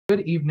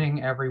Good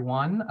evening,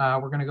 everyone.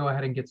 We're going to go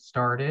ahead and get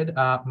started.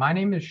 My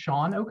name is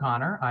Sean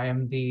O'Connor. I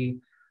am the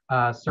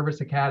Service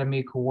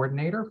Academy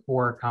Coordinator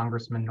for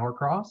Congressman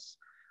Norcross.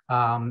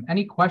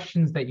 Any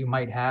questions that you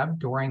might have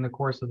during the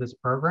course of this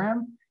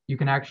program, you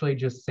can actually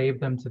just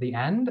save them to the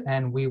end,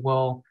 and we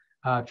will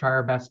try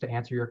our best to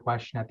answer your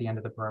question at the end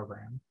of the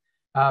program.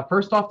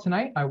 First off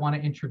tonight, I want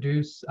to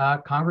introduce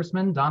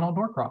Congressman Donald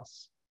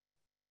Norcross.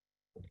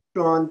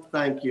 Sean,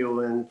 thank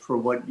you, and for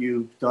what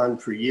you've done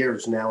for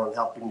years now in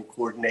helping to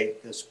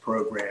coordinate this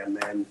program.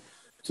 And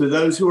to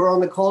those who are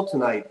on the call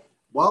tonight,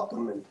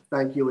 welcome and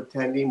thank you for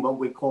attending what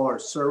we call our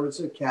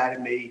Service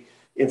Academy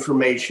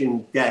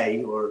Information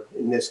Day, or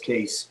in this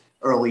case,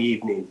 early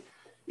evening.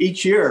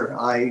 Each year,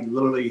 I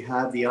literally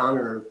have the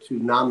honor to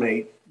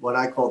nominate what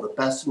I call the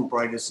best and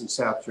brightest in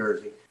South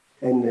Jersey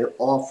and to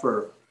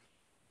offer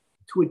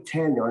to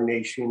attend our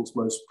nation's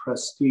most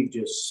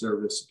prestigious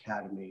service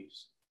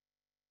academies.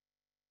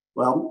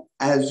 Well,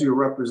 as your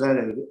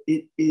representative,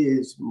 it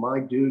is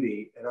my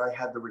duty, and I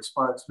have the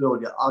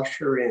responsibility to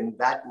usher in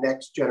that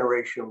next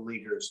generation of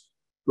leaders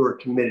who are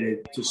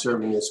committed to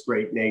serving this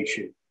great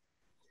nation.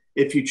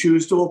 If you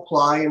choose to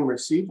apply and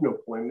receive an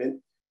appointment,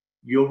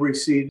 you'll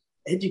receive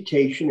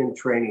education and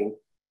training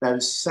that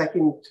is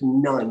second to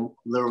none,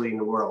 literally, in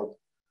the world.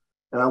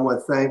 And I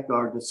want to thank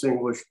our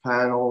distinguished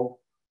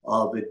panel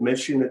of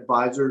admission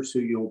advisors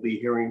who you'll be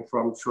hearing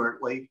from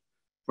shortly,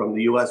 from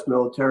the U.S.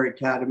 Military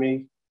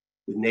Academy,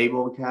 the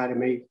Naval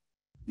Academy,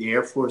 the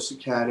Air Force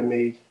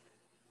Academy,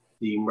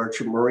 the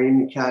Merchant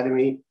Marine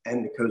Academy,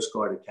 and the Coast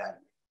Guard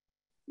Academy.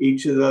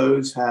 Each of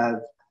those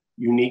have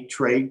unique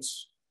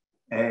traits,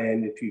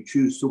 and if you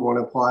choose to want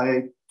to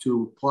apply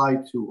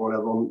to one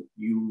of them,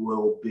 you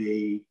will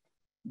be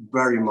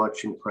very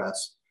much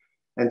impressed.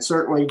 And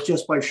certainly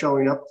just by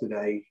showing up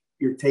today,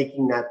 you're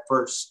taking that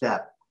first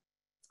step.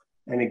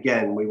 And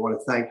again, we want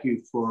to thank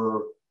you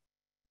for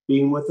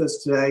being with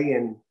us today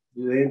and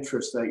the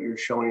interest that you're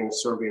showing in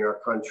serving our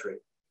country.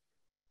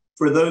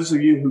 For those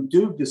of you who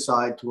do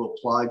decide to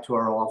apply to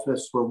our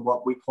office for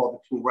what we call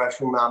the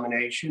congressional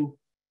nomination,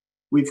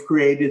 we've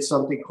created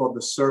something called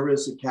the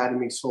Service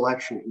Academy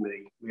Selection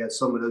Committee. We have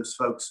some of those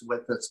folks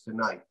with us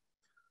tonight.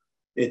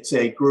 It's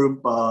a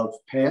group of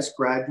past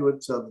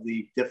graduates of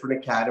the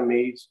different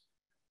academies,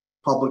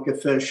 public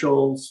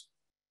officials,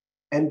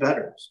 and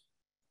veterans.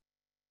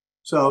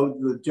 So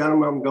the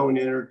gentleman I'm going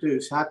to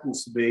introduce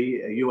happens to be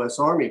a U.S.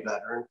 Army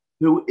veteran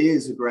who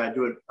is a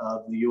graduate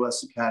of the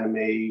U.S.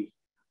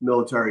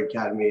 Military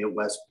Academy at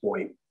West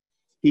Point.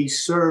 He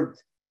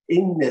served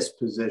in this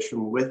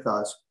position with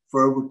us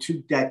for over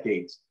 2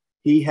 decades.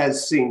 He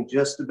has seen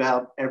just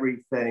about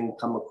everything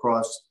come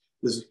across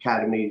this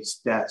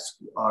academy's desk,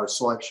 our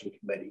selection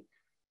committee.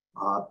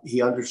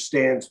 He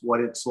understands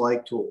what it's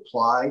like to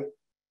apply,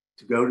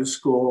 to go to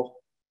school,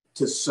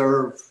 to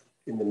serve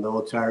in the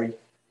military.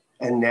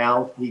 And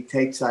now he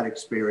takes that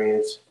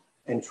experience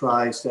and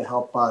tries to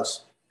help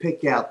us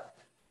pick out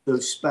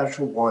those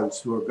special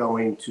ones who are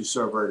going to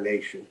serve our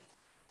nation.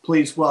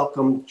 Please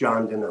welcome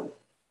John Denham.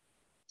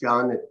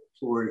 John, the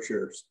floor is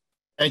yours.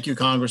 Thank you,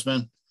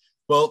 Congressman.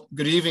 Well,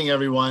 good evening,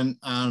 everyone.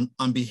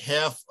 On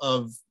behalf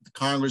of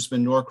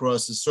Congressman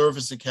Norcross's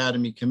Service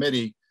Academy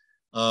Committee,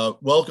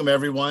 welcome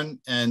everyone.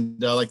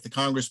 And like the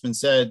Congressman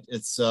said,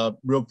 it's a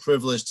real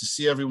privilege to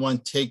see everyone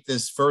take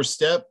this first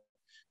step,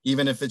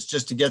 even if it's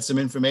just to get some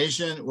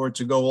information or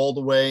to go all the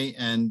way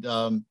and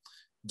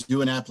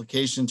do an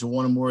application to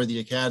one or more of the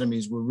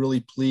academies. We're really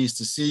pleased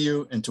to see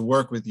you and to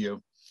work with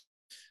you.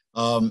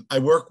 I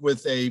work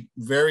with a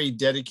very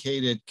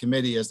dedicated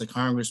committee, as the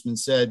Congressman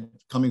said,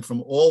 coming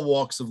from all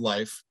walks of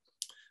life.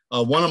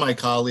 One of my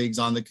colleagues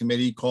on the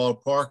committee, Carl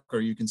Parker,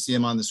 you can see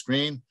him on the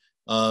screen,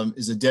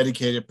 is a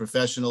dedicated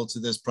professional to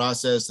this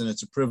process, and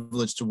it's a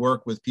privilege to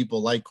work with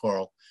people like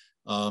Carl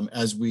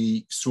as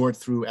we sort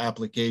through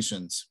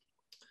applications.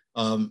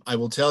 I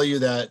will tell you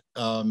that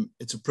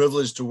it's a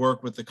privilege to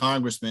work with the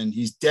Congressman.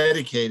 He's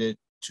dedicated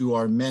to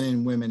our men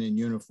and women in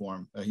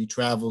uniform. He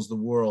travels the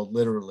world,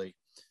 literally,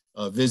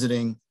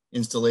 visiting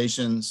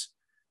installations,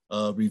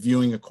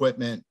 reviewing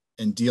equipment,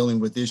 and dealing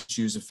with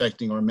issues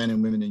affecting our men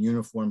and women in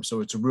uniform.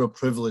 So it's a real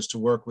privilege to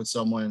work with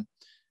someone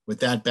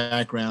with that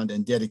background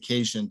and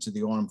dedication to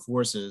the armed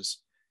forces,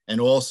 and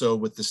also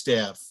with the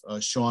staff.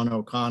 Sean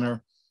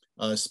O'Connor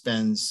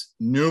spends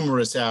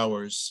numerous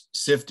hours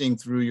sifting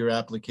through your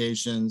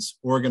applications,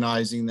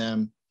 organizing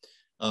them,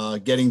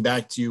 getting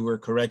back to you where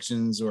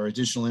corrections or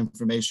additional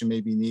information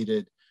may be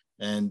needed.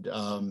 And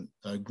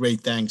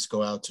great thanks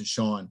go out to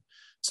Sean.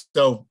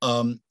 So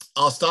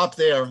I'll stop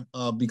there.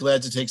 I'll be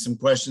glad to take some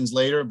questions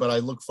later, but I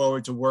look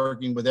forward to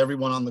working with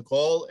everyone on the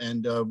call,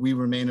 and we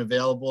remain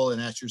available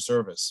and at your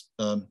service.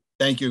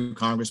 Thank you,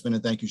 Congressman,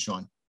 and thank you,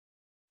 Sean.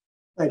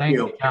 Thank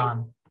you,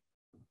 John.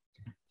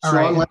 Sean,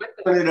 right. Let's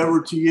turn it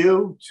over to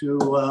you to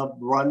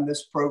run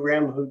this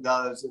program, who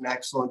does an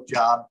excellent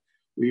job.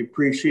 We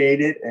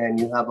appreciate it, and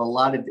you have a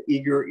lot of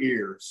eager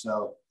ears.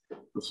 So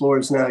the floor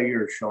is now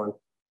yours, Sean.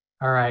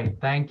 All right,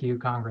 thank you,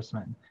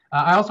 Congressman.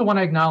 I also want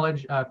to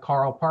acknowledge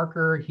Carl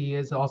Parker. He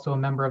is also a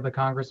member of the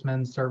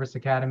Congressman's Service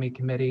Academy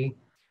Committee.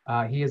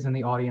 He is in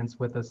the audience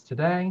with us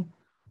today.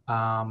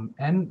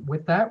 And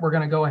with that, we're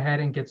going to go ahead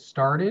and get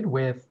started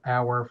with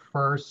our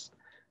first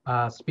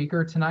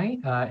speaker tonight.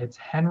 It's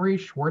Henry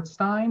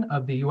Schwartzstein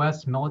of the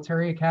U.S.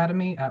 Military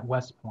Academy at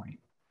West Point.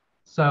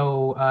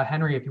 So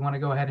Henry, if you want to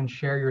go ahead and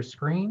share your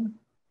screen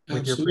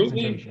with your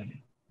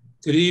presentation.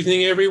 Good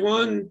evening,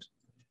 everyone.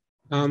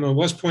 I'm a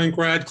West Point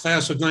grad,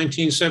 class of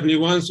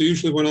 1971. So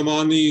usually when I'm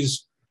on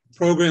these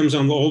programs,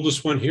 I'm the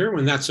oldest one here,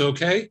 and that's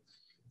okay.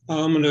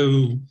 I'm going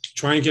to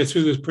try and get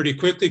through this pretty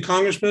quickly.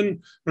 Congressman,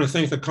 I'm going to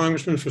thank the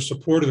Congressman for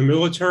support of the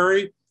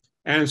military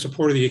and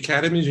support of the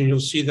academies, and you'll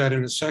see that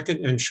in a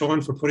second, and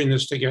Sean for putting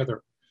this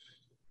together.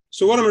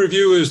 So what I'm going to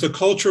review is the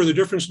culture, the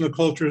difference in the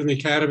culture in the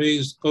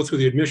academies, go through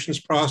the admissions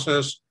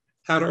process,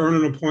 how to earn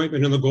an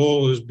appointment, and the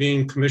goal is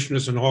being commissioned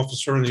as an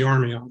officer in the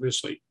Army,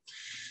 obviously.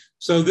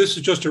 So this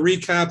is just a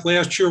recap.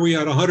 Last year, we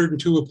had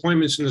 102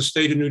 appointments in the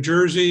state of New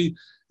Jersey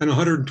and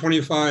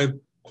 125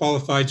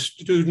 qualified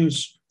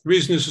students. The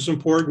reason this is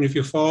important, if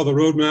you follow the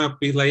roadmap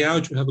we lay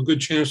out, you have a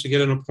good chance to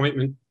get an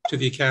appointment to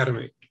the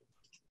academy.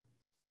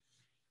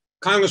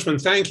 Congressman,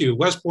 thank you.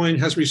 West Point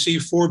has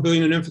received $4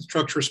 billion in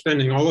infrastructure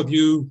spending. All of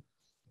you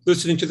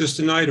listening to this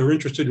tonight or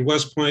interested in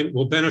West Point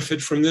will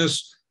benefit from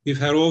this. We've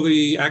had all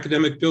the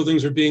academic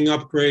buildings are being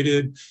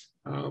upgraded.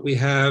 We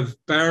have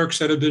barracks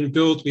that have been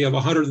built. We have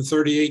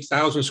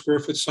 138,000 square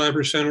foot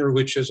cyber center,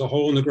 which is a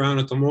hole in the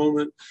ground at the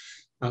moment.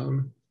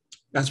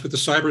 That's what the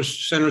cyber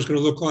center is going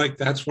to look like.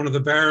 That's one of the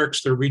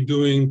barracks. They're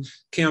redoing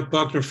Camp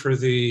Buckner for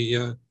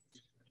the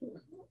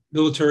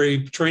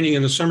military training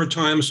in the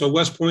summertime. So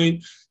West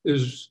Point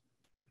is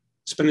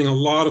spending a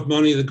lot of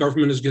money. The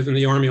government has given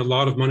the Army a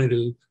lot of money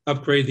to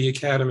upgrade the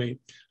academy.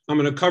 I'm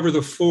going to cover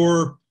the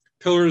 4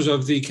 pillars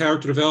of the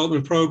character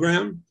development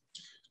program.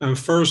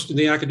 First, in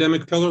the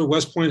academic pillar,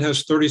 West Point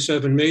has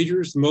 37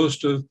 majors, the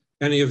most of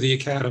any of the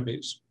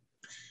academies.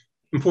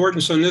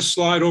 Importance on this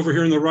slide over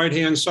here on the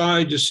right-hand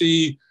side, you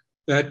see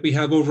that we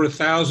have over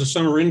 1,000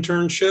 summer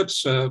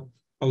internships.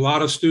 A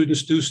lot of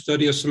students do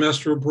study a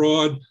semester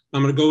abroad.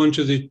 I'm going to go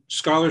into the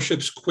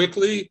scholarships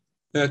quickly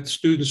that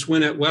students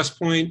win at West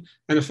Point,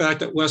 and the fact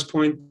that West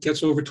Point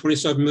gets over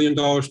 $27 million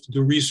to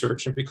do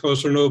research. And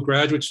because there are no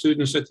graduate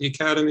students at the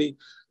academy,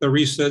 the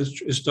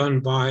research is done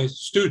by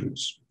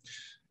students.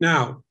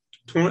 Now,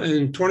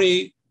 in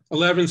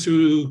 2011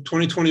 through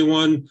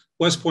 2021,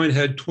 West Point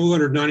had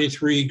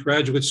 293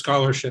 graduate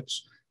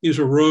scholarships. These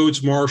are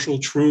Rhodes, Marshall,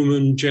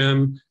 Truman,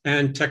 GEM,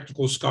 and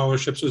technical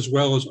scholarships, as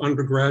well as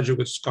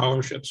undergraduate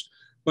scholarships.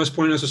 West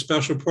Point has a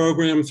special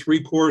program,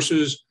 3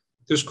 courses.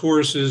 This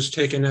course is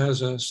taken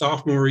as a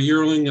sophomore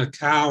yearling, a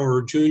cow or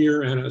a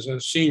junior, and as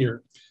a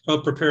senior.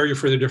 Help prepare you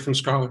for the different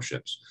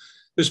scholarships.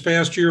 This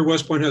past year,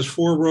 West Point has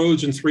 4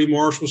 Rhodes and 3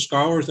 Marshall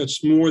scholars.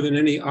 That's more than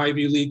any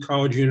Ivy League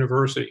college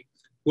university.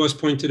 West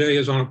Point today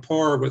is on a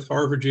par with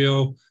Harvard,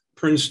 Yale,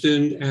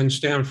 Princeton, and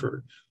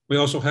Stanford. We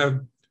also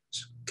have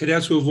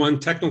cadets who have won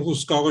technical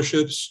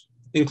scholarships,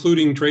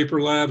 including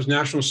Draper Labs,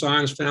 National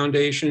Science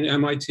Foundation,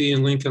 MIT,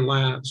 and Lincoln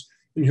Labs.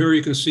 And here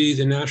you can see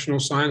the National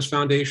Science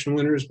Foundation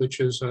winners, which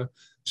is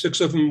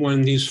 6 of them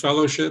won these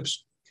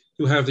fellowships.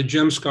 You have the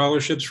GEM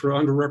scholarships for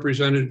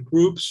underrepresented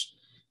groups.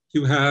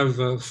 You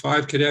have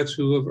 5 cadets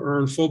who have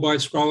earned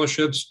Fulbright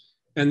scholarships.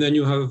 And then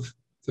you have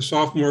the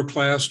sophomore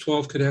class,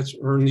 12 cadets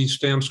earn these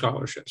STAM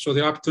scholarships. So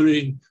the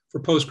opportunity for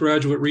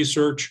postgraduate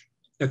research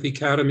at the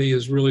academy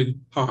is really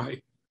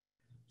high.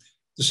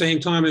 At the same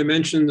time, I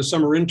mentioned the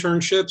summer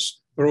internships.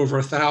 There are over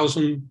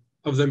 1,000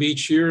 of them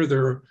each year.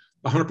 They're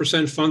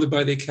 100% funded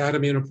by the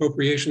academy in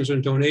appropriations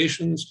and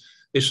donations.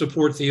 They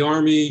support the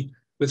Army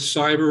with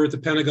cyber, the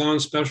Pentagon,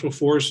 Special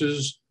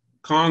Forces,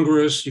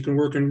 Congress. You can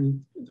work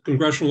in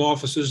congressional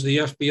offices, the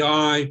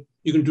FBI.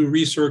 You can do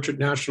research at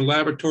national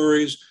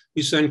laboratories.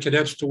 We send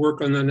cadets to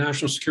work on the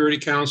National Security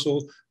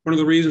Council. One of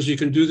the reasons you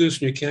can do this,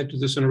 and you can't do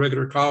this in a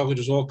regular college,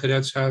 is all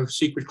cadets have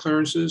secret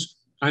clearances.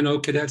 I know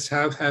cadets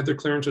have had their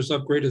clearances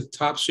upgraded to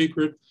top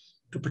secret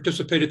to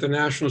participate at the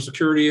National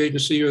Security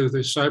Agency or the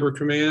Cyber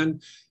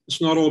Command.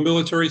 It's not all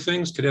military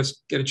things.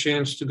 Cadets get a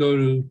chance to go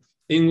to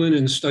England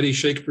and study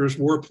Shakespeare's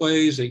war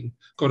plays. They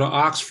go to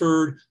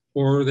Oxford,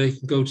 or they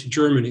can go to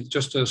Germany,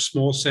 just a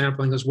small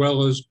sampling, as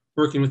well as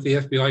working with the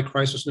FBI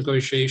Crisis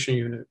Negotiation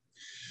Unit.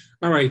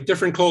 All right,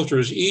 different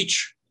cultures.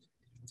 Each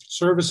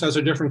service has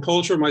a different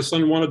culture. My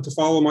son wanted to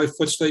follow my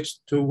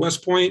footsteps to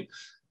West Point.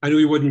 I knew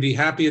he wouldn't be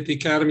happy at the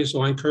academy,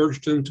 so I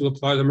encouraged him to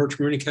apply to the Merchant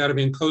Marine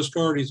Academy and Coast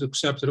Guard. He's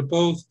accepted at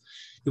both.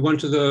 He went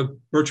to the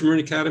Merchant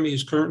Marine Academy.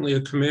 He's currently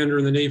a commander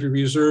in the Navy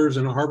Reserves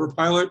and a harbor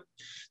pilot.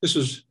 This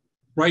is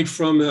right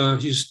from,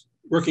 he's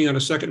working on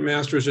a second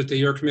master's at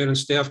the Air Command and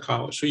Staff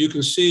College. So you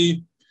can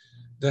see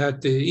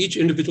that each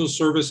individual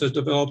service has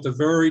developed a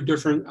very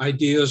different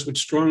ideas which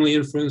strongly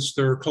influence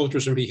their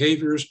cultures and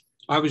behaviors.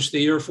 Obviously,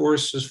 the Air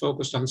Force is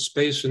focused on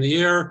space and the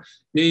air,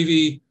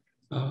 Navy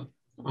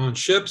on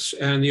ships,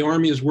 and the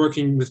Army is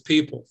working with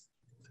people.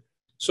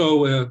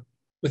 So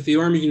with the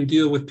Army, you can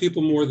deal with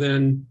people more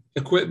than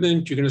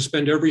equipment. You're going to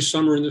spend every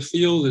summer in the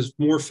field. Is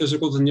more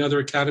physical than the other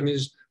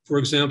academies. For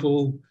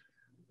example,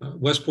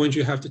 West Point,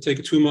 you have to take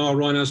a 2-mile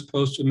run as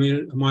opposed to a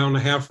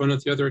 1.5-mile run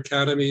at the other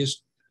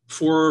academies.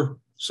 4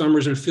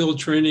 summers in field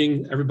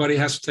training. Everybody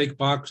has to take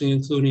boxing,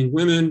 including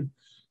women.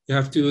 You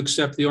have to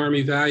accept the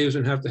Army values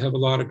and have to have a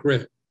lot of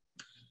grit.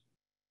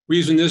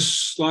 Reason this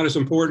slide is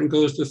important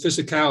goes to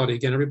physicality.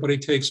 Again, everybody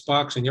takes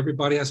boxing.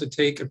 Everybody has to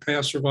take and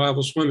pass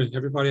survival swimming.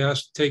 Everybody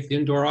has to take the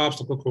indoor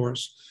obstacle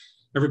course.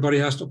 Everybody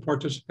has to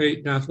participate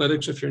in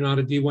athletics if you're not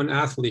a D1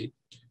 athlete.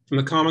 From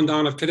the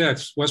Commandant of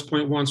Cadets, West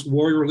Point wants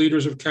warrior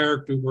leaders of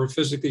character who are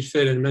physically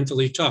fit and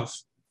mentally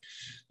tough.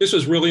 This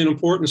is really an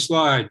important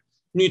slide.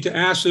 You need to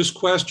ask this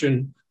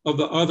question of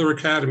the other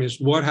academies.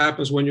 What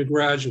happens when you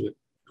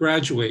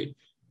graduate?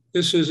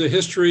 This is a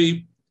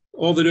history,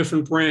 all the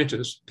different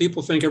branches.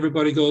 People think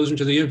everybody goes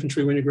into the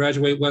infantry when you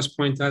graduate West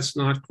Point. That's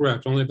not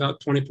correct. Only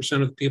about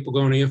 20% of the people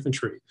go into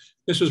infantry.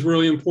 This is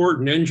really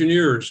important.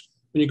 Engineers,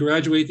 when you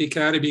graduate the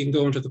academy, you can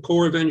go into the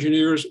Corps of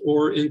Engineers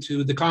or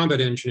into the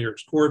Combat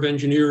Engineers. Corps of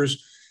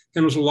Engineers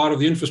handles a lot of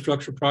the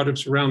infrastructure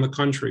projects around the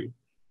country.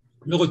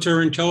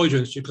 Military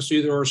intelligence, you can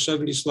see there are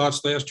 70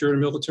 slots last year in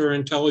military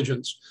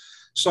intelligence.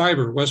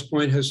 Cyber, West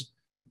Point has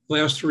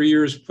last 3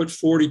 years put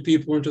 40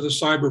 people into the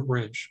cyber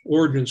branch.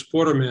 Ordnance,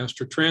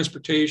 quartermaster,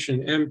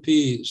 transportation,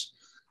 MPs,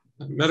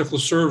 medical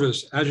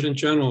service, adjutant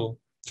general,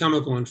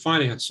 chemical, and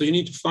finance. So you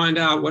need to find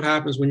out what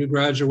happens when you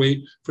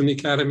graduate from the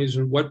academies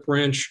and what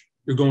branch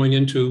you're going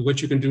into,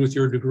 what you can do with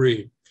your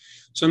degree.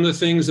 Some of the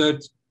things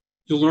that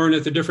you'll learn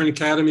at the different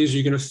academies,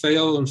 you're going to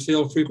fail and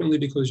fail frequently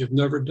because you've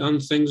never done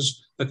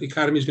things that the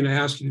academy is going to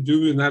ask you to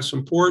do, and that's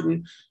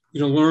important.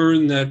 You're going to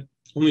learn that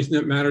the only thing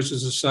that matters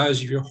is the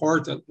size of your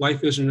heart, that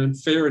life isn't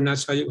unfair, and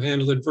that's how you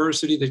handle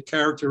adversity, that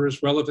character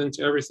is relevant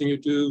to everything you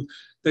do,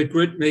 that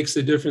grit makes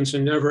the difference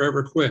and never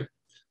ever quit.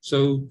 So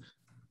you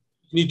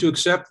need to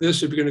accept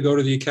this if you're going to go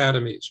to the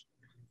academies.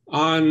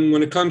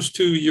 When it comes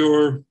to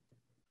your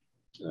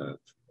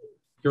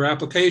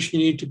application,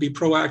 you need to be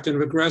proactive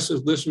and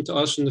aggressive. Listen to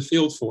us in the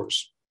field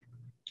force.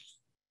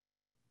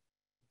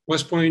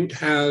 West Point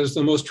has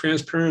the most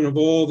transparent of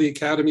all the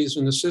academies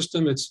in the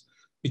system.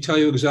 We tell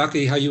you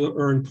exactly how you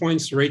earn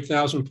points. There are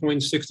 8,000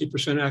 points,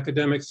 60%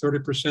 academic,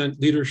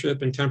 30%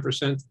 leadership, and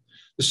 10%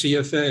 the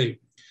CFA.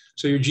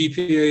 So your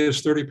GPA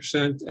is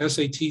 30%,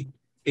 SAT,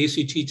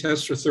 ACT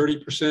tests are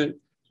 30%,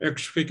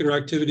 extracurricular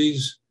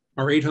activities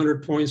are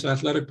 800 points,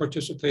 athletic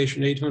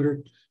participation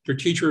 800, your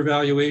teacher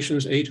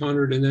evaluations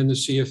 800, and then the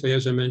CFA,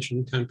 as I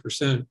mentioned,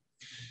 10%.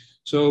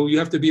 So you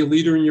have to be a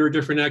leader in your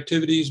different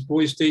activities.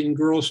 Boys state and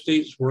girls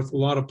state is worth a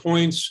lot of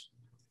points.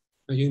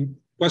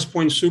 West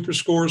Point super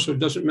score, so it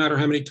doesn't matter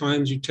how many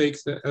times you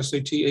take the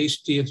SAT,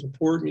 ACT, it's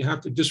important. You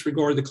have to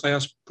disregard the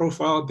class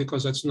profile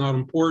because that's not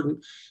important.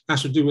 It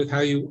has to do with how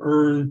you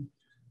earn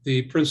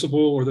the principal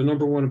or the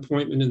 #1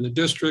 appointment in the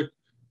district.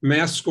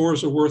 Math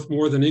scores are worth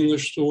more than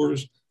English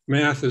scores.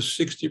 Math is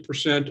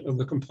 60% of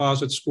the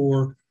composite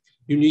score.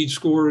 You need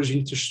scores, you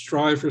need to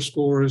strive for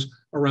scores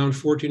around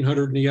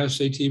 1,400 in the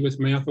SAT with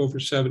math over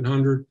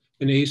 700,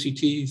 and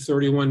ACT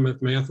 31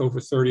 with math over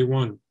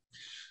 31.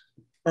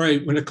 All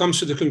right, when it comes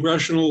to the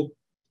congressional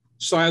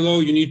silo,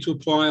 you need to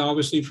apply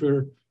obviously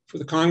for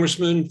the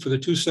congressman, for the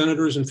 2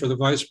 senators, and for the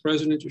vice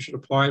president. You should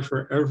apply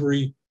for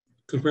every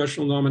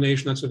congressional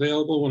nomination that's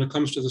available. When it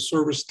comes to the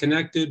service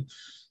connected,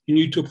 you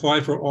need to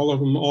apply for all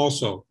of them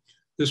also.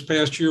 This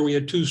past year, we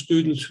had 2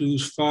 students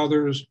whose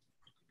fathers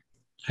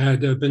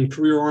had been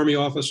career Army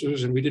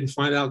officers, and we didn't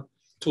find out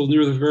till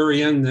near the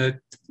very end that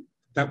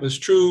that was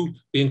true.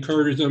 We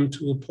encouraged them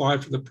to apply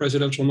for the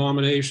presidential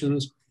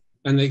nominations,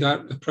 and they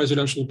got the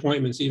presidential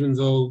appointments, even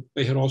though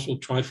they had also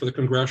tried for the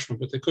congressional,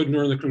 but they couldn't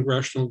earn the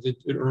congressional, they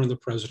did earn the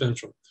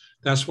presidential.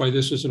 That's why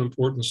this is an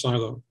important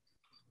silo.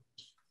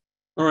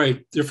 All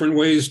right, different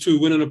ways to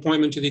win an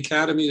appointment to the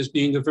academy is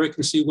being the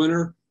vacancy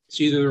winner. It's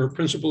either a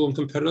principal and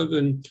competitive,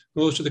 and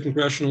most of the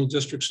congressional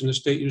districts in the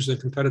state use the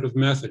competitive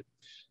method.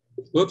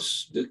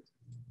 Whoops.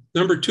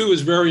 Number 2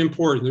 is very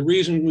important. The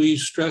reason we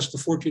stress the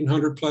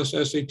 1,400 plus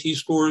SAT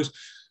scores,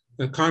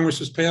 that Congress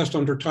has passed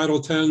under Title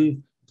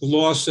 10. The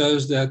law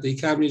says that the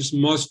academies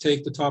must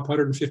take the top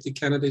 150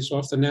 candidates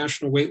off the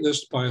national wait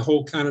list by a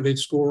whole candidate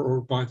score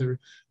or by their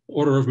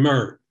order of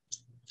merit.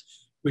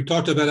 We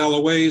talked about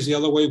LOAs. The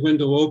LOA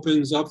window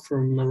opens up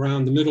from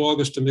around the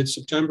mid-August to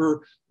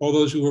mid-September. All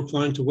those who are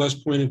applying to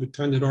West Point have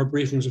attended our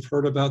briefings have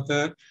heard about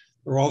that.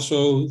 There are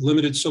also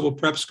limited civil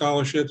prep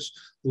scholarships.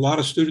 A lot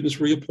of students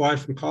reapply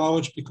from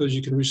college because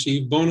you can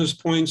receive bonus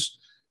points.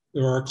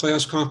 There are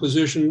class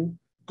composition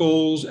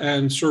goals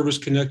and service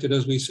connected,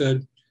 as we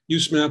said.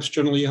 Use maps,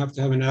 generally you have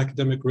to have an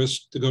academic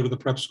risk to go to the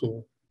prep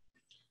school.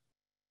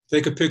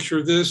 Take a picture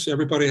of this.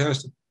 Everybody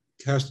has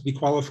to be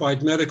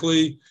qualified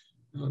medically.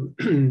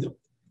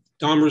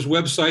 Dahmer's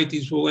website,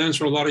 these will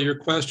answer a lot of your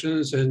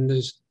questions, and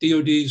this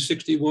DOD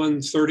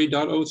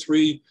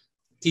 6130.03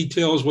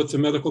 details what the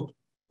medical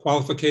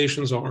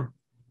qualifications are.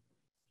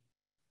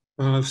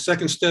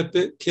 Second step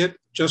kit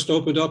just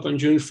opened up on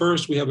June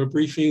 1st. We have a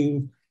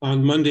briefing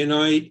on Monday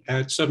night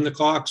at 7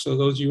 o'clock. So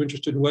those of you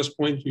interested in West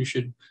Point, you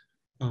should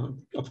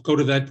go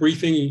to that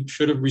briefing. You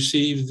should have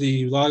received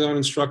the logon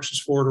instructions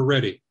for it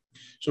already.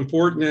 It's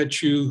important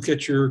that you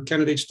get your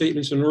candidate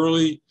statements in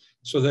early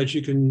so that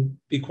you can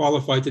be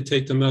qualified to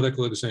take the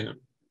medical exam.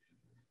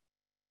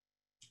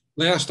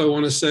 Last, I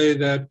want to say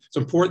that it's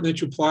important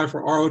that you apply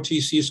for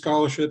ROTC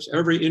scholarships.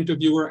 Every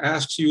interviewer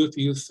asks you if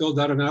you've filled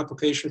out an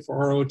application for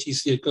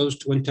ROTC. It goes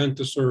to intent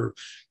to serve.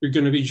 You're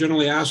going to be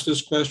generally asked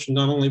this question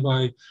not only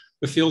by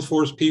the field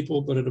force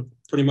people, but it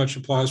pretty much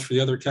applies for the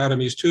other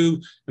academies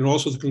too. And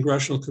also the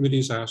congressional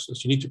committees ask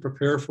this. You need to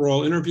prepare for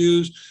all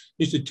interviews.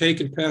 You need to take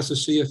and pass the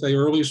CFA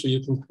early so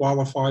you can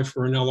qualify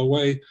for an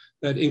LOA.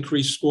 That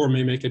increased score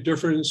may make a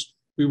difference.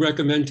 We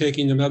recommend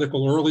taking the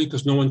medical early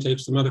because no one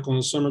takes the medical in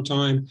the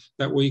summertime.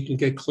 That way you can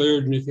get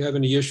cleared. And if you have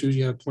any issues,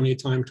 you have plenty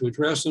of time to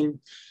address them.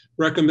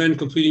 Recommend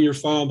completing your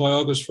file by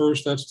August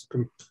 1st. That's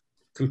to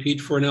compete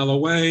for an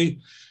LOA.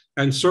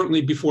 And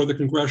certainly before the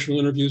congressional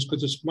interviews,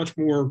 because it's much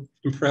more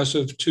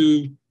impressive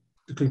to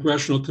the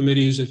congressional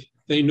committees. If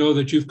they know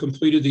that you've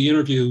completed the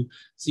interview,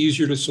 it's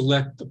easier to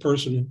select the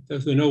person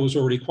that they know is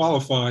already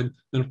qualified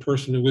than a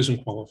person who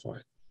isn't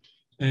qualified.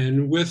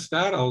 And with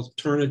that, I'll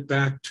turn it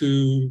back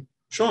to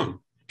Sean.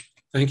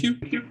 Thank you.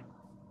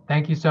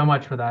 Thank you so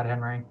much for that,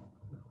 Henry.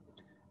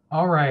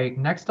 All right,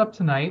 next up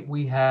tonight,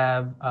 we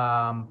have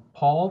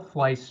Paul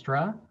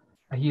Fleistra.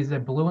 He's a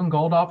blue and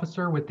gold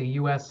officer with the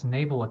U.S.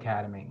 Naval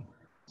Academy.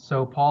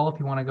 So Paul, if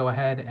you want to go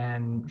ahead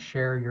and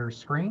share your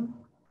screen.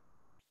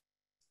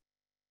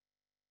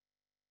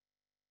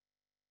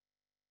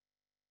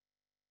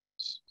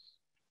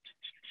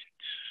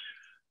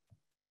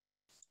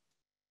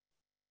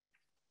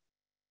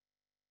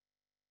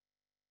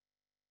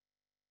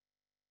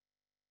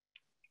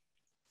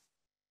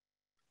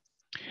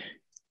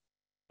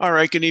 All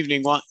right, good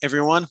evening,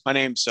 everyone. My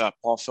name's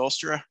Paul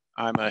Filstra.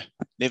 I'm a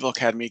Naval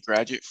Academy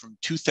graduate from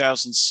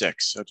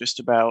 2006. So just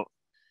about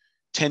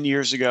 10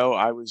 years ago,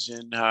 I was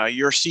in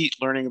your seat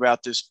learning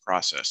about this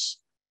process.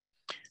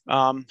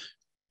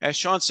 As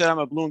Sean said, I'm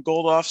a blue and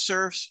gold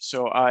officer.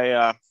 So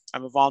I'm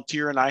a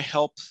volunteer and I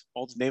help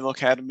all the Naval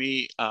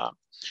Academy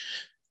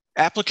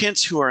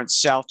applicants who are in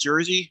South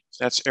Jersey.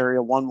 That's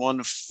area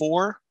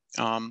 114.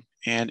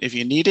 And if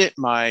you need it,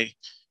 my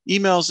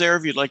email's there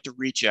if you'd like to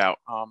reach out.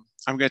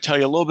 I'm going to tell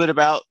you a little bit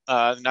about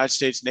the United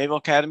States Naval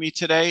Academy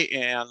today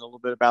and a little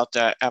bit about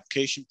that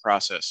application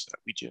process that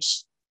we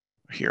just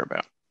hear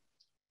about.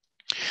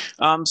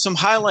 Some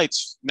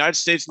highlights. United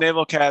States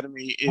Naval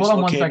Academy is Hold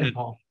on located... 1 second,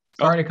 Paul.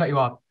 Sorry to cut you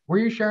off. Were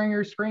you sharing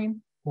your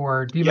screen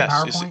or do you have a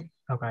PowerPoint?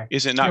 Okay.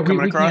 Is it not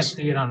coming across? We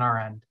can't see it on our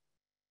end.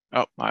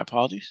 Oh, my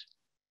apologies.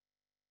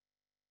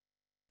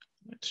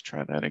 Let's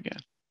try that again.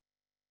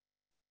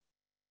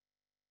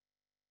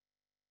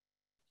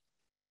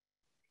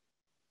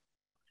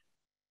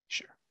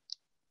 Sure.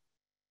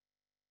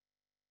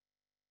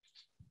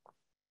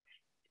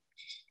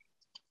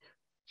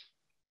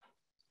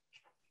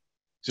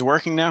 Is it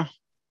working now?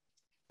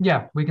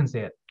 Yeah, we can see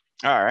it.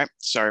 All right.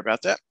 Sorry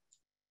about that.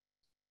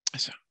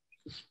 So,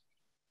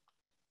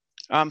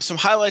 some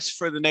highlights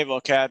for the Naval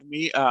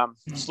Academy.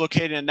 It's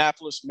located in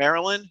Annapolis,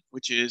 Maryland,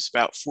 which is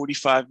about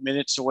 45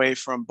 minutes away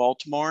from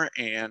Baltimore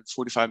and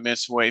 45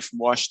 minutes away from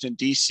Washington,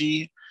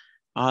 D.C.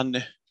 on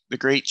the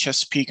Great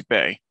Chesapeake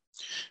Bay.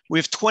 We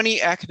have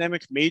 20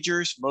 academic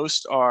majors.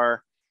 Most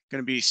are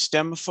going to be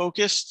STEM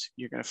focused.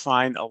 You're going to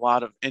find a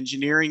lot of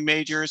engineering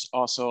majors,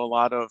 also a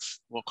lot of,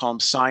 we'll call them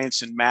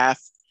science and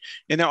math.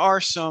 And there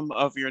are some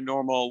of your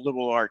normal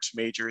liberal arts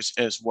majors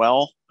as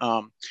well.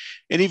 And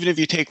even if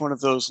you take one of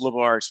those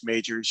liberal arts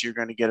majors, you're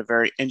going to get a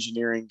very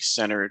engineering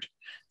centered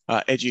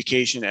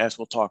education, as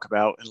we'll talk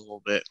about in a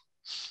little bit.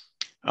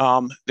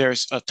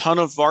 There's a ton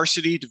of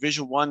varsity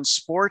Division I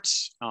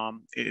sports.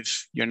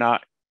 If you're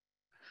not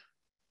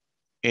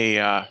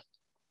a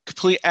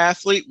complete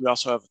athlete, we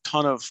also have a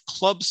ton of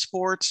club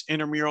sports,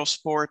 intramural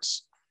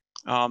sports.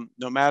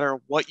 No matter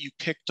what you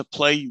pick to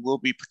play, you will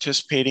be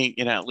participating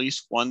in at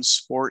least one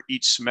sport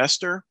each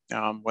semester,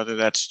 whether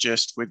that's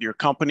just with your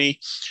company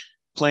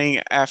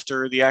playing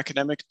after the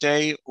academic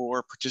day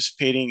or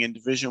participating in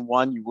Division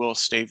I, you will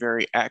stay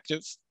very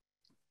active.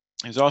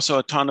 There's also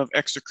a ton of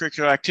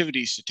extracurricular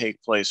activities to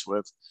take place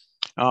with,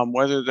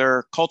 whether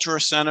they're cultural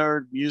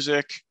centered,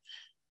 music,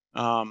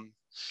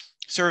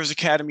 service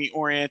academy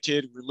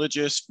oriented,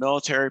 religious,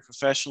 military,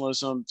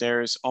 professionalism.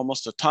 There's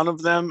almost a ton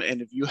of them.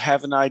 And if you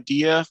have an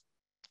idea,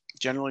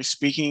 generally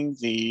speaking,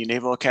 the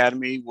Naval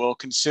Academy will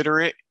consider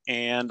it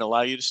and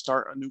allow you to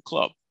start a new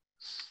club.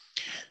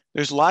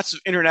 There's lots of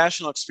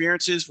international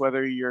experiences,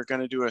 whether you're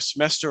going to do a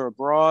semester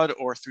abroad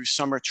or through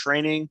summer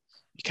training.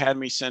 The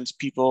Academy sends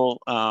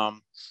people,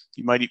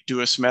 you might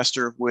do a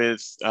semester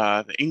with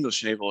the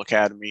English Naval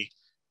Academy,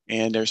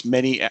 and there's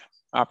many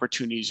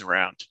opportunities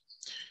around.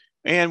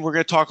 And we're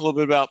going to talk a little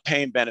bit about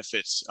pay and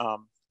benefits.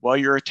 While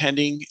you're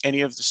attending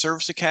any of the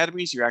service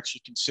academies, you're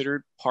actually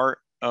considered part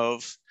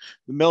of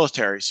the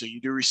military. So you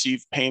do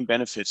receive pay and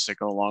benefits that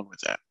go along with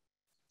that.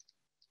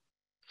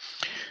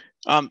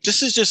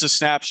 This is just a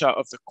snapshot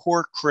of the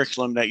core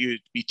curriculum that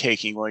you'd be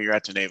taking while you're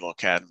at the Naval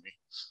Academy.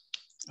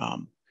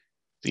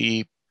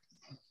 The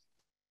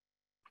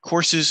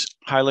courses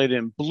highlighted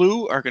in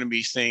blue are going to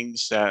be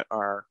things that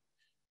are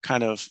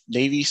kind of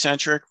Navy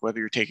centric, whether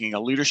you're taking a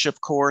leadership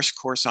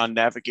course on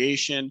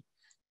navigation,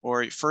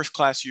 or first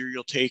class year,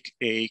 you'll take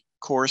a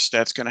course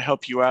that's going to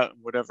help you out in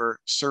whatever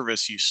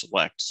service you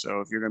select. So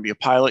if you're going to be a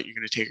pilot, you're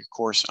going to take a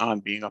course on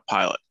being a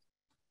pilot.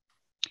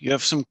 You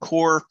have some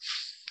core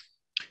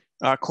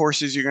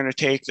courses you're going to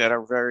take that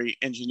are very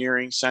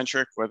engineering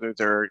centric, whether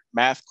they're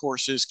math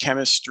courses,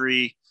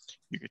 chemistry.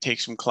 You could take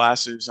some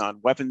classes on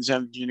weapons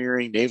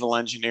engineering, naval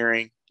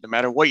engineering. No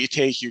matter what you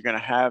take, you're going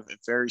to have a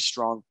very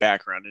strong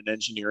background in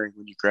engineering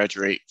when you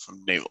graduate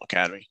from Naval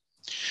Academy.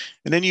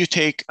 And then you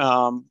take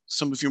some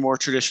of your more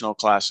traditional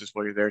classes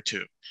while you're there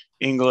too.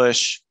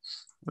 English,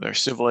 their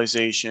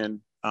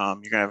civilization. You're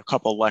going to have a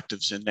couple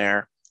electives in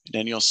there. And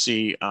then you'll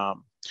see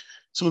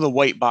some of the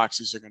white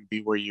boxes are going to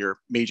be where your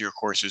major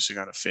courses are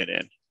going to fit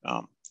in.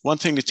 One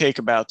thing to take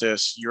about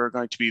this, you're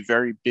going to be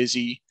very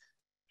busy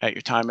at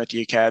your time at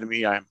the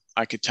Academy.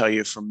 I could tell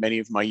you from many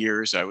of my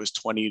years, I was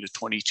 20 to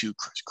 22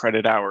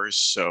 credit hours.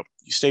 So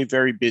you stay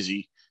very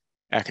busy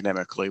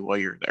academically while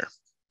you're there.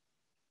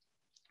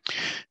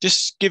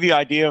 Just give you an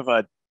idea of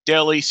a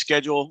daily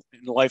schedule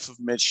in the life of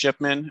a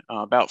midshipman.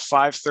 About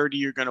 5:30,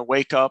 you're going to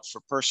wake up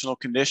for personal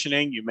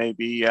conditioning. You may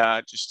be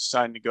just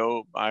deciding to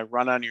go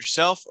run on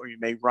yourself, or you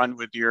may run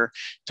with your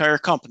entire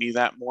company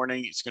that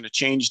morning. It's going to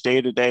change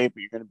day to day, but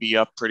you're going to be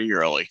up pretty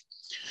early.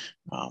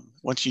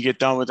 Once you get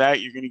done with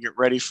that, you're going to get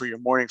ready for your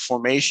morning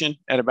formation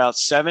at about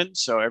 7.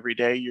 So every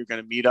day you're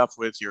going to meet up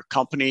with your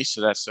company. So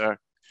that's a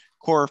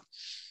core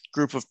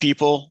group of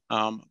people,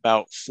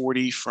 about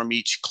 40 from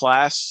each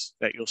class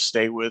that you'll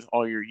stay with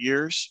all your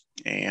years.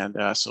 And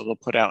so they'll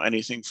put out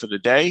anything for the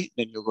day.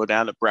 Then you'll go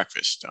down to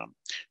breakfast.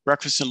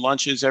 Breakfast and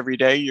lunches every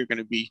day, you're going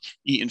to be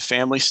eating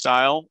family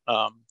style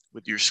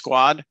with your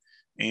squad,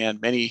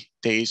 and many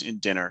days in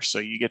dinner. So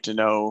you get to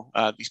know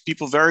these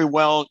people very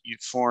well. You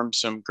form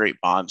some great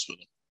bonds with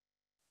them.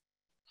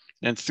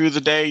 And through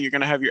the day, you're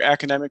going to have your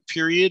academic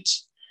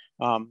periods.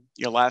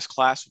 Your last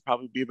class will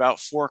probably be about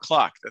 4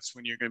 o'clock. That's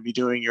when you're going to be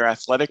doing your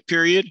athletic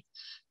period,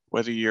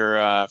 whether you're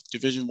a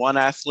Division I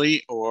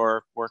athlete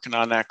or working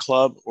on that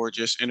club or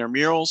just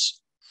intramurals.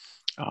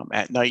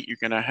 At night, you're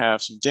going to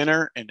have some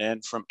dinner. And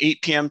then from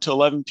 8 p.m. to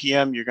 11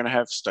 p.m., you're going to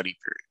have study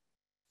period.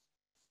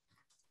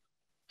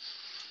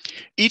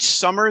 Each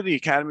summer, the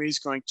Academy is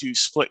going to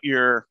split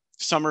your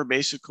summer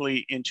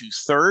basically into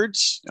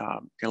thirds. You're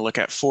going to look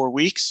at 4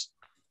 weeks.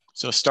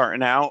 So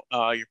starting out,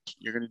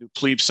 you're going to do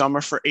plebe summer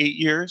for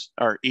 8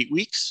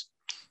 weeks.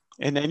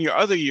 And then your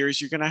other years,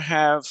 you're going to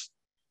have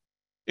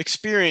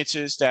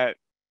experiences that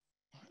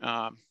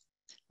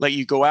let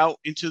you go out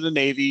into the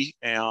Navy,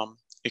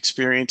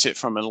 experience it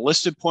from an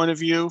enlisted point of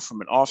view,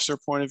 from an officer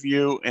point of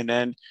view, and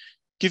then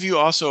give you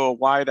also a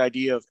wide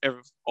idea of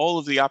all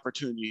of the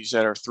opportunities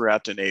that are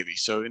throughout the Navy.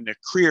 So in the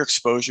career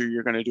exposure,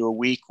 you're going to do a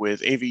week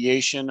with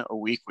aviation, a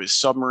week with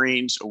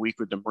submarines, a week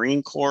with the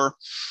Marine Corps,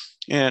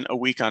 and a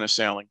week on a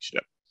sailing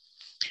ship.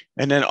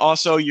 And then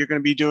also you're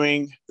going to be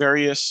doing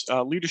various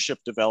leadership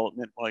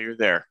development while you're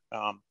there.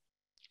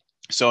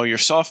 So your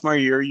sophomore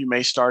year, you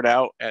may start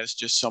out as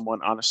just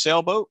someone on a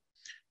sailboat,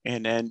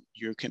 and then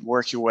you can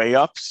work your way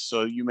up.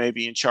 So you may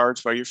be in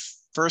charge by your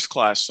first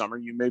class summer.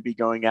 You may be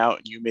going out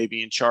and you may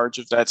be in charge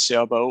of that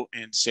sailboat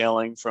and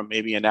sailing from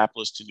maybe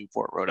Annapolis to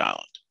Newport, Rhode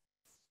Island.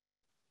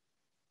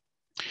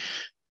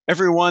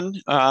 Everyone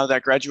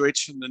that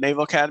graduates from the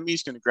Naval Academy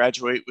is going to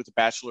graduate with a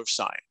Bachelor of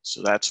Science.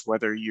 So that's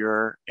whether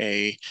you're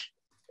an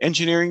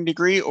engineering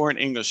degree or an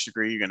English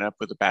degree, you're going to end up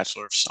with a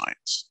Bachelor of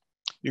Science.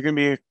 You're going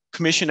to be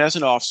commissioned as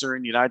an officer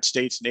in the United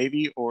States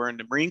Navy or in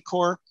the Marine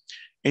Corps,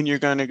 and you're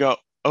going to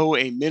owe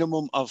a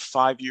minimum of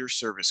 5-year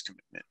service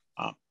commitment.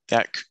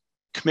 That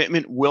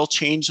commitment will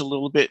change a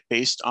little bit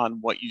based on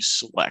what you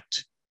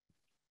select.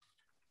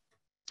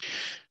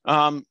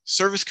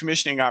 Service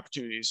commissioning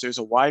opportunities. There's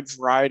a wide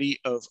variety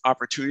of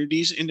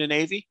opportunities in the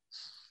Navy.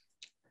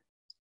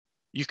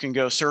 You can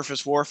go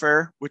surface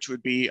warfare, which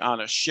would be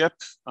on a ship,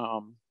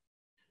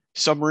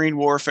 submarine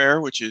warfare,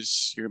 which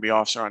is you're gonna be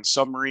officer on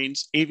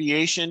submarines.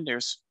 Aviation,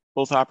 there's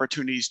both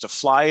opportunities to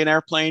fly an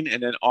airplane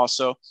and then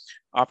also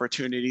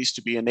opportunities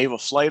to be a naval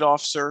flight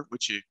officer,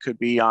 which it could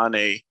be on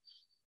a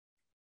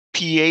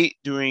P-8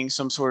 doing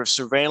some sort of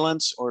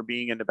surveillance or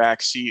being in the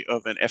back seat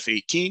of an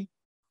F-18.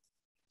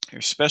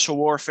 There's special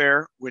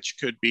warfare, which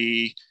could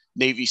be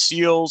Navy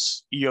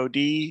SEALs,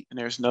 EOD, and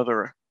there's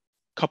another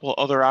couple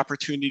other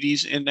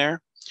opportunities in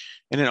there.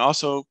 And then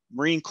also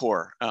Marine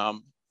Corps.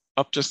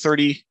 Up to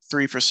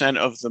 33%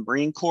 of the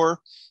Marine Corps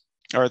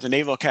or the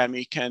Naval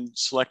Academy can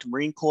select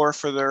Marine Corps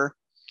for their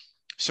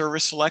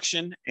service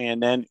selection.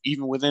 And then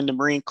even within the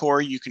Marine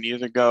Corps, you can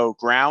either go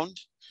ground,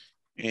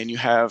 and you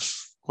have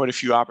quite a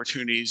few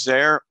opportunities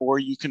there, or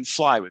you can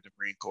fly with the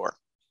Marine Corps.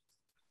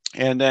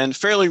 And then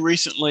fairly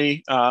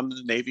recently,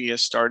 the Navy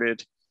has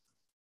started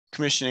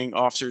commissioning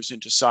officers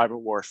into cyber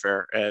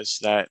warfare as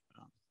that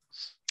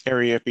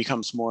area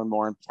becomes more and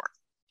more important.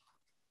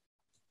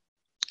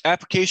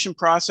 Application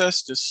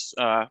process, this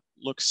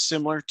looks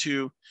similar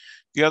to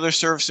the other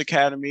service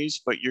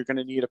academies, but you're going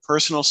to need a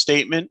personal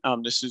statement.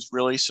 This is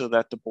really so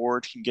that the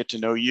board can get to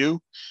know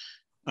you.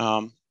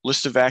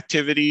 List of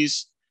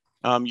activities,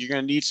 You're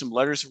going to need some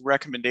letters of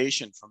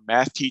recommendation from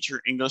math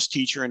teacher, English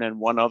teacher, and then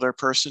one other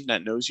person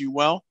that knows you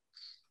well.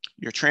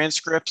 Your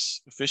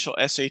transcripts, official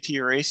SAT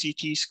or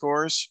ACT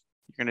scores.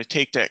 You're going to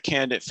take that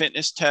candidate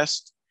fitness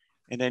test.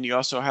 And then you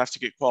also have to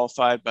get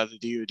qualified by the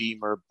DoD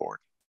MERB board.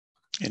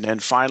 And then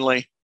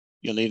finally,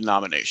 you'll need a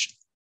nomination.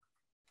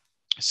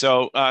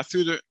 So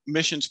through the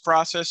admissions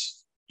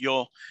process,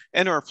 you'll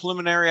enter a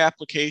preliminary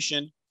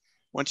application.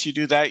 Once you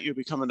do that, you'll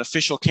become an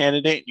official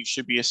candidate. You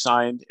should be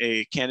assigned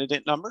a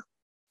candidate number.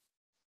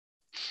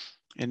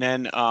 And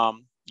then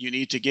you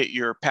need to get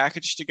your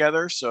package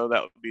together. So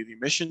that would be the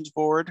admissions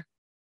board.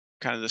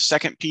 Kind of the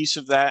second piece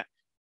of that,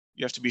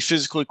 you have to be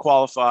physically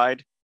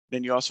qualified.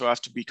 Then you also have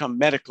to become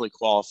medically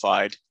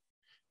qualified.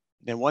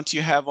 Then once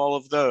you have all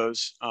of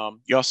those,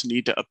 you also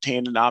need to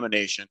obtain a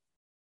nomination.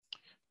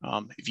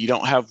 If you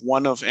don't have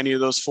one of any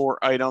of those 4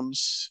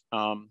 items,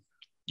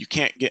 you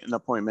can't get an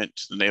appointment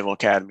to the Naval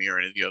Academy or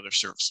any of the other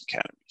service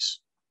academies.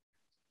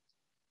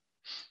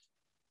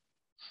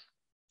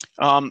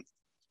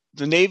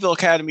 The Naval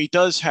Academy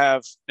does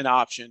have an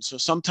option. So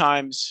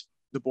sometimes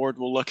the board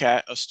will look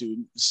at a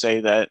student and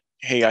say that,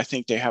 hey, I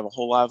think they have a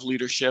whole lot of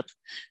leadership,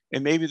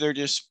 and maybe they're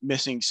just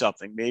missing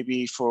something.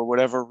 Maybe for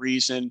whatever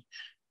reason,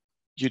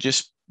 you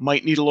just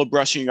might need a little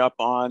brushing up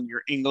on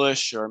your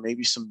English or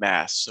maybe some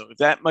math. So if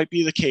that might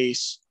be the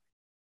case,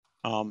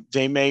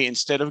 they may,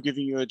 instead of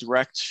giving you a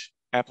direct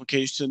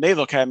application to the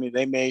Naval Academy,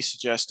 they may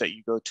suggest that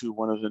you go to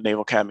one of the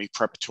Naval Academy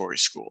preparatory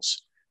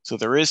schools. So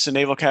there is a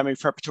Naval Academy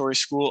preparatory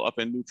school up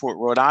in Newport,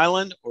 Rhode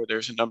Island, or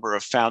there's a number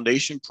of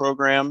foundation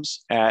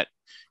programs at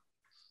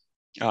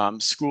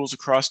schools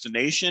across the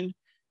nation.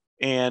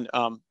 And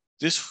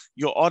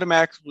you'll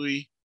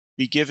automatically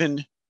be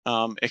given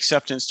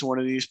acceptance to one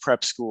of these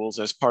prep schools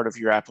as part of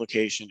your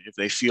application if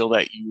they feel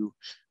that you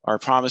are a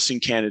promising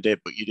candidate,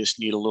 but you just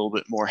need a little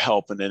bit more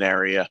help in an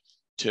area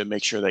to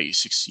make sure that you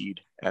succeed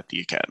at the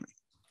academy.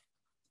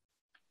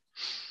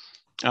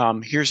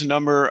 Here's a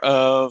number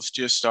of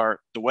just the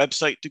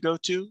website to go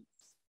to.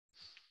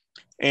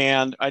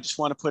 And I just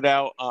want to put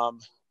out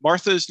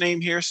Martha's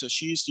name here. So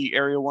she's the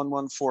Area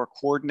 114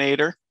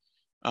 coordinator.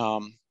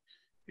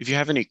 If you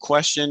have any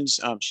questions,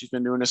 she's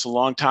been doing this a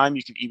long time.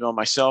 You can email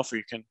myself or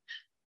you can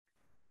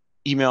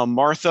email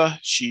Martha.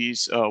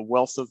 She's a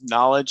wealth of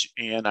knowledge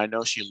and I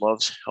know she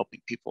loves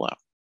helping people out.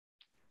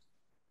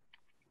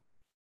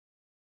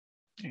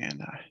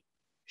 And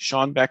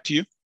Sean, back to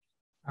you.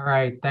 All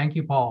right, thank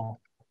you, Paul.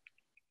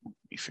 Let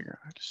me figure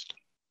out just.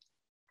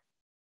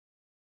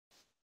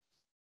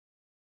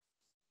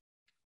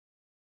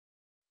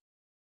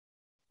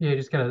 Yeah, you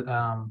just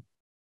gotta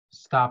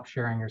stop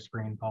sharing your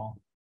screen, Paul.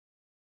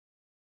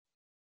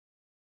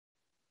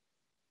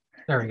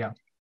 There we go.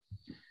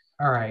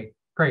 All right,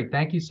 great,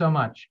 thank you so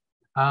much.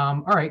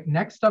 All right,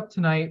 next up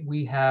tonight,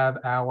 we have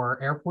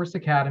our Air Force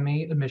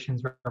Academy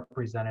admissions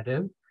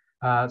representative,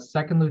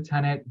 Second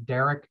Lieutenant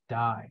Derek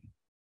Dye.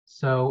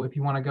 So if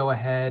you wanna go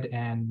ahead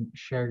and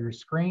share your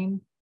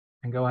screen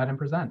and go ahead and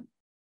present.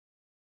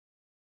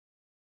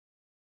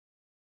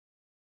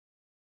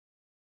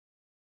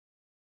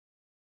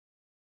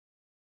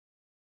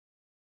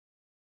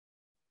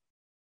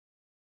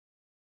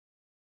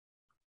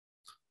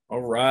 All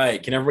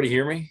right, can everybody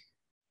hear me?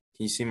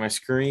 Can you see my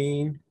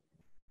screen?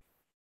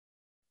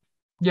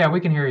 Yeah, we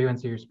can hear you and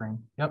see your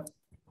screen. Yep.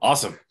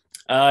 Awesome.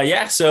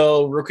 Yeah,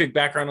 so real quick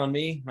background on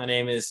me. My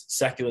name is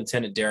Second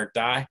Lieutenant Derek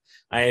Dye.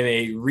 I am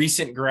a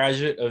recent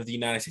graduate of the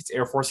United States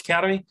Air Force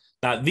Academy.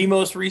 Not the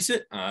most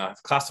recent,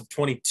 class of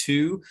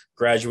 22,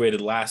 graduated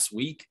last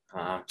week.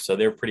 So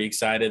they're pretty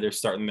excited. They're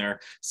starting their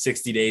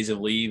 60 days of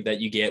leave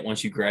that you get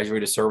once you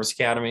graduate a service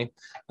academy.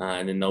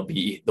 And then they'll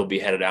be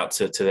headed out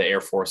to the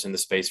Air Force and the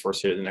Space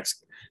Force here the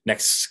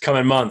next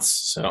coming months.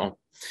 So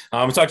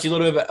I'm going to talk to you a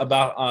little bit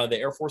about the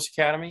Air Force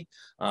Academy.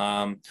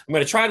 I'm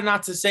going to try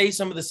not to say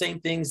some of the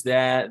same things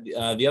that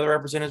the other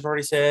representatives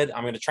already said.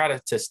 I'm going to try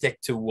to stick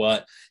to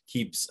what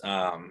keeps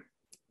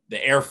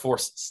the Air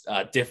Force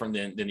different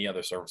than the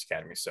other service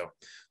academies. So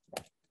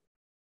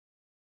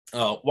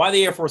why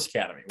the Air Force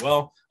Academy?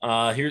 Well,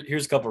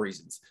 here's a couple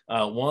reasons.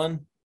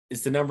 One,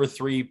 it's the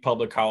 #3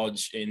 public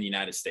college in the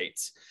United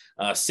States.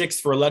 6th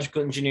for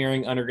electrical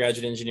engineering,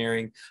 undergraduate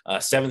engineering,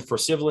 7th for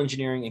civil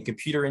engineering and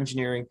computer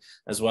engineering,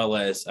 as well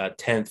as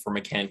 10th for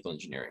mechanical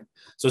engineering.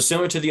 So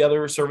similar to the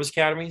other service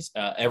academies,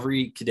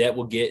 every cadet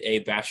will get a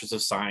Bachelor's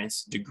of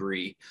Science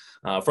degree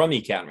from the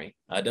academy.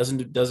 It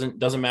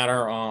doesn't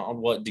matter on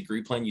what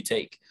degree plan you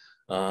take.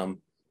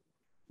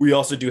 We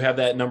also do have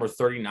that number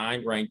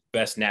 39 ranked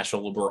best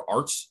national liberal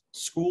arts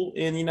school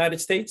in the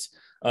United States.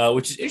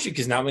 Which is interesting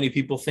because not many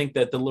people think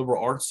that the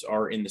liberal arts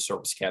are in the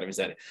service academies,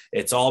 that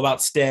it's all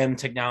about STEM,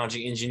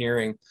 technology,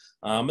 engineering.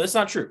 But that's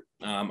not true.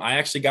 I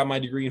actually got my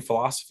degree in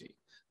philosophy,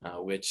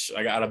 which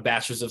I got a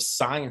Bachelor's of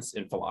Science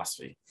in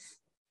philosophy.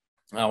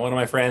 One of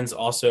my friends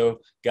also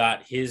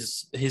got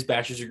his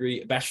bachelor's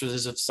degree,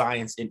 Bachelor's of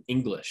Science in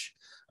English.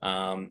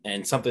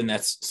 And something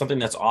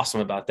that's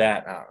awesome about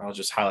that, I'll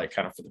just highlight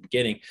kind of for the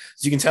beginning.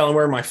 As you can tell, I'm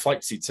wearing my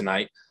flight suit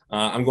tonight.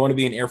 I'm going to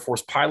be an Air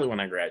Force pilot when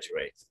I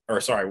graduate, or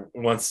sorry,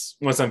 once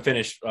I'm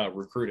finished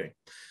recruiting.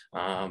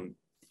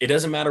 It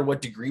doesn't matter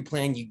what degree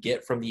plan you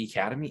get from the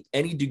academy.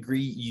 Any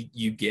degree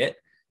you get,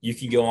 you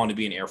can go on to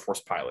be an Air Force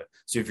pilot.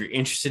 So if you're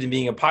interested in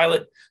being a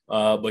pilot,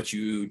 but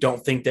you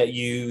don't think that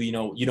you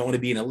don't want to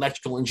be an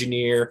electrical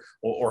engineer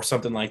or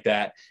something like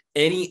that,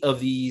 any of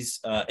these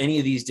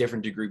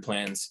different degree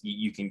plans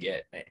you can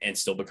get and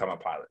still become a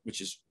pilot,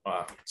 which is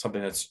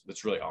something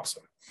that's really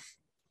awesome.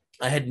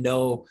 I had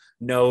no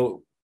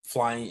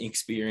flying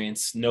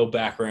experience, no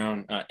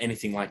background,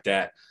 anything like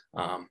that.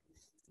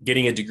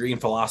 Getting a degree in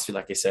philosophy,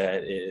 like I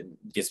said, it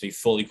gets me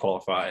fully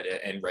qualified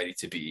and ready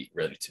to be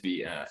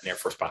an Air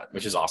Force pilot,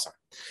 which is awesome.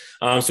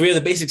 So we have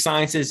the basic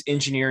sciences,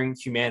 engineering,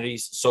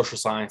 humanities, social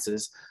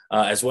sciences,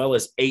 as well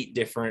as 8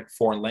 different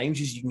foreign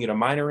languages you can get a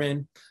minor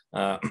in.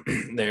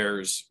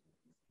 There's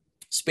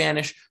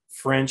Spanish,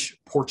 French,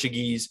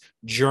 Portuguese,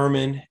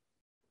 German,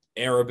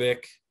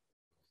 Arabic,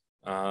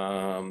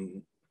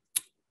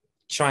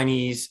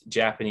 Chinese,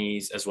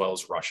 Japanese, as well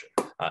as Russian.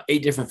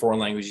 8 different foreign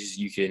languages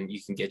you can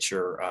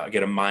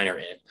get a minor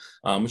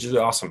in, which is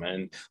really awesome.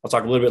 And I'll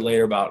talk a little bit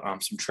later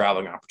about some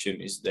traveling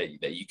opportunities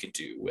that you can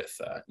do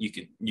with you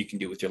can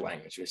do with your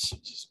language, which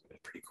is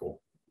pretty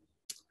cool.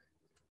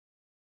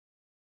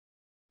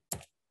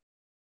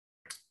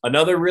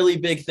 Another really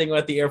big thing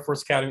about the Air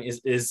Force Academy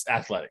is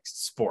athletics,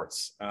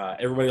 sports.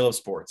 Everybody loves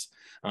sports.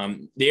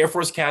 The Air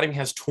Force Academy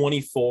has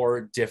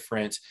 24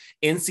 different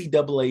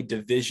NCAA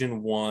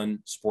Division I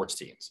sports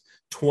teams.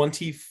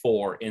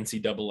 24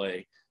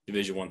 NCAA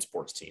Division I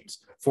sports teams.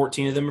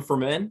 14 of them are for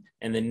men,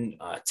 and then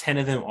 10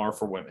 of them are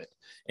for women.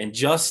 And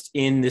just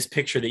in this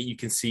picture that you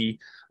can see,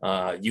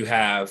 you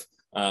have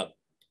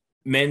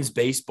men's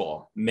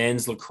baseball,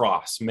 men's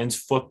lacrosse, men's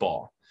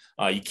football.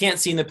 You can't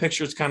see in the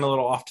picture, it's kind of a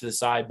little off to the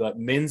side, but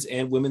men's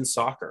and women's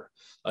soccer.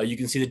 You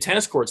can see the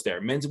tennis courts there,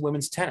 men's and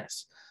women's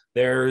tennis.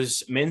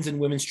 There's men's and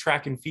women's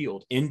track and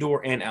field,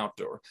 indoor and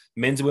outdoor,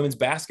 men's and women's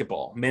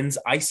basketball, men's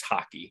ice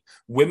hockey,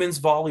 women's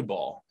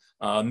volleyball,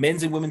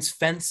 men's and women's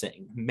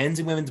fencing, men's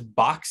and women's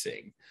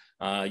boxing.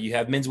 You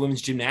have men's and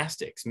women's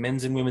gymnastics,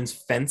 men's and women's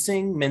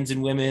fencing, men's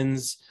and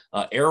women's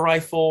air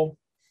rifle.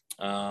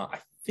 I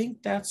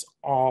think that's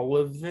all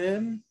of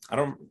them.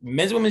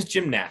 Men's and women's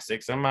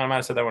gymnastics. I might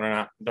have said that one or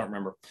not. I don't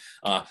remember.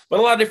 But a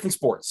lot of different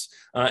sports.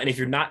 And if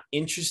you're not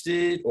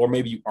interested, or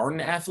maybe you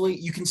aren't an athlete,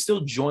 you can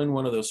still join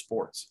one of those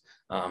sports.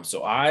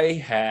 So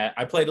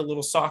I played a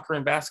little soccer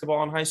and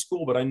basketball in high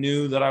school, but I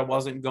knew that I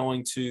wasn't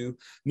going to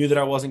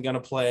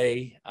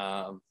play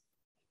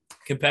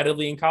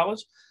competitively in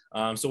college.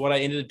 So what I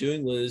ended up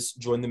doing was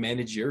join the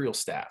managerial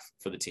staff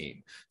for the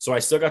team. So I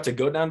still got to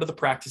go down to the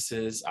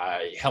practices.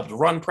 I helped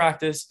run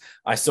practice.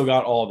 I still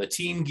got all the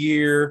team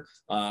gear,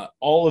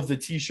 all the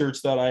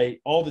t-shirts that I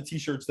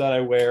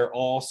wear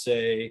all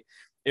say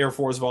Air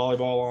Force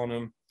Volleyball on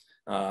them.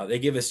 They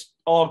give us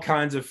all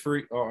kinds of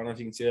free. Oh, I don't know if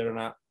you can see that or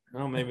not.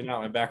 No, maybe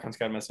not. My background's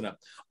kind of messing up.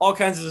 All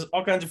kinds of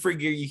free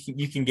gear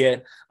you can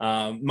get.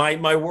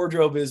 My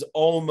wardrobe is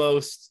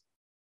almost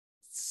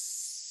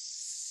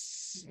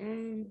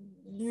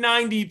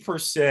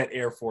 90%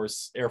 Air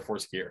Force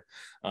gear.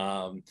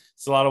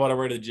 It's a lot of what I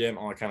wear to the gym,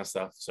 all that kind of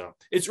stuff. So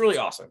it's really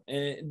awesome.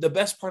 And the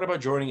best part about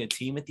joining a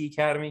team at the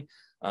academy,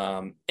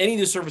 any of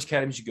the service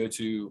academies you go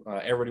to,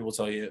 everybody will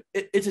tell you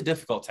it's a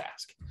difficult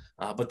task.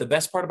 But the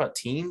best part about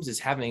teams is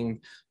having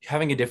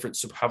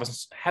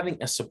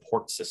a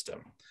support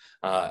system.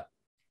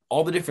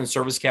 All the different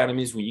service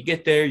academies, when you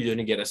get there, you're going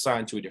to get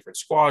assigned to a different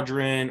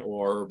squadron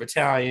or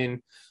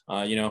battalion.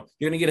 You're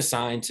going to get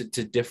assigned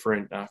to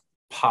different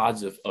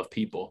pods of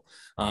people.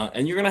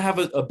 And you're going to have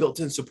a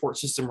built-in support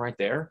system right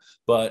there.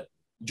 But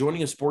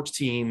joining a sports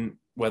team,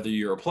 whether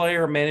you're a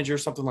player, a manager,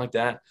 something like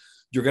that,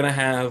 you're going to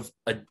have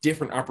a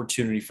different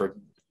opportunity for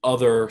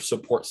other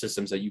support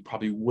systems that you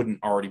probably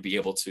wouldn't already be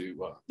able to,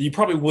 you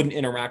probably wouldn't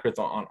interact with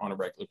on a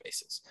regular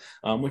basis,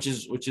 which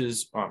is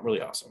really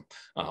awesome.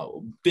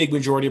 Big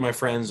majority of my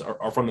friends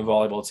are from the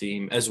volleyball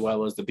team, as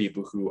well as the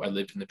people who I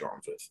lived in the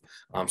dorms with.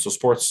 So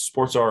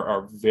sports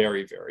are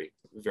very, very,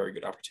 very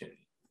good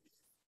opportunity.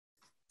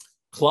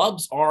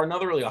 Clubs are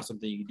another really awesome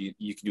thing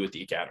you can do at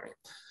the academy.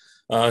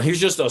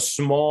 Here's just a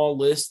small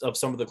list of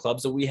some of the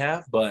clubs that we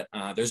have, but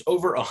there's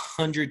over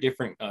 100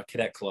 different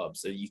cadet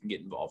clubs that you can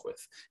get involved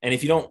with. And if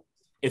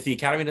the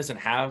academy doesn't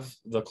have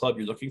the club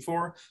you're looking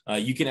for,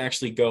 you can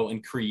actually go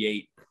and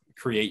create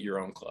your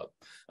own club.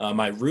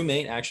 My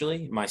roommate,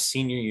 actually, my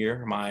senior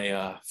year,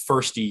 my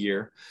first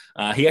year,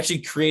 he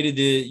actually created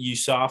the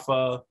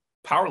USAFA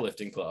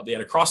powerlifting club. They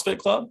had a CrossFit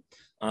club,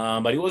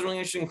 but he wasn't really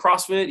interested in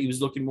CrossFit. He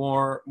was looking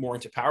more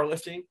into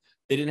powerlifting.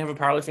 They didn't have a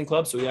powerlifting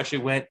club, so he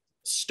actually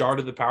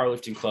started the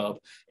powerlifting club,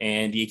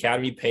 and the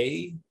academy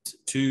paid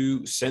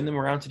to send them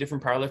around to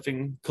different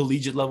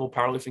collegiate level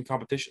powerlifting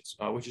competitions,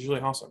 which is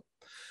really awesome.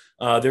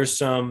 There's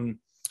some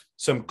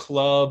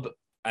club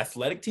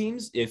athletic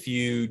teams. If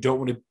you don't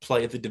want to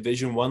play at the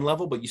Division I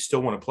level, but you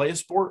still want to play a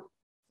sport,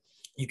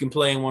 You can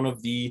play in one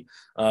of the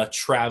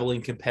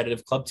traveling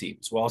competitive club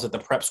teams. While I was at the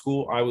prep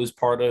school, I was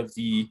part of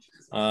the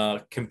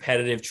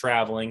competitive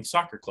traveling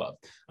soccer club.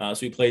 So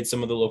we played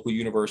some of the local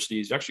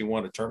universities. We actually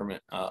won a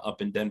tournament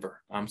up in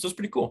Denver. So it's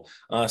pretty cool.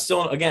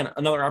 Still, again,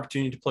 another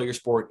opportunity to play your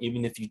sport,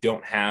 even if you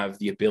don't have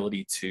the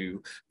ability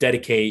to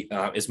dedicate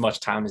as much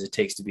time as it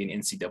takes to be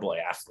an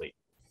NCAA athlete.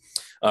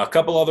 A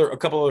couple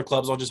other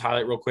clubs I'll just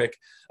highlight real quick.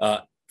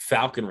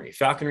 Falconry.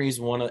 Falconry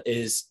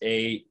is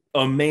a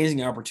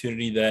amazing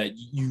opportunity that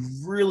you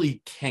really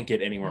can't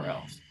get anywhere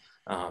else.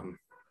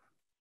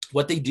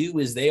 What they do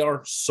is they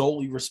are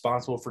solely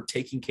responsible for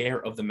taking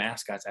care of the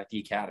mascots at the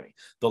academy,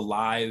 the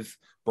live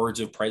birds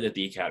of prey that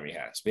the academy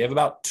has. We have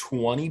about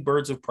 20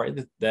 birds of prey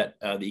that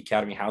the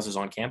academy houses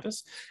on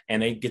campus,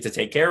 and they get to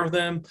take care of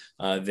them.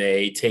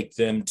 They take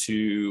them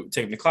to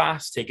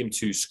class, take them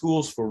to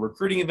schools for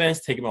recruiting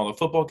events, take them to all the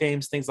football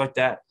games, things like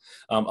that.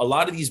 A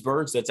lot of these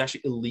birds that's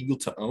actually illegal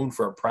to own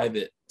for a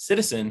private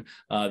citizen,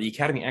 the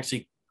academy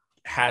actually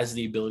has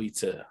the ability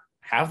to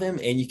have them,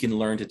 and you can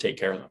learn to take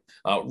care of them.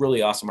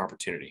 Really awesome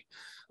opportunity.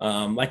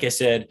 Like I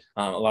said,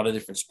 a lot of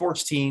different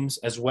sports teams,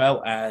 as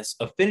well as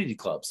affinity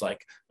clubs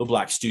like the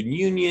Black Student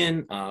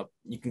Union.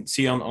 You can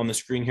see on the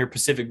screen here,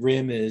 Pacific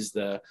Rim is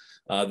the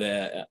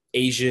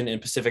Asian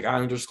and Pacific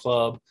Islanders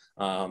Club.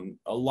 A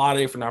lot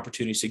of different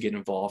opportunities to get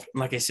involved. And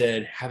like I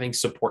said, having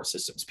support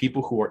systems,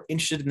 people who are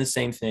interested in the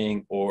same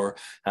thing, or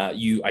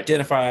you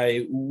identify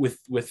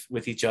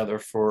with each other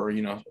for,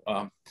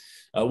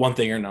 one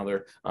thing or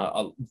another,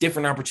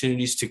 different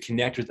opportunities to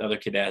connect with other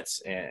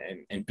cadets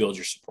and build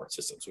your support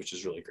systems, which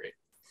is really great.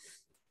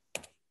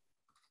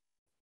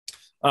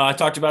 I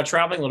talked about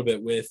traveling a little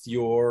bit with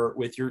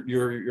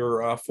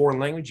your foreign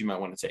language you might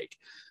want to take.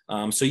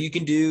 So you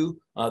can do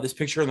this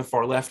picture on the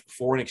far left,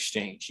 foreign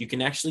exchange. You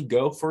can actually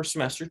go for a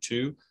semester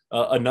to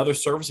another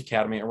service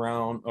academy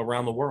around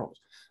the world.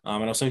 I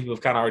know some people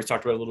have kind of already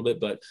talked about it a little bit,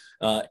 but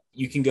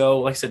you can go,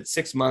 like I said,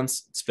 6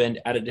 months,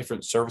 spend at a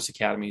different service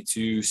academy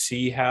to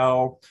see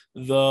how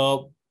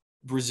the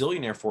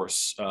Brazilian Air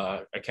Force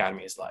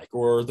Academy is like,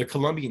 or the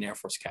Colombian Air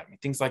Force Academy,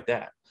 things like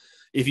that.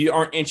 If you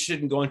aren't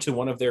interested in going to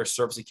one of their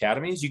service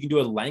academies, you can do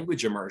a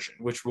language immersion,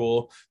 which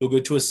you'll go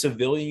to a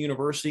civilian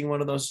university in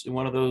one of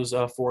those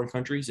foreign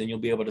countries, and you'll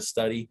be able to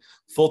study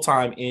full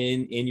time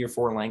in your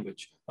foreign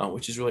language,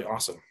 which is really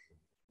awesome.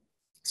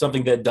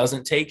 Something that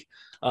doesn't take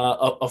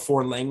a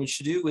foreign language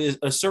to do is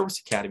a service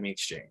academy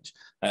exchange.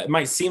 It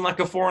might seem like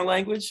a foreign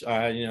language.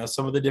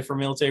 Some of the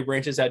different military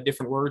branches have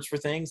different words for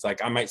things.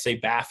 Like I might say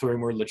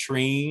bathroom or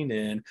latrine,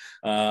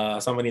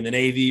 and somebody in the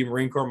Navy,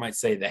 Marine Corps might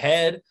say the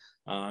head.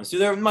 So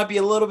there might be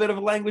a little bit of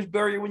a language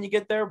barrier when you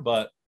get there,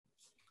 but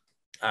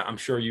I'm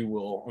sure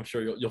you'll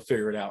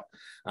figure it out.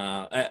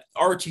 At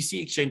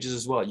ROTC exchanges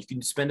as well. You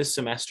can spend a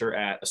semester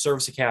at a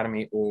service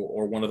academy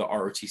or one of the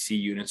ROTC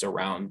units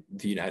around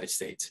the United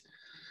States.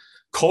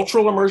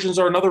 Cultural immersions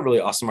are another really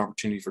awesome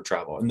opportunity for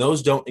travel, and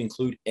those don't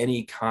include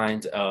any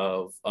kind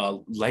of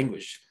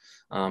language.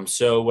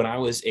 So when I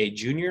was a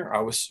junior, I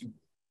was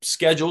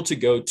scheduled to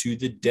go to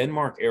the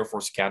Denmark Air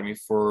Force Academy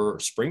for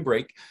spring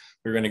break.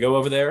 We were going to go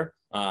over there,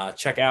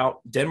 check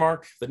out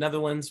Denmark, the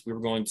Netherlands. We were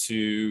going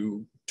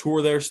to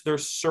tour their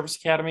service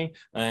academy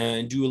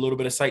and do a little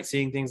bit of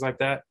sightseeing, things like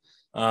that.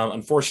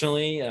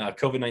 Unfortunately,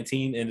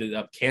 COVID-19 ended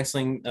up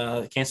canceling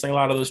a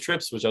lot of those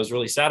trips, which I was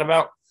really sad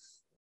about.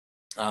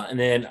 And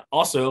then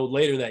also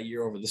later that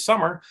year over the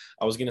summer,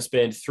 I was going to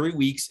spend 3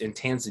 weeks in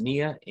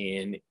Tanzania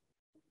in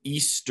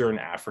Eastern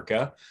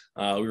Africa.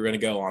 We were going to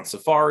go on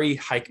safari,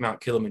 hike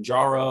Mount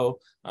Kilimanjaro,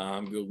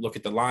 go look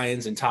at the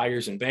lions and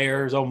tigers and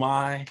bears. Oh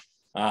my,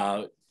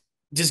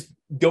 just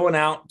going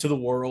out to the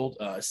world,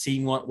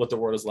 seeing what the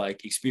world is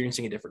like,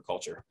 experiencing a different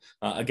culture.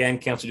 Again,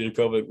 canceled due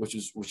to COVID, which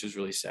is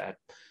really sad.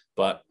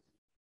 But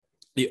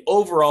the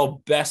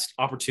overall best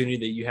opportunity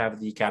that you have at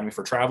the Academy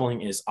for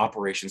traveling is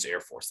Operations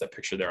Air Force, that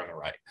picture there on the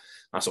right.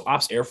 So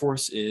Ops Air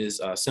Force is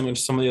similar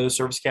to some of the other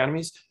service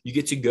academies. You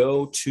get to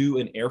go to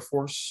an Air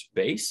Force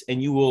base,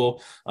 and you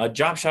will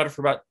job shadow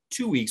for about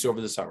 2 weeks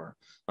over the summer.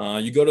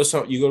 You go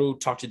to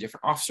talk to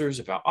different officers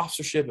about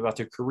officership, about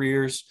their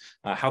careers,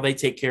 how they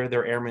take care of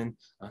their airmen,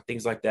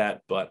 things like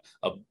that. But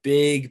a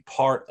big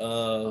part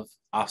of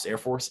Ops Air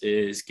Force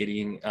is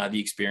getting the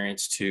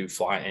experience to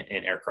fly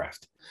in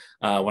aircraft.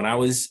 When I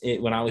was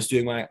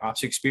doing my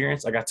ops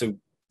experience, I got to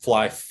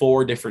fly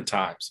 4 different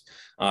times.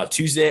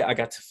 Tuesday, I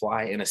got to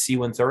fly in a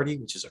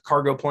C-130, which is a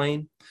cargo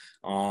plane.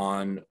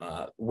 On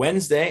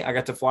Wednesday, I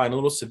got to fly in a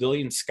little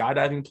civilian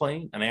skydiving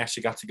plane, and I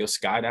actually got to go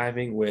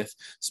skydiving with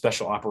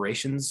special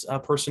operations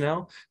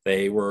personnel.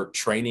 They were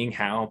training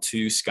how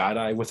to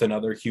skydive with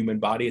another human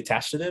body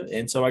attached to them,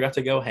 and so I got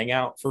to go hang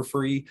out for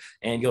free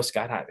and go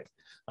skydiving.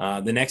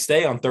 The next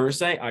day, on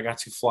Thursday, I got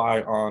to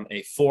fly on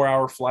a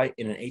 4-hour flight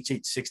in an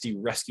HH-60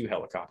 rescue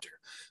helicopter,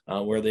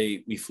 where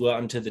we flew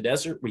out into the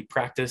desert. We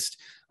practiced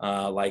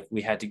like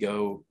we had to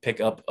go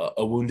pick up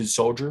a wounded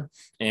soldier.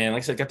 And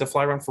like I said, got to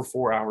fly around for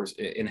 4 hours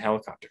in a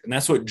helicopter. And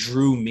that's what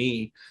drew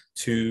me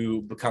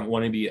to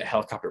wanting to be a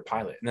helicopter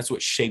pilot. And that's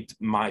what shaped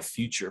my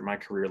future, my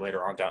career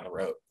later on down the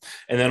road.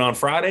 And then on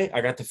Friday,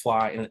 I got to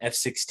fly in an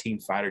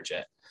F-16 fighter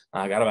jet.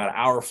 I got about an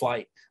hour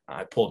flight.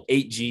 I pulled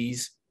 8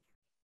 Gs.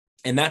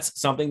 And that's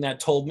something that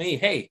told me,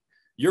 hey,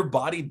 your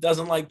body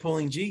doesn't like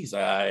pulling G's.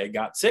 I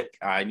got sick.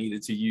 I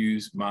needed to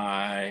use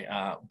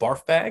my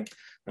barf bag.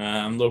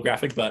 A little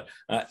graphic, but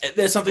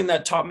there's something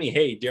that taught me,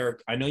 hey,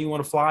 Derek, I know you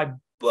want to fly,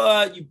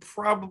 but you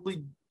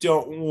probably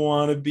don't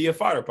want to be a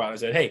fighter pilot. I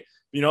said, hey,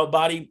 you know what,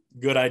 body,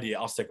 good idea.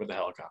 I'll stick with the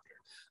helicopter.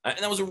 And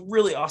that was a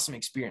really awesome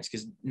experience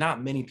because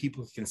not many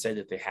people can say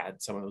that they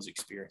had some of those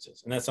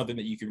experiences. And that's something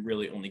that you can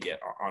really only get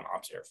on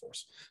Ops Air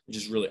Force, which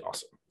is really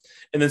awesome.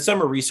 And then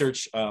summer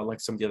research, like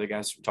some of the other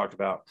guys talked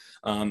about,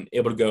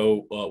 able to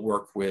go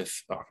work with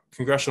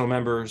congressional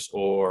members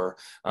or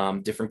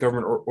different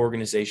government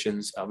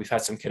organizations. We've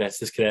had some cadets.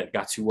 This cadet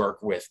got to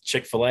work with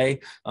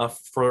Chick-fil-A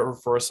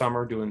for a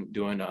summer doing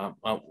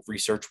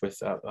research with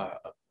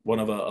one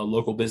of a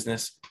local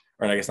business,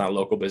 or I guess not a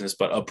local business,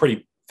 but a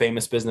pretty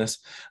famous business.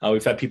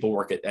 We've had people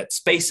work at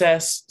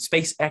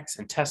SpaceX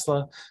and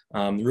Tesla,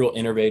 real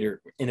innovators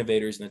in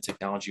the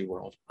technology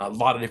world. A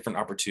lot of different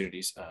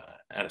opportunities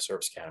at a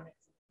service academy.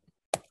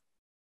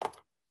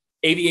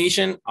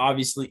 Aviation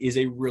obviously is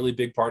a really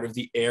big part of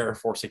the Air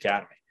Force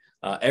Academy.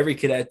 Every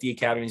cadet at the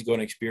academy is going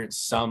to experience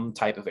some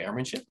type of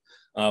airmanship,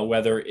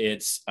 whether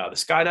it's the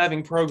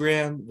skydiving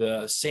program,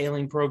 the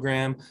sailing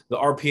program, the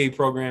RPA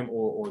program,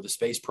 or the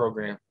space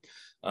program.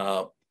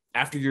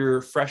 After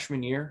your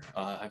freshman year,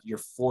 your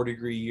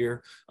 4-degree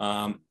year,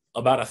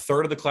 about a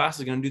third of the class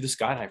is going to do the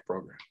skydive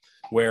program,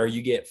 where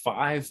you get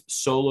 5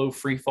 solo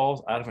free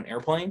falls out of an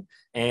airplane,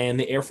 and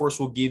the Air Force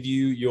will give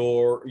you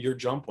your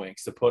jump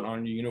wings to put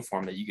on your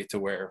uniform that you get to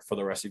wear for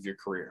the rest of your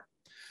career.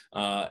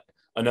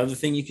 Another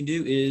thing you can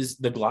do is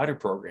the glider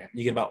program.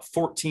 You get about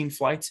 14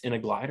 flights in a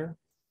glider,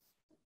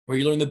 where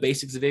you learn the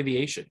basics of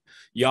aviation: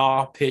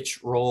 yaw,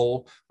 pitch,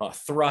 roll,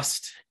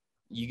 thrust.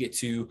 You get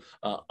to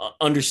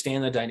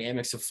understand the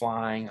dynamics of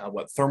flying,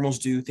 what thermals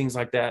do, things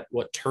like that,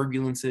 what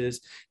turbulence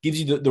is.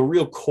 Gives you the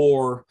real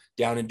core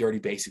down and dirty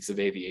basics of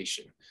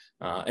aviation.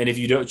 And if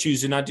you don't choose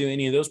to not do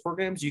any of those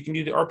programs, you can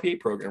do the RPA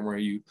program, where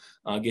you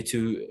get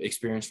to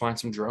experience flying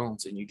some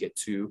drones, and you get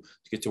to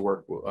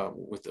work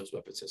with those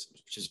weapon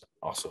systems, which is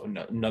also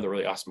another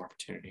really awesome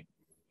opportunity.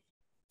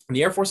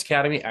 The Air Force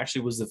Academy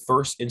actually was the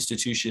first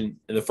institution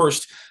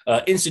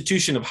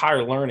of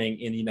higher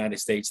learning in the United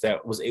States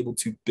that was able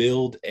to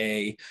build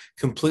a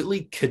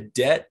completely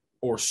cadet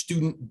or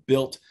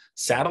student-built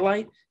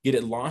satellite, get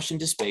it launched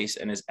into space,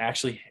 and is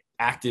actually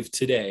active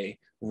today,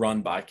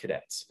 run by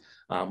cadets,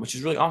 which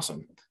is really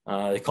awesome.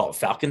 They call it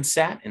Falcon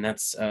Sat, and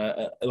that's,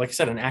 like I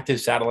said, an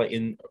active satellite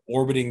in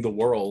orbiting the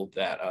world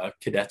that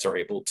cadets are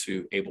able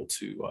to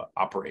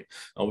operate,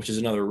 which is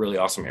another really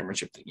awesome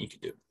airmanship thing you can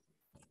do.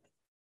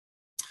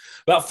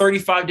 About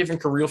 35 different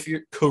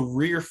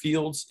career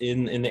fields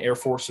in the Air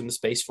Force and the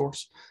Space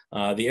Force.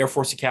 The Air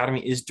Force Academy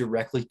is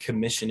directly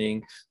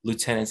commissioning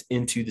lieutenants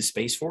into the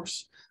Space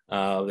Force.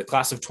 The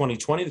class of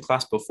 2020, the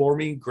class before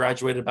me,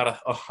 graduated about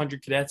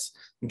 100 cadets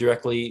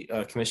directly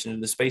commissioned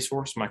into the Space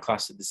Force. My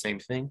class did the same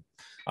thing.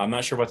 I'm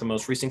not sure about the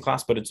most recent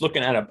class, but it's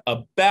looking at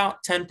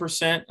about 10%.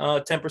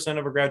 10%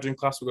 of a graduating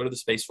class will go to the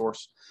Space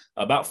Force.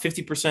 About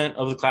 50%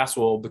 of the class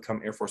will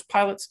become Air Force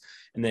pilots.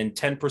 And then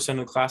 10% of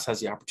the class has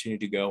the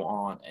opportunity to go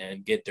on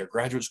and get their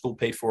graduate school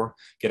paid for,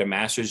 get a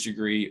master's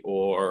degree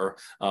or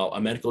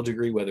a medical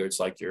degree, whether it's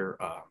like your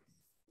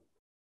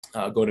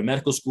go to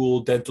medical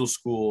school, dental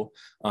school,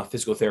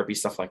 physical therapy,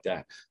 stuff like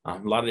that. A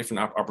lot of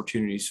different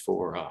opportunities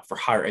for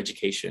higher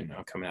education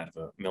coming out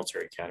of a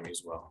military academy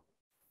as well.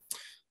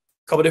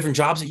 A couple of different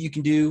jobs that you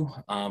can do.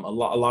 A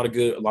lot of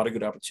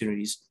good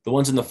opportunities. The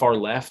ones in the far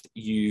left,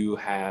 you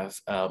have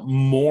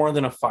more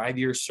than a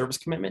 5-year service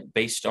commitment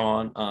based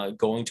on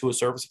going to a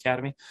service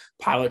academy.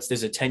 Pilots,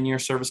 there's a 10-year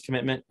service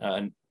commitment.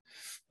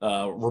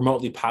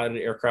 Remotely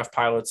piloted aircraft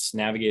pilots,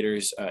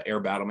 navigators, air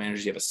battle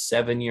managers, you have a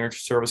 7-year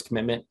service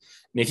commitment.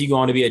 And if you go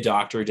on to be a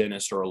doctor, a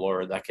dentist, or a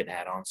lawyer, that could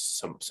add on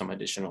some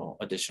additional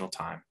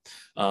time.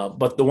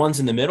 But the ones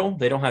in the middle,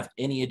 they don't have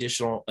any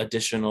additional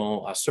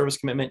service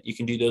commitment. You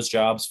can do those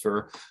jobs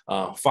for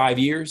 5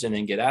 years and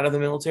then get out of the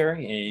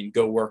military and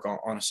go work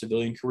on a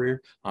civilian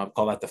career.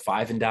 Call that the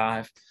 5 and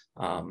dive.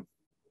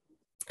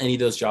 Any of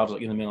those jobs,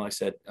 like in the middle, like I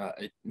said,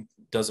 it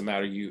doesn't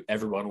matter.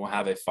 Everyone will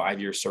have a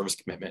 5-year service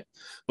commitment.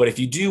 But if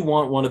you do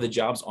want one of the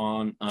jobs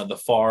on the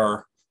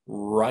far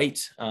right,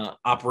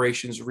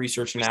 operations,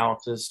 research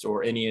analysis,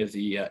 or any of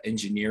the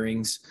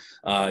engineerings,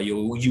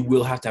 you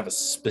will have to have a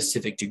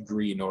specific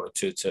degree in order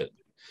to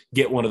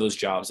get one of those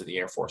jobs at the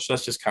Air Force. So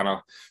that's just kind of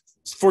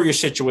for your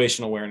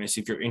situational awareness.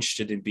 If you're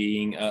interested in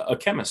being a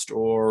chemist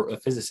or a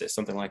physicist,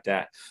 something like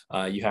that,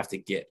 you have to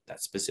get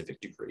that specific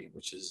degree,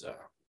 which is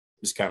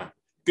kind of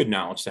good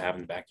knowledge to have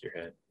in the back of your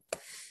head.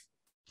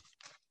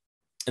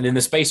 And then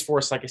the Space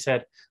Force, like I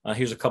said,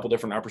 here's a couple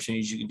different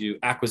opportunities you can do: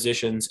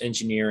 acquisitions,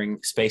 engineering,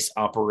 space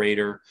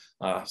operator,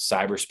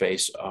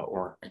 cyberspace,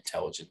 or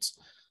intelligence.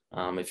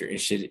 If you're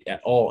interested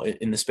at all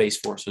in the Space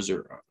Force, those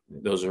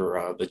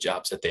are the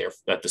jobs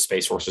that the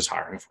Space Force is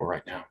hiring for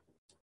right now.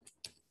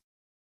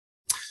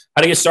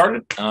 How to get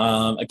started?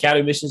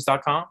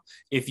 academymissions.com.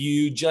 If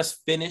you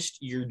just finished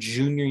your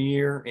junior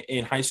year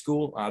in high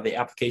school, the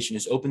application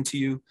is open to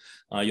you.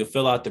 You'll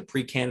fill out the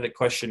pre-candidate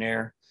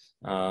questionnaire.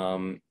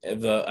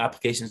 The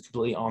application is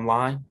completely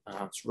online.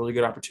 It's a really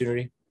good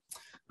opportunity.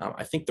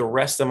 I think the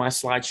rest of my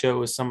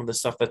slideshow is some of the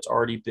stuff that's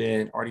already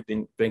been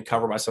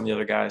covered by some of the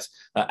other guys.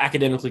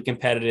 Academically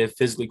competitive,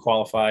 physically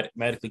qualified,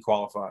 medically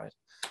qualified.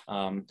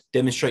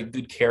 Demonstrate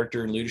good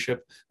character and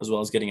leadership, as well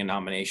as getting a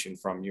nomination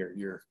from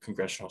your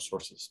congressional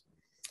sources.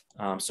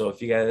 So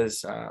if you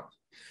guys,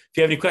 if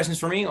you have any questions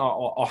for me,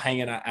 I'll hang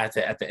it at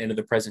the end of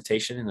the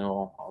presentation, and then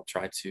I'll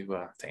try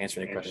to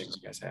answer any questions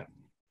you guys have.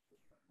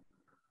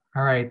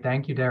 All right,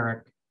 thank you,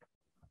 Derek.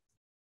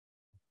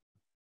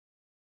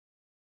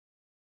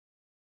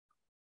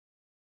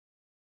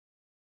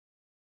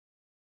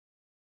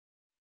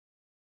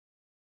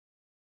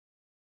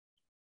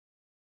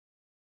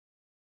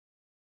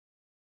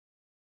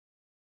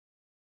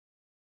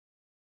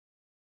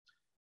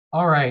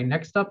 All right,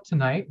 next up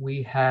tonight,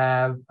 we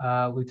have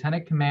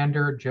Lieutenant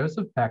Commander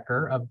Joseph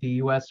Becker of the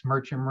U.S.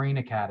 Merchant Marine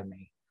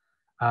Academy.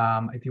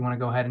 If you want to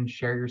go ahead and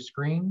share your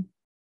screen.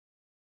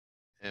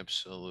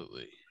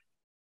 Absolutely.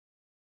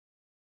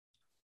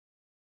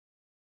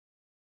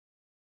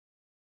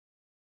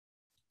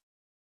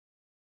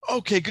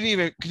 Okay, good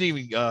evening. Good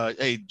evening.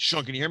 Hey,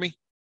 Sean, can you hear me?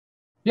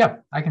 Yeah,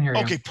 I can hear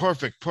you. Okay,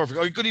 perfect.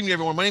 Okay, good evening,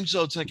 everyone. My name is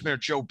Lieutenant Commander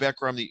Joe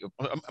Becker. Am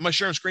I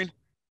sharing screen?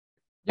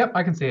 Yep,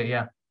 I can see it,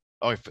 yeah.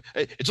 Oh,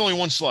 it's only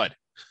one slide.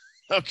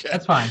 Okay.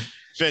 That's fine.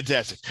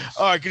 Fantastic.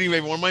 All right, good evening,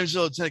 everyone. My name is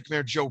Lieutenant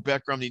Commander Joe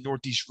Becker. I'm the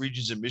Northeast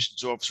Regions and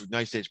Missions Officer with the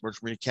United States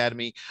Merchant Marine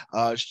Academy.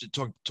 Just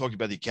to talk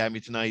about the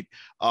Academy tonight.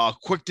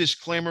 Quick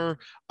disclaimer,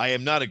 I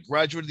am not a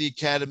graduate of the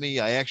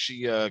Academy. I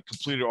actually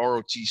completed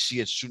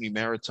ROTC at SUNY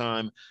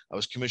Maritime. I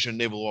was commissioned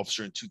naval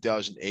officer in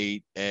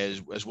 2008,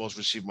 as well as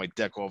received my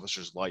deck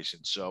officer's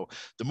license. So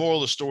the moral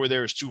of the story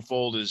there is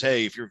twofold: is,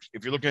 hey, if you're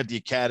looking at the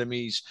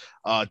academies,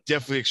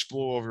 definitely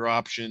explore all of your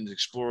options.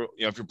 Explore,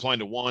 if you're applying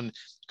to one,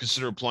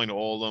 consider applying to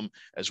all of them,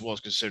 as well as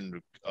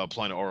considering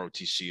applying to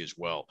ROTC as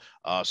well.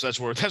 So that's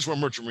where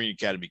Merchant Marine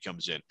Academy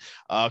comes in.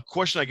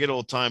 Question I get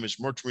all the time is,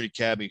 Merchant Marine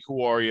Academy,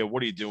 who are you?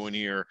 What are you doing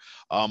here?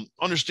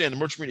 Understand the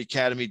Merchant Marine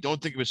Academy,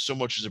 don't think of it so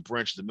much as a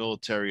branch of the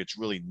military. It's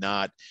really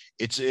not.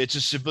 It's a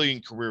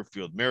civilian career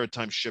field,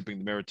 maritime shipping,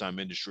 the maritime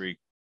industry.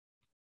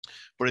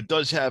 But it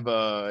does have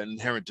an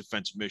inherent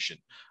defense mission.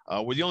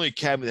 We're the only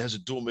academy that has a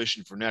dual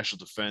mission for national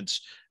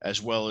defense,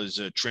 as well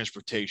as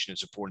transportation and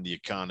supporting the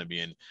economy.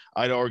 And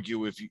I'd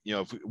argue, if we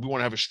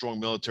want to have a strong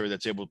military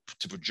that's able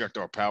to project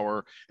our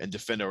power and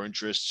defend our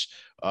interests,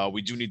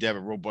 we do need to have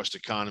a robust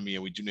economy,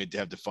 and we do need to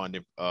have defined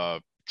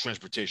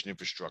transportation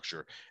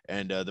infrastructure,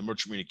 and the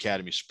Merchant Marine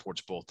Academy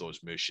supports both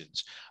those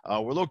missions.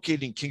 We're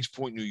located in Kings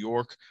Point, New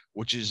York,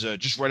 which is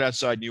just right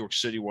outside New York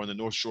City. We're on the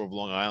North Shore of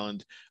Long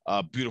Island.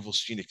 Beautiful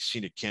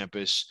scenic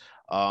campus.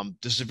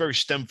 This is a very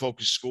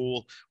STEM-focused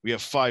school. We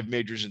have 5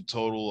 majors in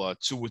total,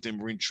 2 within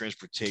marine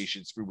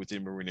transportation, 3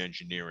 within marine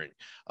engineering.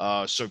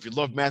 So if you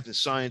love math and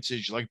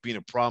sciences, you like being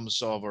a problem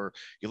solver,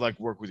 you like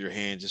work with your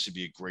hands, this would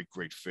be a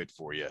great fit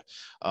for you.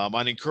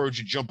 I'd encourage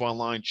you to jump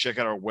online, check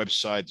out our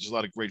website. There's a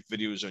lot of great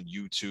videos on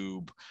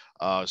YouTube,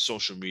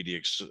 social media,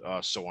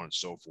 so on and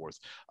so forth.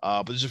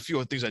 But there's a few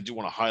other things I do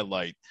want to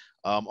highlight.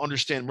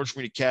 Understand Merchant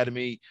Marine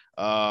Academy,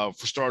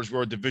 for starters,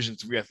 we're a Division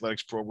III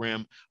athletics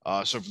program.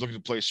 So if you're looking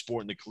to play a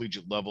sport in the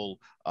collegiate level,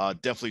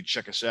 definitely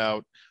check us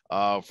out.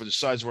 For the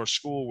size of our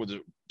school, we're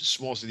the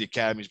smallest of the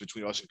academies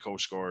between us and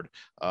Coast Guard.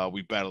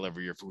 We battle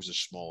every year for who's the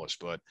smallest,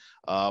 but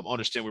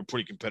understand we're a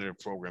pretty competitive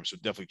program, so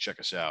definitely check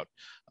us out.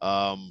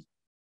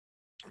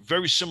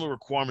 Very similar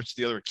requirements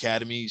to the other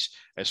academies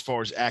as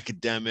far as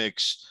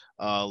academics,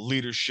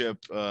 leadership,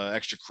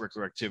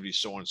 extracurricular activities,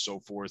 so on and so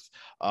forth.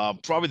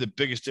 Probably the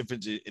biggest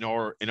difference in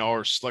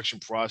our selection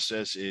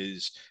process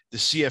is the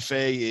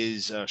CFA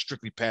is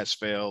strictly pass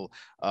fail.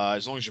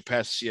 As long as you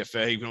pass the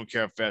CFA, we don't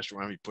care how fast or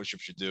how many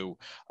push-ups you do.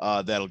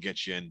 That'll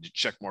get you in.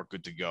 Check mark,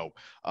 good to go.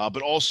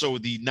 But also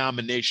the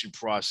nomination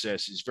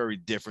process is very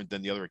different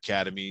than the other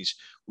academies.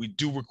 We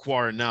do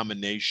require a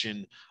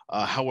nomination.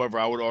 However,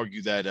 I would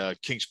argue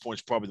that Kings Point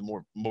is probably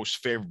the most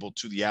favorable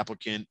to the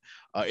applicant,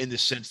 in the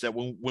sense that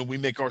when we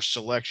make our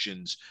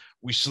selections,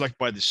 we select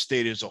by the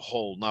state as a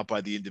whole, not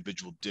by the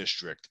individual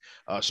district.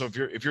 So if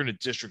you're in a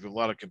district with a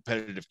lot of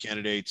competitive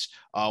candidates,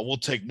 we'll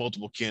take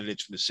multiple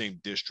candidates from the same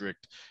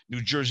district.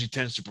 New Jersey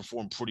tends to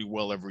perform pretty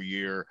well every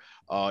year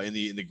in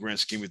the grand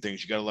scheme of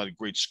things. You got a lot of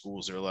great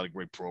schools there, a lot of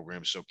great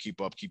programs. So keep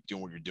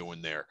doing what you're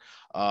doing there.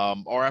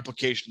 Our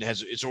application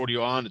it's already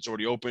on, it's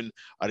already open.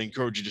 I'd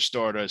encourage you to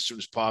start as soon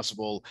as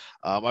possible.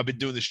 I've been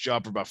doing this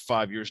job for about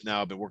 5 years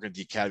now. I've been working at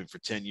the academy for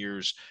 10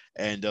 years.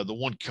 And the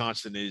one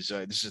constant is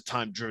this is a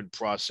time-driven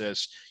process.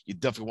 process. You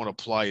definitely want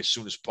to apply as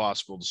soon as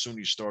possible. The sooner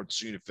you start, the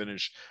sooner you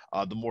finish,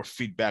 the more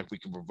feedback we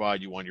can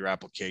provide you on your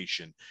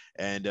application.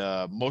 And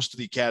most of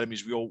the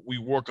academies, we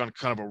work on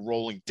kind of a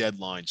rolling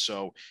deadline.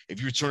 So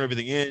if you turn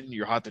everything in,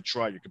 you're hot to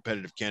try, you're a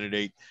competitive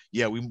candidate,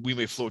 yeah, we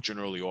may float you an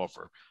early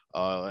offer,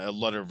 a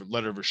letter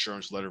of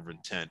assurance, letter of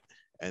intent,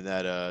 and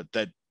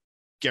that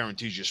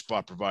guarantees you a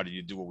spot provided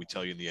you do what we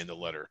tell you in the end of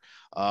the letter.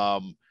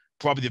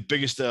 Probably the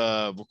biggest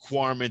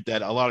requirement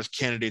that a lot of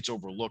candidates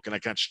overlook, and I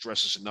can't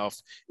stress this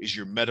enough, is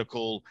your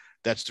medical.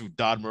 That's through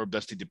DODMERB.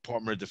 That's the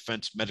Department of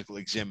Defense Medical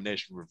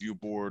Examination Review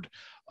Board.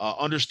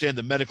 Understand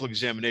the medical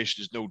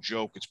examination is no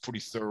joke. It's pretty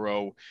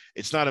thorough.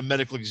 It's not a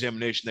medical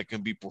examination that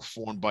can be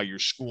performed by your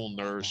school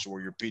nurse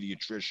or your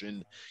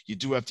pediatrician. You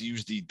do have to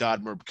use the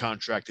DODMERB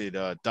contracted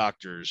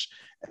doctors.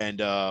 And,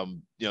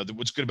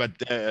 what's good about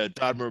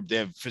DODMERB, they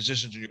have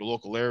physicians in your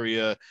local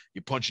area.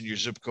 You punch in your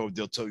zip code,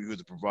 they'll tell you who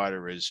the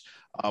provider is.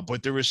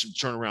 But there is some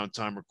turnaround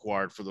time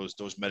required for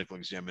those medical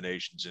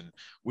examinations. And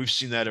we've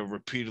seen that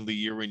repeatedly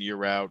year in,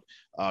 year out.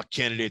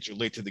 Candidates are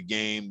late to the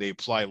game, they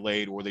apply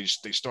late, or they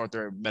start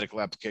their medical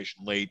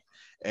application late,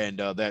 and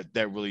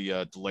that really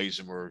delays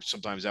them, or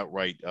sometimes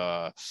outright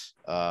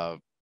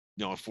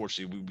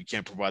unfortunately we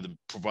can't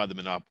provide them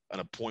an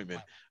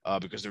appointment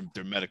because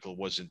their medical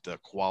wasn't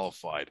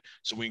qualified.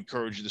 So we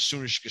encourage you, the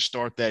soonest you can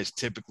start that is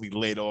typically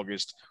late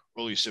August,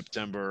 early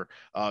September.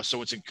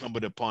 So it's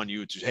incumbent upon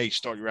you to, hey,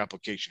 start your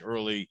application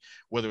early,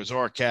 whether it's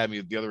our academy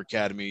or the other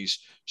academies,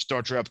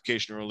 start your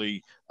application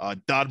early.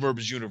 DODMERB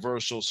is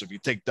universal. So if you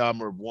take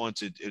DODMERB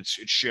once, it's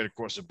shared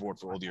across the board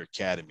for all your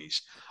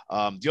academies.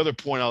 The other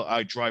point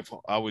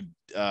I would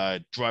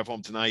drive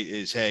home tonight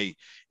is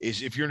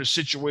if you're in a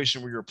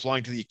situation where you're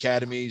applying to the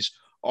academies,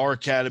 our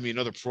academy,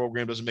 another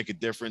program, doesn't make a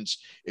difference.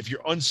 If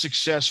you're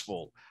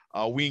unsuccessful,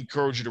 we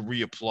encourage you to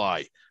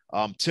reapply.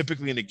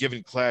 Typically in a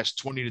given class,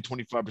 20 to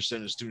 25%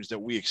 of the students that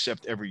we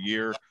accept every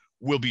year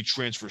will be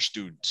transfer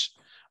students.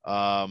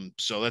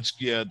 So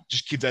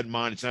just keep that in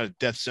mind. It's not a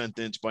death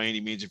sentence by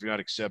any means if you're not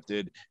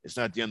accepted. It's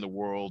not the end of the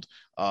world.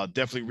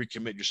 Definitely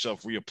recommit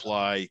yourself,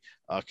 reapply.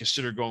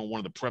 Consider going to one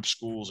of the prep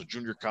schools, a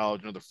junior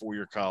college, another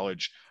four-year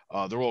college.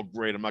 They're all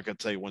great. I'm not going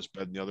to tell you one's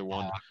better than the other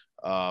one,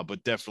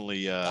 but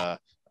definitely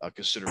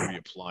consider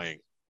reapplying.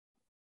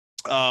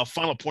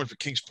 Final point for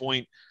Kings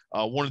Point.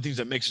 One of the things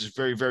that makes us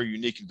very, very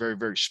unique and very,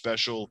 very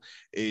special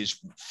is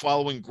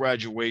following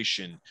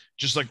graduation.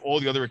 Just like all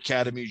the other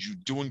academies, you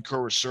do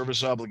incur a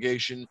service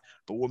obligation,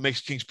 but what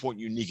makes Kings Point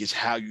unique is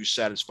how you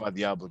satisfy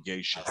the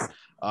obligation.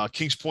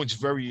 Kings Point's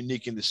very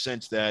unique in the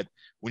sense that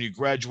when you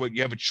graduate,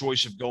 you have a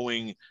choice of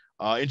going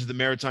into the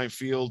maritime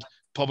field,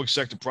 public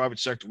sector, private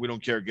sector, we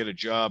don't care, get a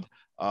job.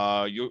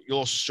 You'll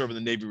also serve in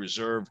the Navy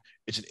Reserve.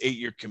 It's an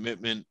 8-year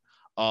commitment.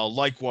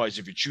 Likewise,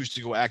 if you choose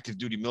to go active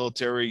duty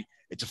military,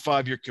 it's a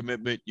 5-year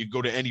commitment. You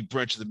go to any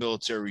branch of the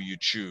military you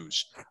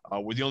choose.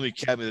 We're the only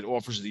academy that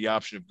offers the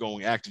option of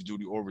going active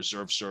duty or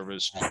reserve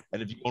service.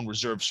 And if you own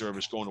reserve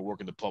service, going to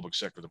work in the public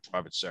sector, the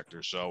private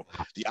sector. So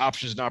the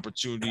options and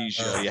opportunities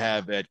you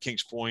have at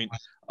Kings Point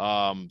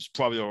is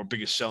probably our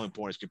biggest selling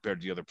point as compared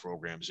to the other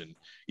programs. And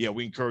yeah,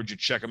 we encourage you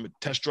to check them,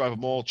 test drive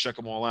them all, check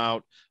them all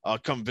out.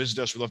 Come visit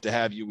us. We'd love to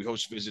have you. We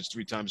host visits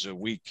 3 times a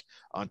week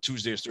on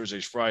Tuesdays,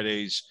 Thursdays,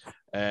 Fridays.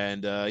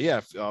 And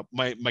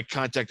my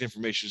contact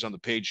information is on the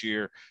page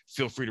here.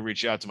 Feel free to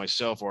reach out to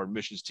myself or our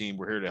admissions team.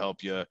 We're here to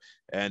help you.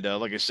 And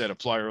like I said,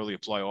 apply early,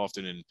 apply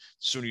often. And the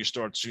sooner you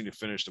start, the sooner you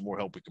finish, the more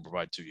help we can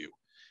provide to you.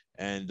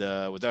 And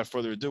without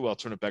further ado, I'll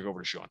turn it back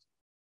over to Sean.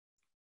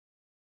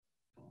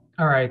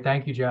 All right.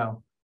 Thank you,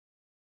 Joe.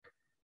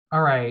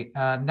 All right.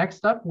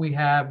 Next up, we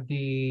have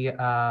the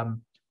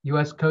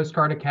U.S. Coast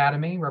Guard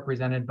Academy,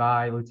 represented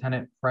by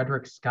Lieutenant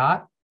Frederick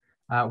Scott.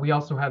 We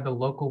also have the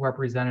local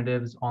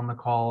representatives on the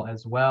call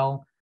as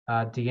well,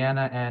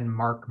 Deanna and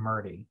Mark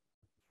Murdy.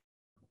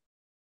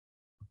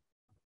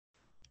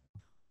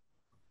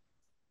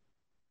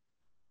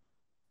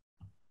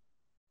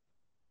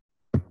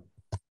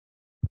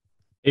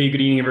 Hey,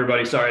 good evening,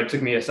 everybody. Sorry, it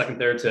took me a second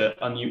there to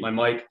unmute my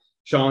mic.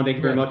 Sean, thank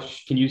you very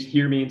much. Can you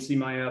hear me and see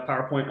my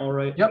PowerPoint all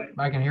right? Yep,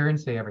 I can hear and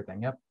see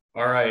everything. Yep.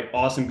 All right,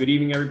 awesome. Good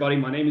evening, everybody.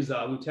 My name is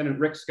Lieutenant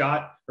Rick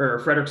Scott, or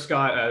Frederick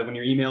Scott. When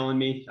you're emailing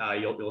me,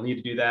 you'll need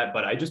to do that.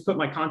 But I just put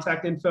my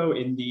contact info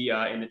in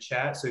the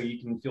chat, so you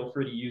can feel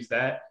free to use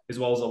that, as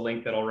well as a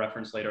link that I'll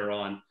reference later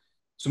on.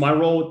 So my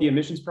role with the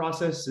admissions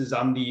process is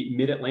I'm the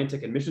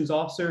Mid-Atlantic Admissions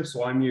Officer.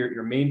 So I'm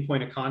your main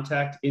point of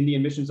contact in the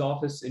admissions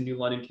office in New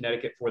London,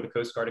 Connecticut for the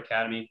Coast Guard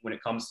Academy. When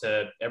it comes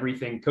to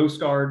everything Coast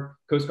Guard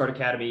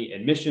Academy,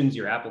 admissions,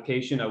 your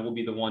application, I will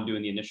be the one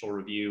doing the initial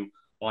review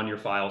on your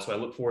file. So I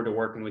look forward to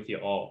working with you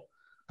all.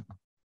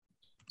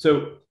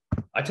 So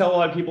I tell a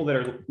lot of people that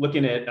are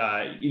looking at,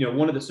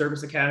 one of the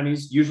service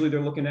academies, usually they're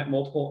looking at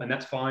multiple, and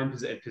that's fine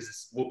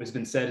because what has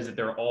been said is that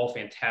they're all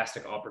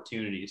fantastic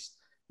opportunities.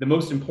 The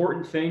most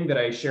important thing that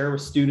I share with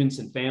students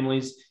and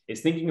families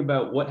is thinking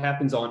about what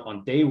happens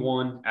on day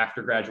one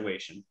after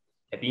graduation.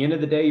 At the end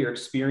of the day, your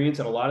experience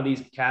at a lot of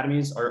these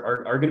academies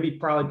are going to be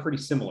probably pretty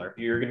similar.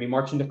 You're going to be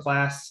marching to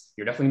class.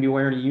 You're definitely going to be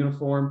wearing a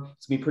uniform.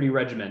 It's going to be pretty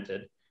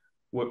regimented.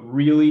 What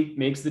really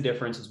makes the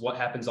difference is what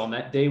happens on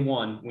that day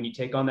one when you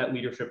take on that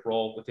leadership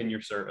role within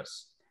your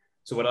service.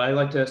 So what I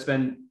like to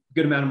spend a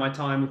good amount of my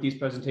time with these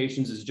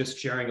presentations is just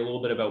sharing a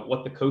little bit about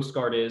what the Coast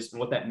Guard is and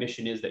what that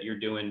mission is that you're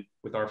doing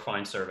with our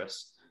fine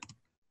service.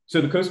 So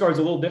the Coast Guard is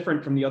a little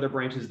different from the other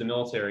branches of the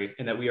military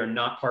in that we are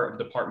not part of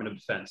the Department of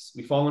Defense.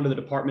 We fall under the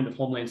Department of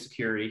Homeland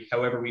Security.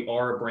 However, we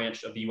are a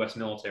branch of the U.S.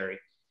 military.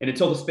 And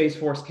until the Space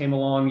Force came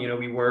along,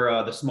 we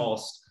were the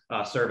smallest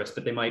service,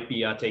 but they might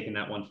be taking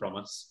that one from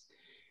us.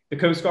 The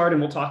Coast Guard, and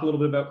we'll talk a little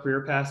bit about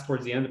career paths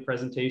towards the end of the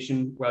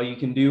presentation. While you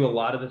can do a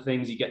lot of the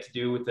things you get to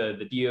do with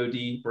the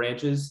DoD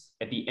branches,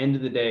 at the end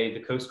of the day, the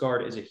Coast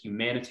Guard is a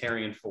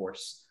humanitarian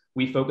force.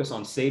 We focus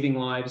on saving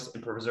lives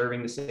and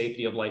preserving the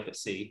safety of life at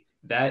sea.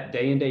 That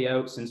day in, day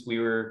out, since we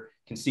were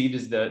conceived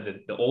as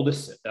the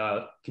oldest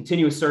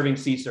continuous serving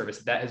sea service,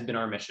 that has been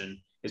our mission,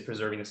 is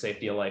preserving the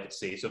safety of life at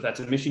sea. So if that's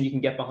a mission you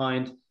can get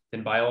behind,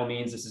 then by all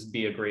means, this is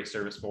be a great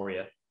service for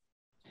you.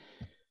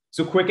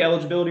 So quick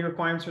eligibility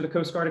requirements for the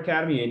Coast Guard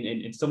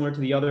Academy, and similar to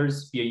the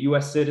others, be a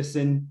U.S.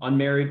 citizen,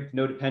 unmarried,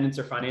 no dependents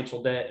or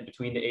financial debt, and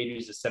between the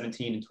ages of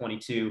 17 and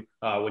 22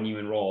 when you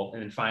enroll.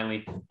 And then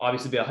finally,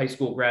 obviously be a high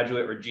school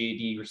graduate or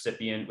GED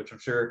recipient, which I'm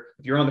sure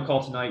if you're on the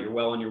call tonight, you're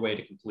well on your way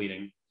to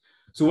completing.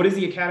 So what does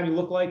the Academy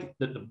look like?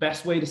 The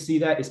best way to see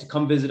that is to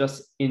come visit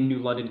us in New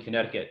London,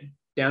 Connecticut.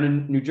 Down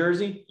in New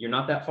Jersey, you're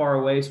not that far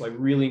away, so I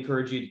really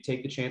encourage you to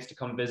take the chance to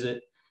come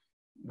visit.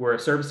 We're a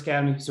service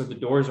academy, so the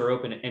doors are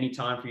open at any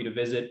time for you to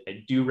visit.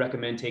 I do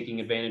recommend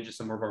taking advantage of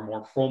some of our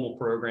more formal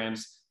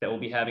programs that we'll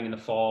be having in the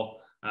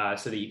fall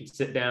so that you can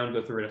sit down,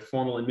 go through a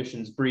formal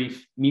admissions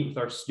brief, meet with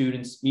our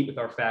students, meet with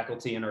our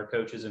faculty and our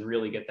coaches, and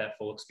really get that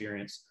full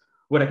experience.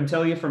 What I can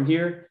tell you from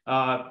here,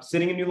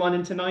 sitting in New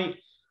London tonight,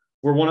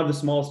 we're one of the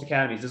smallest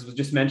academies. This was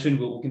just mentioned,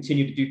 but we'll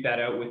continue to duke that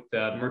out with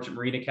the Merchant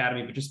Marine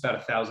Academy, but just about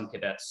 1,000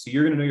 cadets. So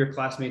you're going to know your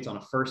classmates on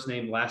a first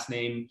name, last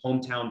name,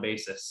 hometown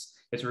basis.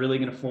 It's really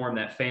going to form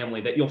that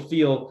family that you'll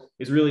feel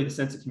is really the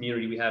sense of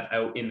community we have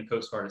out in the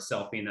Coast Guard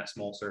itself, being that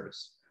small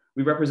service.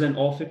 We represent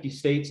all 50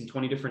 states and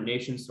 20 different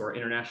nations through our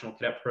International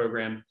Cadet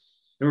Program.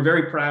 And we're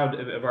very proud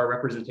of our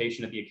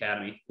representation at the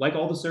Academy. Like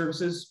all the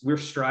services, we're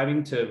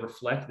striving to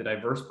reflect the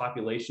diverse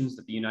populations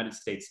that the United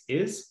States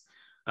is.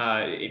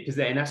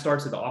 And that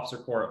starts at the officer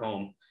corps at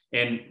home.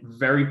 And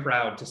very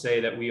proud to say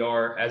that we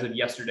are, as of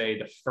yesterday,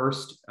 the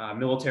first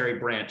military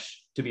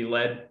branch to be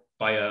led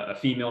by a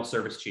female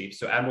service chief.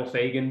 So Admiral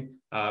Fagan,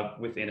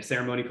 within a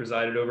ceremony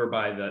presided over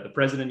by the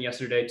president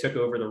yesterday, took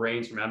over the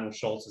reins from Admiral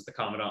Schultz as the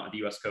commandant of the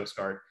U.S. Coast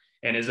Guard.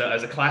 And as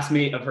a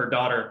classmate of her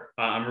daughter,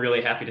 I'm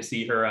really happy to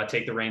see her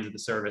take the reins of the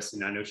service,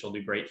 and I know she'll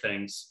do great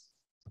things.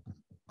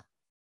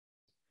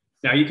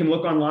 Now you can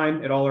look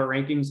online at all our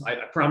rankings. I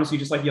promise you,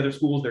 just like the other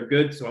schools, they're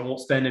good, so I won't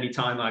spend any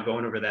time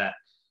going over that.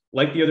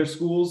 Like the other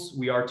schools,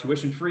 we are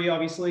tuition free,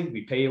 obviously.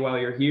 We pay you while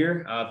you're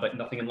here, but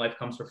nothing in life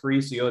comes for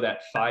free. So you owe that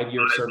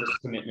 5-year service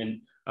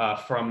commitment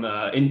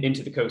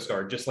into the Coast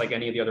Guard, just like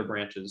any of the other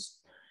branches.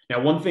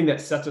 Now, one thing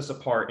that sets us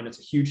apart, and it's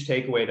a huge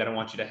takeaway that I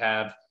want you to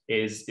have,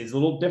 is a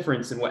little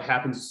difference in what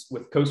happens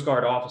with Coast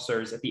Guard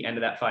officers at the end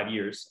of that 5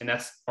 years, and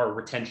that's our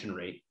retention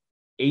rate.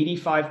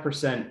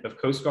 85% of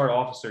Coast Guard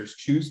officers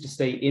choose to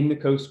stay in the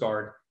Coast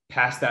Guard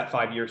past that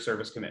 5-year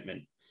service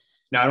commitment.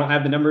 Now, I don't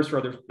have the numbers for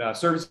other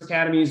service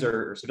academies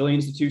or civilian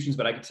institutions,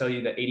 but I can tell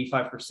you that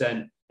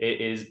 85%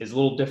 is a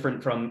little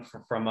different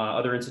from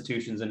other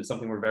institutions, and it's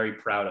something we're very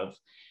proud of.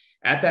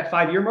 At that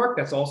 5-year mark,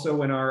 that's also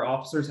when our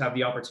officers have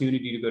the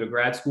opportunity to go to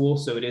grad school.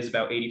 So it is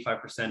about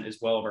 85% as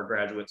well of our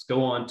graduates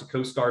go on to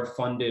Coast Guard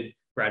funded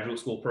graduate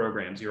school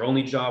programs. Your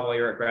only job while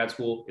you're at grad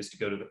school is to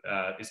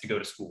go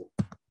to school.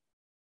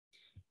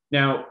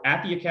 Now,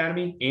 at the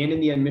Academy and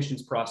in the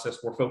admissions process,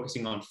 we're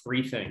focusing on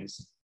 3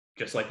 things,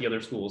 just like the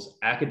other schools: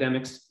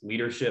 academics,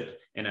 leadership,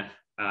 and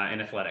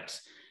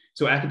athletics.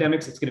 So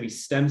academics, it's going to be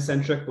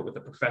STEM-centric, but with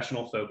a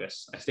professional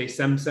focus. I say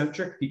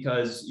STEM-centric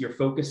because you're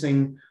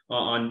focusing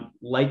on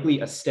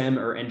likely a STEM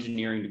or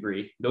engineering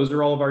degree. Those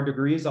are all of our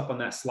degrees up on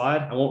that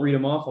slide. I won't read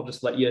them off. I'll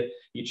just let you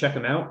check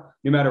them out.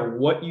 No matter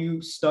what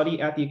you study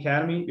at the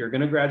Academy, you're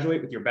going to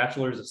graduate with your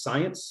Bachelor's of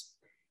Science.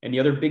 And the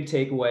other big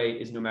takeaway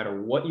is no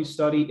matter what you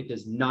study, it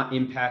does not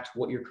impact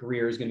what your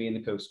career is going to be in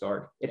the Coast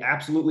Guard. It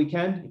absolutely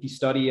can. If you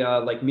study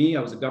like me,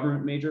 I was a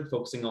government major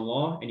focusing on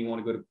law, and you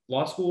want to go to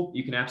law school,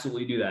 you can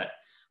absolutely do that.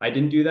 I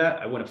didn't do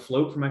that. I went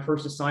afloat for my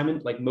first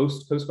assignment, like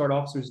most Coast Guard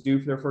officers do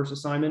for their first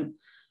assignment.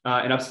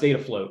 And I've stayed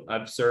afloat.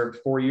 I've served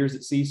 4 years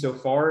at sea so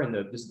far, and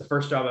this is the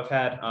first job I've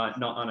had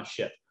not on a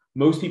ship.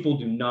 Most people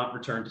do not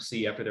return to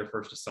sea after their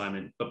first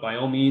assignment. But by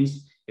all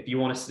means, if you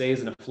want to stay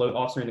as an afloat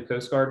officer in the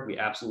Coast Guard, we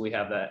absolutely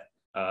have that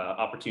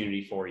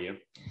opportunity for you.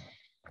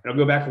 And I'll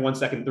go back for 1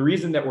 second. The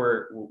reason that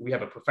we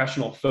have a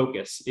professional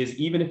focus is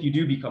even if you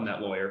do become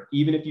that lawyer,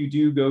 even if you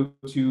do go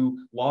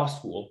to law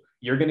school,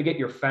 you're going to get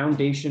your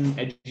foundation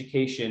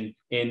education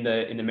in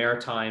the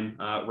maritime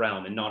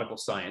realm, in nautical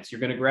science.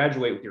 You're going to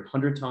graduate with your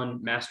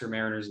 100-ton Master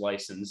Mariner's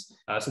license,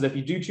 so that if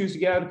you do choose to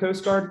get out of the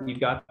Coast Guard, you've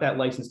got that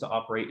license to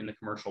operate in the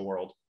commercial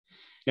world.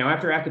 Now,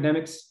 after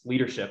academics,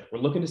 leadership. We're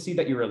looking to see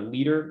that you're a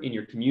leader in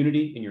your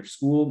community, in your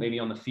school, maybe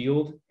on the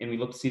field, and we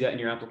look to see that in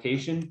your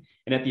application.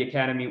 And at the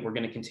academy, we're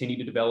going to continue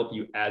to develop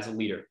you as a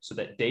leader so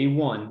that day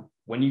one,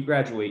 when you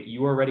graduate,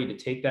 you are ready to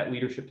take that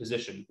leadership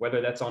position,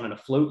 whether that's on an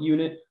afloat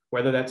unit,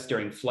 whether that's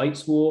during flight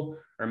school,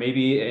 or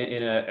maybe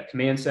in a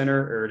command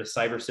center or at a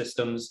cyber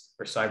systems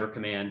or cyber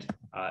command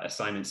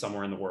assignment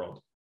somewhere in the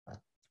world.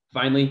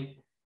 Finally,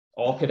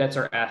 all cadets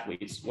are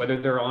athletes,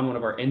 whether they're on one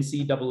of our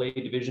NCAA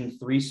Division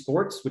III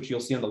sports, which you'll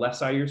see on the left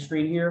side of your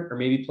screen here, or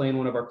maybe playing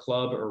one of our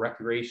club or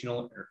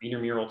recreational or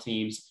intramural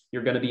teams,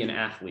 you're going to be an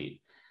athlete.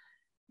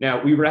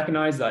 Now, we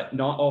recognize that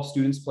not all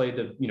students play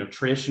the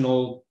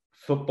traditional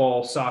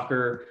football,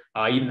 soccer,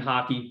 even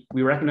hockey.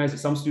 We recognize that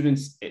some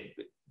students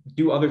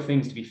do other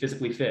things to be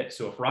physically fit.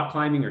 So if rock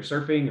climbing or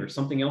surfing or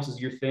something else is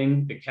your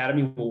thing, the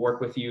academy will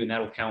work with you and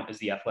that will count as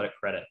the athletic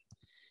credit.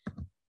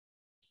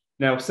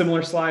 Now,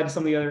 similar slide to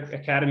some of the other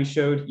academies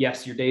showed,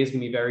 yes, your day is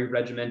going to be very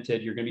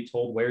regimented. You're going to be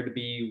told where to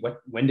be,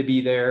 when to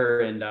be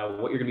there, and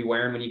what you're going to be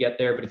wearing when you get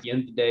there. But at the end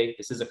of the day,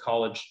 this is a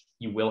college.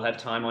 You will have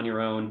time on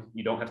your own.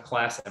 You don't have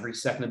class every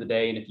second of the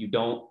day. And if you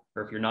don't,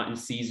 or if you're not in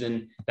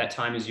season, that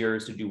time is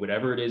yours to do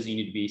whatever it is you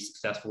need to be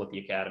successful at the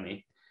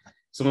academy.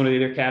 Similar to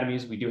the other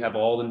academies, we do have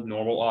all the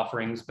normal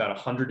offerings, about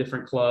 100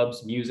 different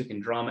clubs, music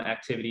and drama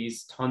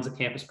activities, tons of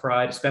campus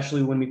pride,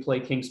 especially when we play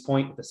Kings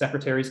Point with the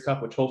Secretary's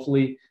Cup, which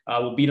hopefully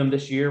we'll beat them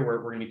this year.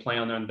 We're going to be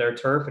playing on their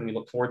turf, and we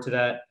look forward to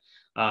that.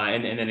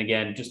 And then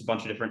again, just a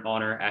bunch of different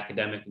honor,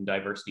 academic, and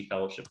diversity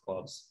fellowship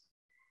clubs.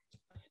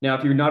 Now,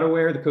 if you're not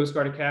aware, the Coast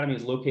Guard Academy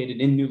is located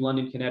in New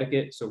London,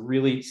 Connecticut, so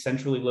really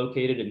centrally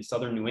located in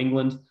southern New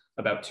England,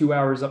 about 2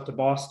 hours up to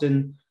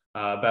Boston,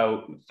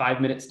 about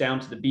 5 minutes down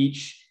to the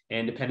beach,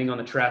 and depending on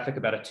the traffic,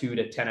 about a 2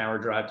 to 10 hour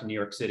drive to New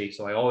York City.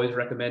 So I always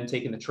recommend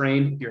taking the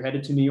train if you're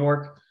headed to New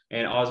York.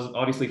 And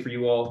obviously for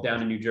you all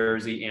down in New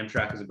Jersey,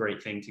 Amtrak is a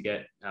great thing to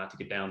get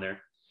down there.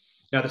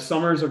 Now the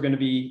summers are going to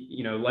be,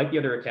 like the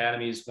other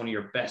academies, one of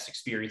your best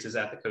experiences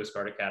at the Coast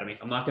Guard Academy.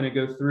 I'm not going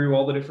to go through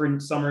all the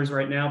different summers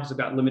right now because I've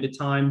got limited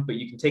time, but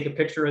you can take a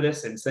picture of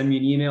this and send me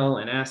an email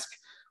and ask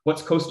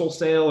what's coastal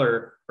sail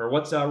or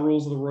what's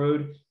rules of the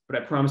road.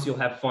 But I promise you'll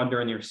have fun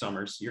during your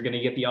summers. You're going to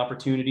get the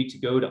opportunity to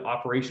go to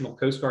operational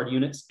Coast Guard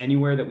units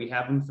anywhere that we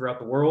have them throughout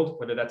the world,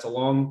 whether that's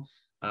along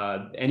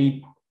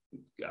any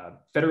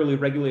federally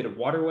regulated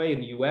waterway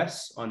in the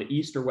US on the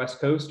East or West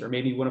Coast, or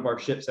maybe one of our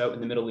ships out in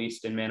the Middle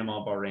East in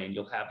Manama, Bahrain.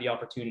 You'll have the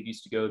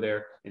opportunities to go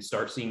there and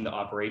start seeing the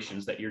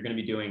operations that you're going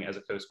to be doing as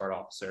a Coast Guard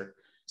officer.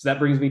 So that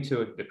brings me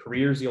to the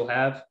careers you'll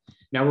have.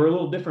 Now, we're a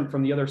little different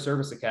from the other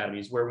service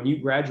academies where when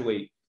you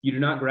graduate, you do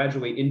not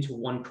graduate into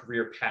one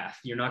career path.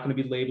 You're not going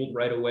to be labeled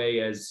right away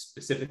as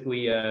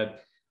specifically an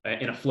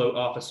afloat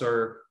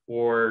officer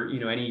or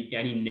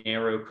any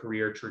narrow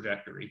career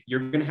trajectory.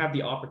 You're going to have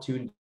the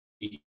opportunity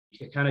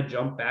to kind of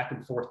jump back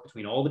and forth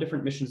between all the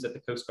different missions that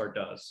the Coast Guard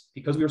does.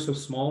 Because we are so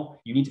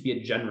small, you need to be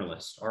a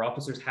generalist. Our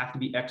officers have to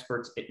be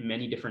experts at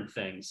many different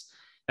things.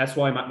 That's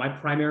why my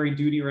primary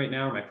duty right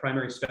now, my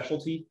primary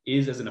specialty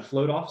is as an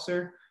afloat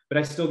officer. But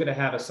I still get to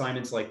have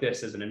assignments like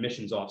this as an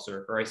admissions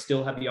officer, or I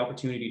still have the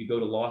opportunity to go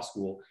to law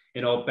school,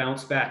 and I'll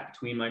bounce back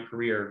between my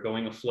career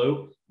going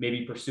afloat,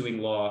 maybe pursuing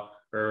law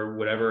or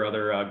whatever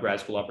other grad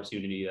school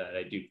opportunity that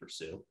I do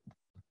pursue.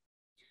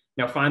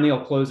 Now, finally,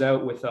 I'll close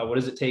out with what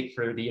does it take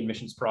for the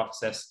admissions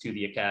process to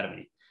the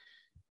academy?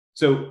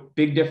 So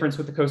big difference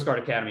with the Coast Guard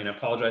Academy, and I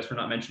apologize for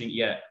not mentioning it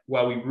yet.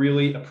 While we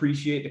really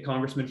appreciate the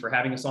Congressman for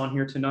having us on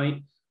here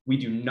tonight, we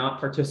do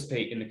not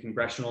participate in the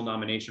congressional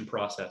nomination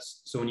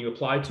process. So when you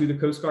apply to the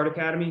Coast Guard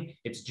Academy,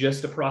 it's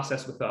just a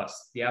process with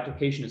us. The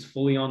application is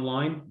fully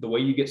online. The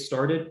way you get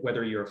started,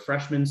 whether you're a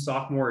freshman,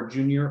 sophomore, or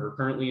junior, or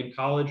currently in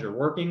college or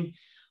working,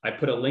 I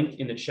put a link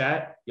in the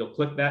chat. You'll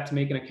click that to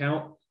make an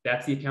account.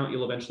 That's the account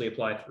you'll eventually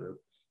apply through.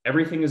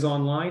 Everything is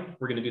online.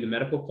 We're going to do the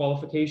medical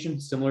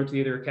qualification similar to the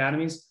other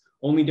academies.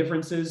 Only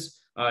difference is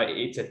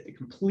it's a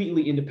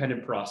completely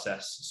independent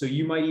process. So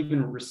you might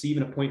even receive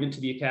an appointment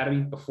to the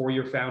academy before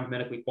you're found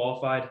medically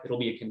qualified. It'll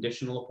be a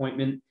conditional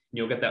appointment, and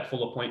you'll get that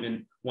full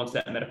appointment once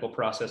that medical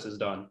process is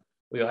done.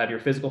 You'll have your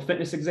physical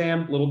fitness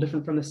exam, a little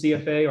different from the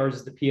CFA. Ours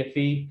is the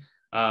PFE,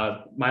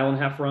 1.5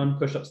 mile run,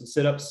 push-ups and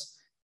sit-ups.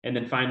 And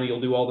then finally,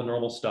 you'll do all the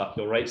normal stuff.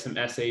 You'll write some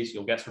essays.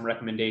 You'll get some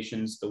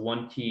recommendations. The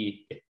one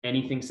key, if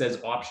anything says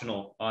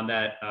optional on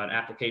that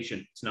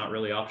application, it's not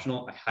really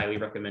optional. I highly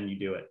recommend you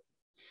do it.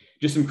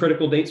 Just some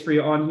critical dates for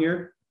you on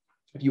here.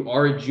 If you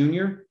are a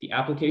junior, the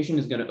application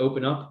is going to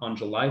open up on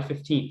July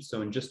 15th,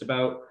 so in just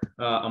about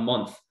a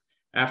month.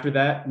 After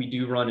that, we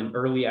do run an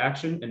early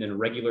action and then a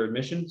regular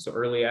admission. So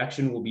early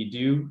action will be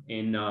due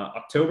in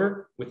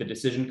October with a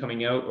decision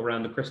coming out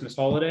around the Christmas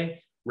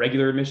holiday.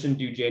 Regular admission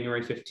due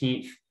January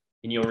 15th,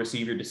 and you'll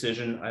receive your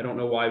decision. I don't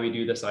know why we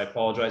do this. I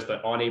apologize,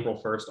 but on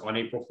April 1st, on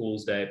April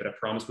Fool's Day, but I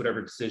promise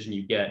whatever decision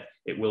you get,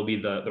 it will be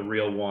the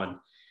real one.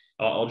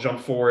 I'll jump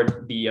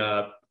forward.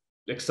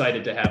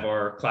 Excited to have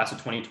our class of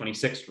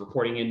 2026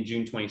 reporting in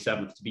June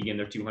 27th to begin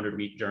their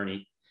 200-week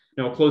journey.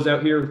 Now we'll close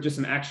out here with just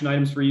some action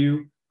items for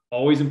you.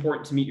 Always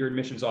important to meet your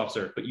admissions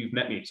officer, but you've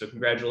met me, so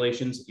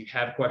congratulations. If you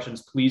have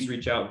questions, please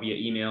reach out via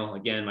email.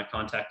 Again, my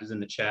contact is in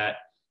the chat.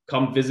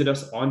 Come visit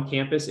us on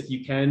campus if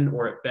you can,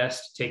 or at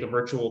best, take a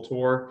virtual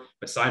tour,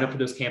 but sign up for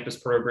those campus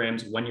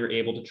programs when you're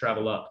able to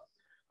travel up.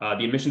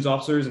 The admissions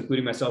officers,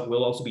 including myself,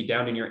 will also be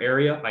down in your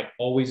area. I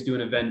always do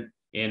an event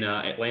in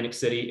Atlantic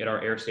City at our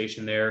air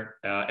station there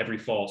every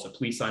fall, so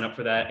please sign up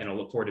for that, and I'll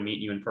look forward to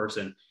meeting you in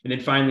person. And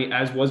then finally,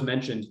 as was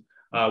mentioned,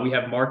 we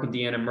have Mark and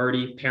Deanna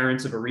Murdy,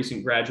 parents of a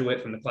recent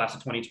graduate from the class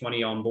of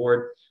 2020 on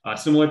board.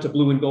 Similar to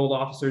Blue and Gold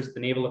officers at the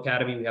Naval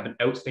Academy, we have an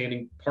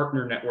outstanding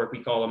partner network.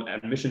 We call them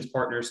admissions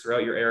partners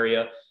throughout your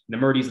area. And the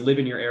Murdys live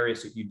in your area,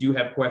 so if you do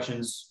have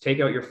questions, take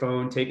out your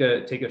phone, take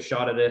a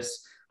shot of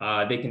this.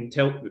 They can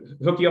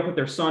hook you up with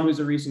their son who's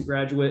a recent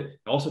graduate.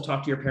 Also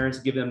talk to your parents,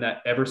 give them that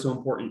ever so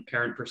important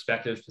parent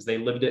perspective because they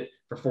lived it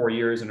for 4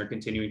 years and are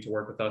continuing to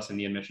work with us in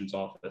the admissions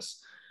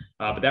office.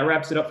 But that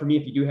wraps it up for me.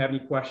 If you do have any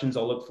questions,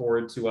 I'll look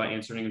forward to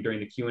answering them during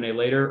the Q&A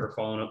later or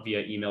following up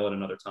via email at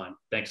another time.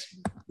 Thanks.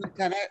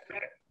 Lieutenant,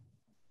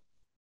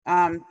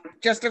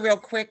 just a real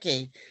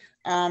quickie.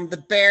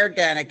 The Bear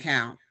Den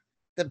account.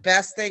 The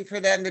best thing for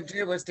them to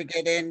do is to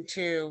get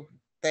into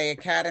the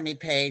Academy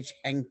page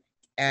and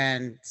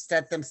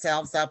set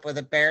themselves up with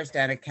a Bears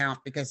Den account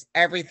because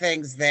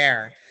everything's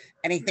there.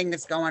 Anything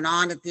that's going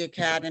on at the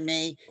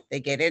Academy, they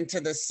get into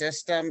the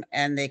system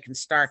and they can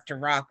start to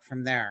rock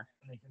from there.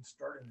 They can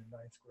start in the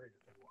 9th grade.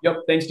 Yep,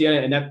 thanks,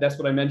 Deanna. And that's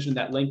what I mentioned.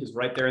 That link is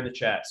right there in the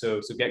chat. So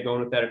get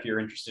going with that if you're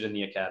interested in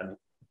the Academy.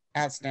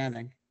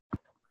 Outstanding.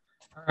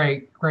 All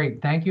right,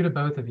 great. Thank you to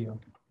both of you.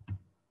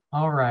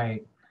 All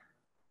right.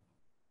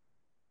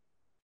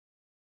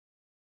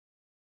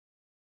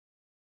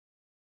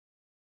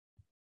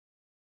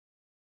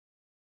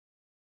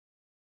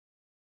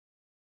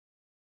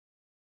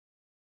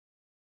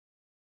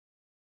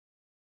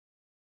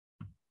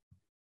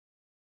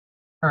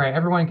 All right,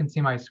 everyone can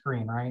see my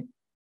screen, right?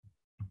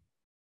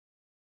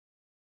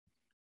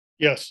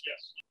 Yes.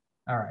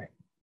 All right.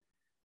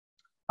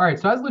 All right,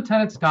 so as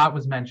Lieutenant Scott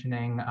was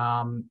mentioning,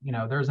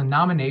 there's a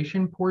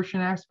nomination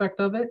portion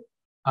aspect of it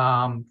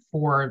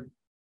for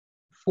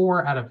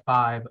 4 out of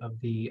 5 of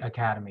the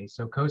Academy.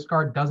 So Coast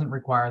Guard doesn't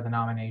require the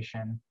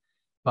nomination,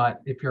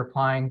 but if you're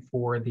applying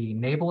for the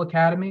Naval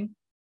Academy,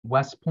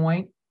 West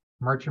Point,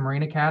 Merchant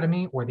Marine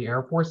Academy, or the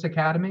Air Force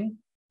Academy,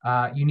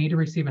 you need to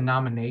receive a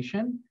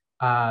nomination,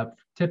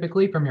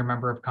 typically from your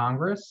member of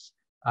Congress,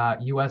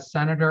 U.S.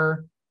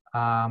 Senator,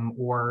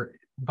 or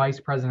Vice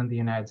President of the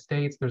United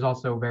States. There's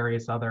also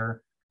various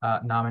other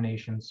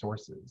nomination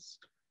sources.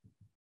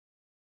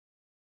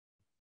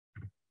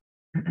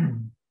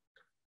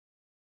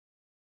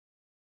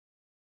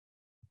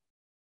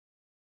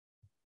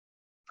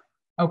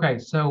 Okay,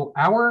 so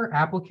our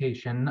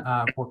application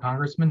for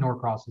Congressman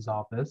Norcross's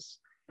office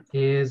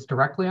is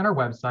directly on our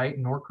website,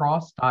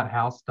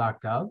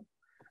 norcross.house.gov.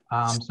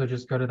 So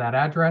just go to that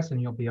address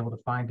and you'll be able to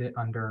find it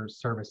under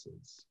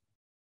services.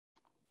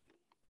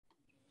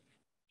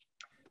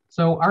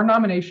 So our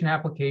nomination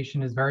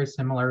application is very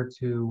similar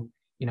to,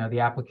 the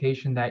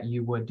application that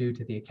you would do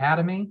to the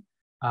Academy,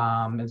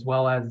 as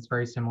well as it's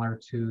very similar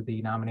to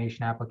the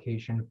nomination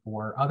application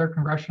for other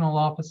congressional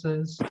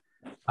offices.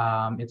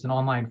 It's an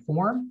online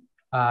form.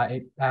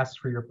 It asks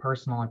for your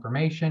personal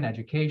information,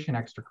 education,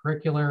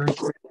 extracurriculars,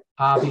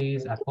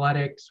 hobbies,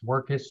 athletics,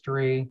 work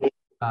history,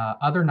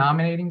 other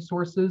nominating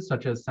sources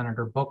such as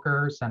Senator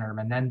Booker, Senator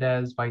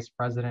Menendez, Vice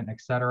President,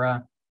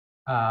 etc.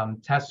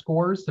 Test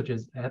scores such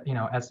as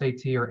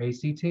SAT or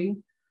ACT.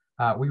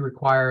 We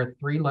require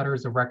 3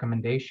 letters of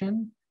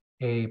recommendation,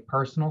 a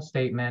personal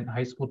statement,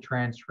 high school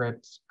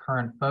transcripts,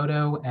 current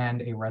photo,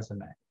 and a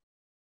resume.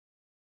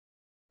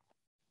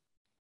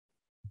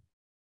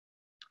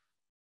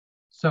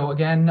 So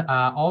again,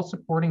 all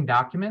supporting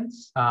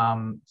documents,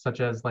 such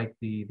as like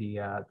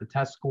the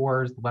test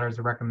scores, the letters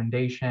of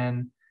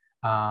recommendation,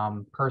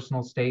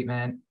 personal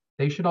statement,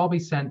 they should all be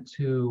sent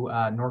to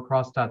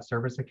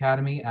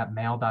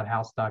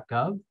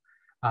norcross.serviceacademy@mail.house.gov.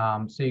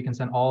 So you can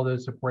send all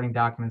those supporting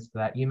documents to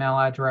that email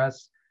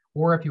address,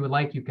 or if you would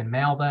like, you can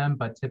mail them,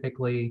 but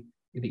typically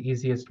the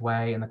easiest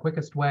way and the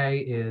quickest way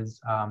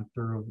is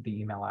through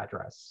the email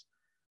address.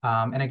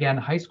 And again,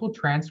 high school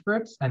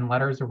transcripts and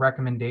letters of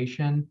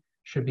recommendation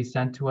should be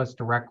sent to us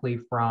directly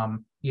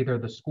from either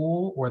the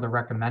school or the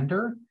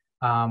recommender.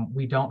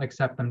 We don't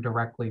accept them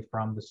directly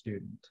from the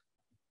student.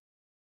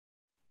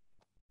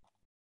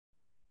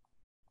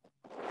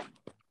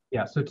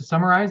 Yeah, so to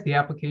summarize, the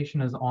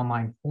application is an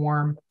online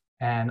form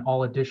and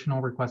all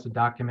additional requested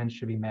documents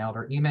should be mailed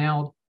or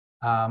emailed.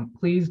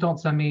 Please don't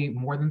send me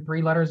more than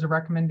 3 letters of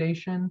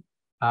recommendation.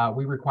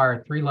 We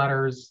require 3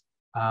 letters,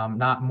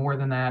 not more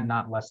than that,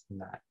 not less than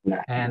that.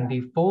 And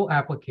the full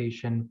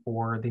application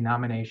for the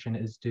nomination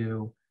is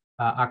due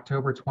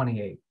October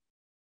 28th.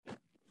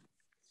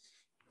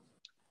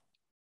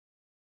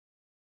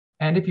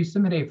 And if you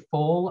submit a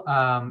full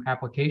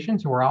application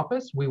to our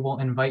office, we will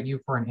invite you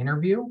for an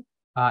interview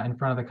in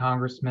front of the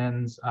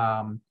Congressman's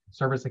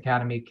Service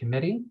Academy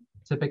Committee.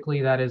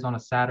 Typically, that is on a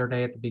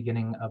Saturday at the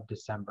beginning of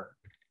December.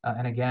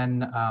 And again,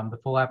 the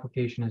full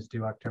application is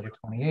due October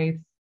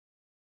 28th.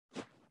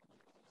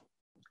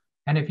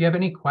 And if you have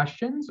any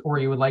questions or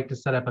you would like to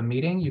set up a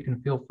meeting, you can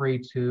feel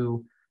free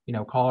to,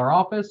 call our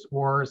office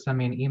or send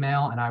me an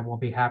email, and I will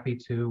be happy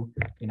to,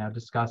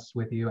 discuss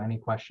with you any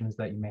questions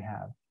that you may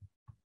have.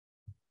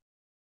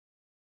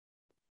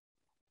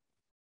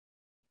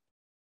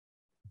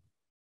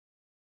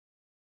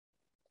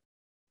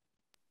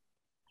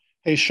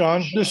 Hey,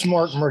 Sean, this is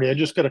Mark Murray. I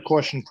just got a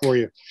question for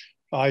you.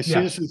 I see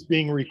Yeah. this is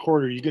being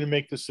recorded. Are you going to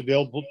make this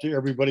available to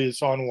everybody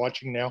that's on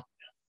watching now?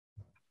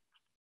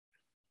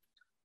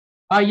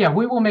 Yeah,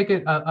 we will make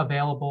it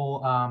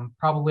available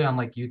probably on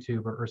like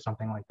YouTube or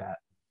something like that.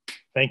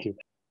 Thank you.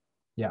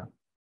 Yeah.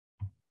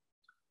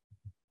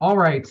 All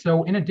right.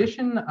 So in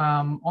addition,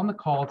 on the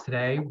call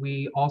today,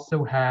 we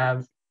also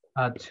have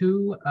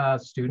two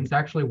students.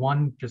 Actually,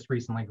 one just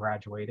recently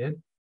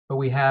graduated, but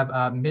we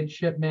have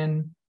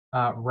Midshipman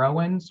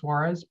Rowan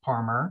Suarez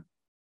Palmer,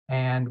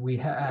 and we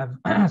have,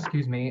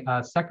 excuse me,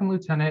 Second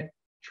Lieutenant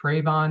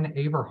Trayvon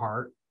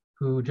Averhart,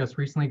 who just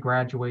recently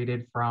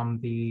graduated from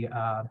the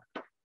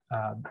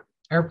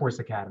Air Force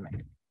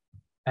Academy,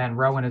 and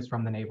Rowan is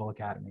from the Naval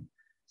Academy.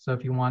 So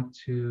if you want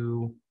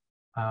to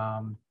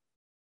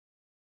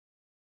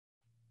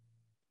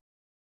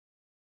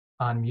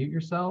unmute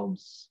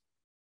yourselves.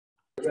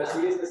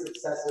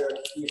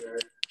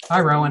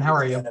 Hi, Rowan. How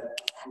are you?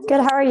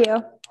 Good. How are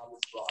you?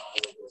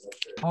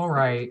 All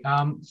right.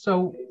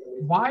 So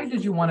why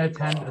did you want to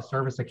attend a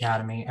service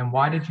academy, and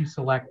why did you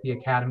select the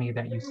academy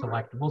that you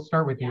selected? We'll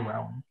start with you,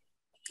 Rowan.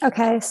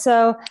 Okay,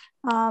 so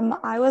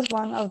I was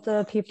one of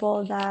the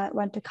people that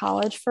went to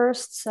college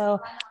first. So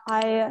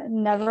I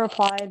never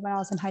applied when I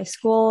was in high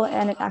school,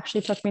 and it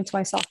actually took me to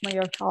my sophomore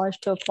year of college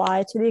to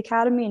apply to the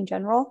academy in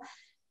general.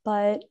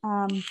 But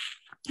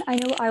I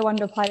knew I wanted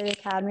to apply to the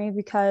academy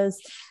because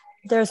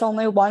there's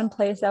only one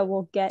place that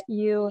will get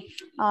you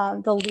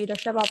the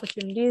leadership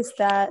opportunities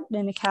that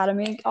an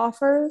academy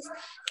offers.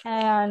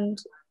 And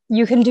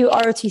you can do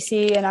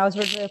ROTC, and I was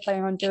originally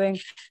planning on doing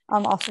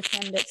officer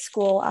candidate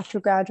school after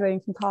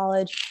graduating from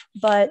college,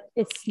 but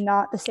it's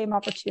not the same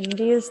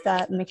opportunities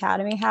that an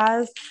academy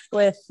has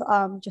with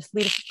just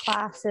leadership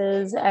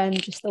classes and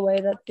just the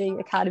way that the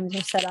academies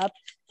are set up.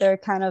 They're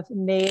kind of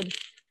made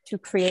to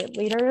create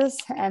leaders,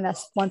 and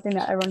that's one thing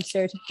that everyone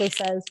stereotypically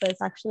says, but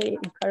it's actually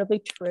incredibly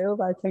true.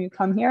 By the time you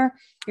come here,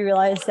 you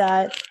realize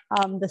that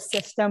the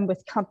system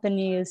with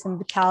companies and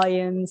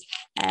battalions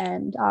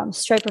and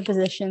striper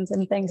positions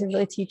and things, it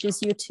really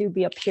teaches you to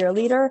be a peer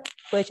leader,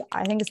 which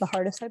I think is the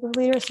hardest type of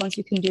leader. So once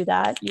you can do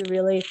that, you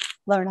really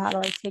learn how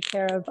to take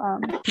care of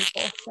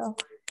people. So.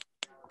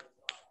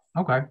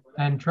 Okay.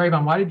 And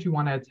Trayvon, why did you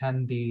want to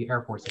attend the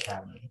Air Force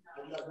Academy?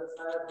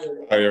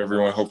 Hi,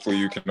 everyone. Hopefully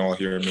you can all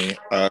hear me.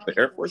 The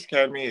Air Force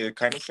Academy, it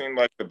kind of seemed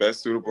like the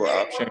best suitable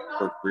option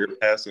for career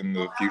paths in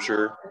the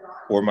future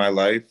for my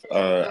life.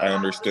 I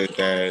understood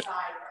that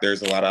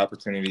there's a lot of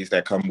opportunities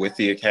that come with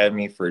the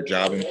academy for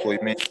job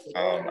employment.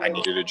 I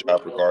needed a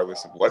job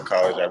regardless of what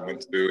college I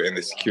went to, and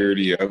the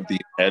security of the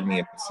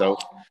academy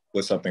itself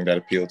was something that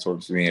appealed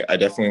towards me. I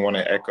definitely want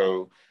to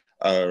echo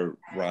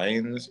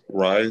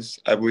Rise,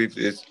 I believe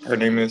is her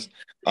name is.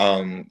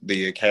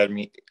 The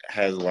academy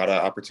has a lot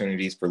of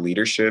opportunities for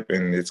leadership,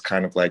 and it's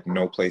kind of like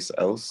no place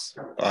else,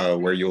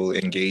 where you'll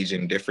engage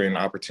in different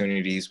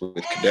opportunities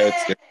with cadets,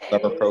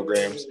 summer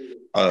programs,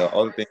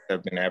 all the things that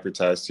have been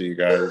advertised to you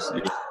guys.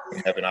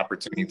 You have an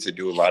opportunity to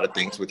do a lot of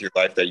things with your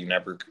life that you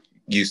never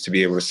used to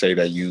be able to say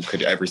that you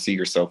could ever see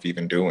yourself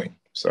even doing.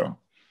 So.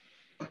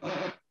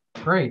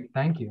 Great,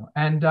 thank you.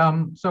 And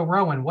so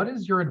Rowan, what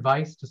is your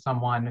advice to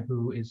someone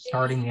who is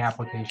starting the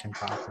application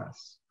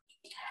process?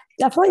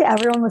 Definitely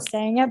everyone was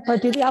saying it,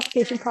 but do the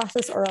application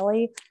process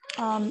early.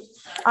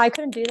 I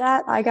couldn't do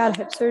that. I got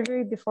hip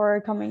surgery before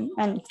applying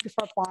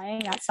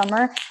that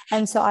summer.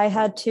 And so I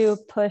had to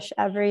push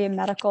every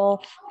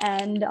medical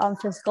and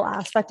physical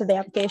aspect of the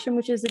application,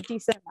 which is a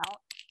decent amount,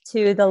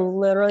 to the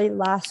literally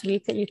last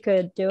week that you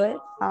could do it.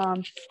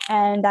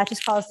 And that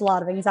just caused a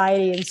lot of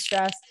anxiety and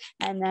stress,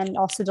 and then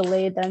also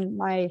delayed then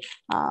my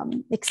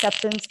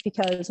acceptance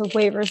because of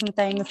waivers and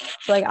things.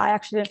 So like I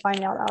actually didn't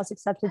find out I was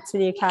accepted to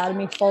the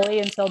academy fully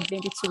until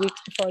maybe 2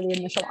 weeks before the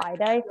initial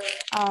I-Day.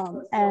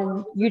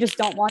 And you just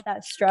don't want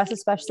that stress,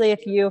 especially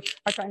if you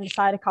are trying to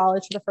decide a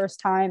college for the first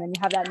time and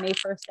you have that May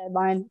 1st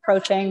deadline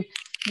approaching.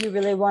 You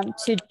really want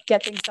to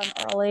get things done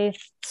early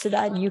so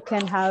that you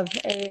can have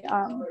a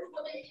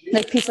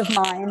like peace of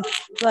mind.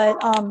 But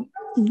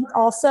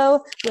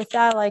also with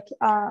that, like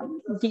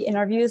the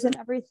interviews and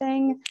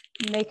everything,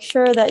 make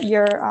sure that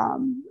you're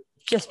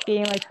just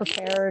being like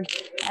prepared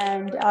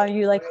and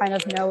you like kind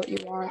of know what you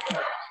want.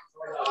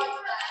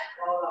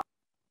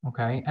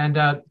 Okay, and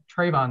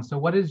Trayvon, so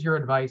what is your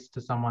advice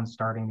to someone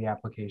starting the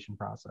application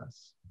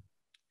process?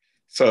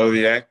 So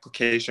the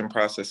application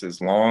process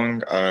is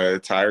long,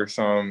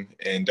 tiresome,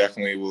 and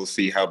definitely we'll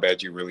see how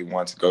bad you really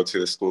want to go to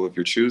the school if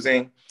you're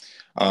choosing.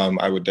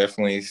 I would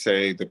definitely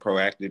say the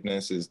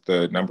proactiveness is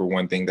the number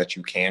one thing that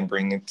you can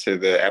bring into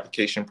the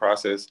application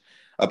process.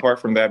 Apart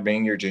from that,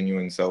 being your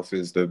genuine self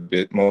is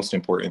the most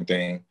important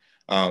thing.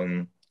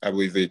 I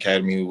believe the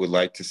Academy would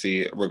like to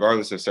see,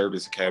 regardless of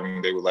service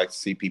academy, they would like to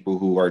see people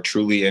who are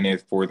truly in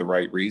it for the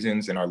right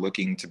reasons and are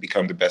looking to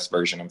become the best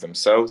version of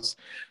themselves.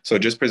 So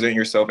just present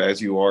yourself as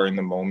you are in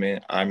the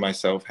moment. I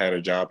myself had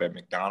a job at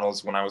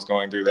McDonald's when I was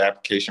going through the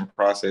application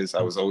process.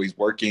 I was always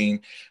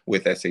working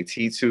with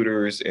SAT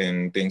tutors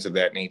and things of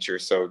that nature.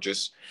 So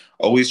just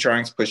always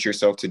trying to push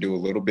yourself to do a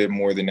little bit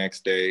more the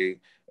next day,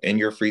 in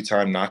your free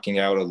time, knocking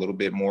out a little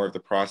bit more of the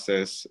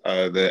process.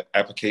 The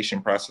application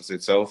process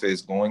itself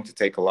is going to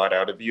take a lot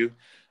out of you.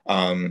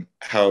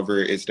 However,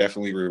 it's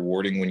definitely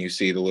rewarding when you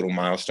see the little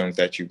milestones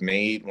that you've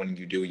made, when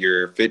you do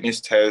your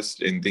fitness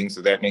test and things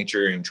of that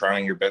nature, and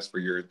trying your best for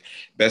your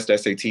best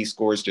SAT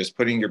scores. Just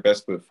putting your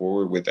best foot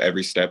forward with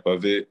every step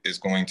of it is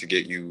going to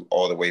get you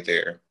all the way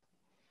there.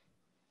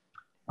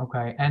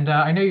 Okay, and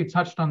I know you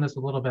touched on this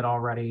a little bit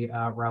already,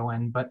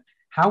 Rowan, but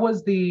how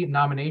was the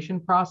nomination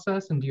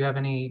process, and do you have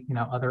any,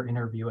 other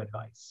interview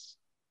advice?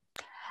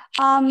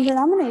 The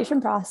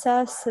nomination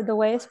process, the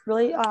way it's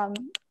really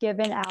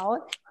given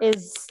out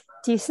is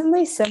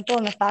decently simple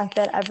in the fact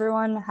that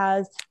everyone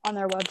has on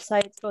their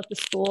websites, both the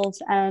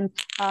schools and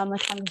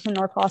like Congressman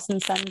Norcross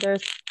and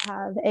senators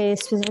have a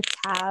specific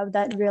tab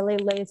that really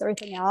lays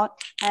everything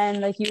out.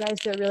 And like you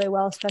guys do it really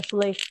well,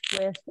 especially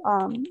with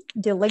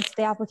the link to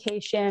the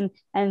application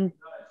and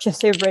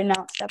just a written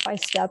out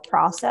step-by-step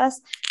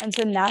process. And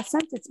so in that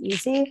sense, it's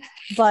easy,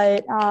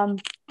 but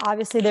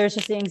obviously there's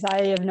just the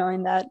anxiety of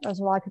knowing that there's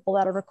a lot of people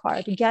that are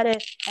required to get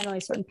it and only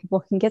certain people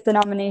can get the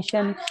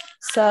nomination.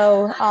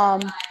 So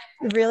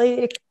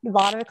really, a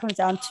lot of it comes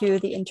down to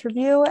the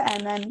interview.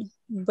 And then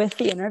with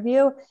the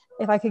interview,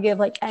 if I could give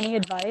like any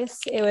advice,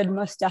 it would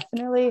most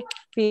definitely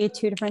be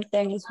two different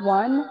things.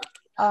 One,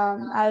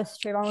 as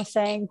Trayvon was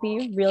saying,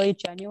 be really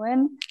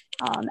genuine.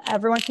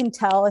 Everyone can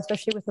tell,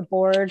 especially with the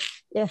board,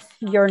 if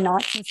you're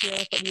not sincere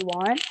with what you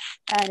want.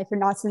 And if you're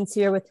not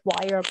sincere with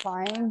why you're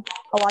applying.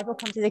 A lot of people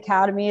come to the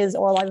academies,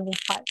 or a lot of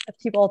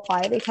people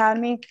apply to the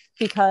academy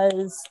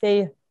because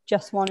they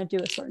just want to do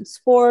a certain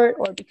sport,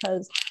 or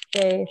because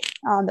they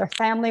their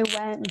family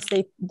went and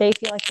so they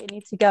feel like they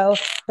need to go.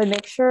 But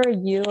make sure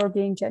you are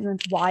being genuine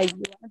to why you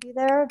want to be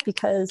there,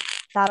 because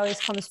that always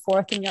comes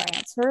forth in your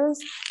answers,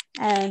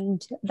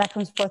 and that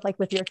comes forth like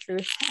with your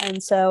truth.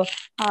 And so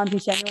be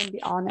genuine,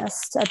 be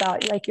honest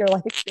about like your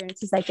life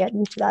experiences that get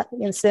you to that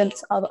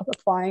instance of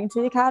applying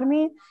to the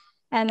academy.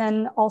 And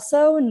then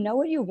also know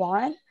what you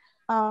want.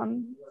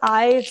 Since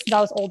I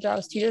was older, I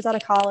was 2 years out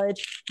of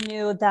college,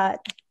 knew that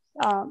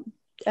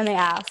and they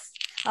asked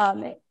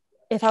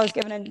if I was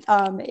given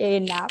a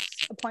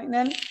NAPS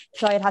appointment,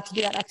 so I'd have to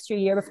do that extra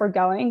year before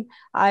going.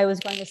 I was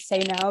going to say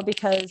no,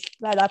 because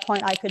at that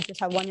point I could just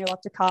have 1 year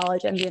left of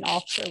college and be an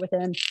officer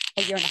within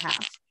a year and a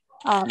half.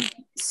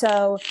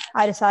 So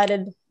I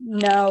decided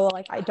no,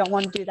 like I don't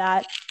want to do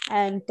that.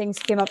 And things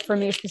came up for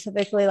me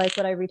specifically, like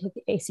would I retake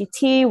the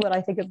ACT? Would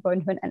I think of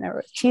going to an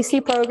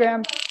NROTC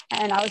program?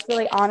 And I was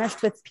really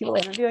honest with people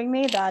interviewing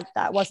me that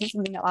that wasn't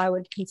something that I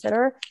would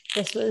consider.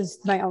 This was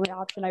my only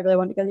option. I really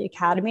wanted to go to the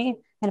academy.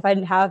 And if I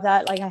didn't have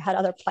that, like I had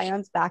other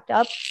plans backed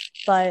up.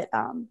 But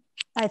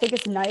I think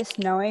it's nice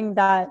knowing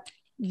that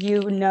you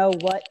know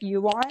what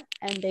you want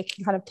and they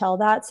can kind of tell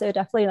that. So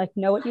definitely like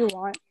know what you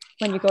want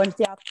when you go into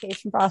the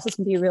application process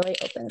and be really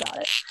open about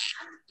it.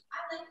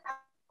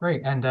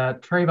 Great. And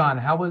Trayvon,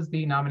 how was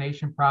the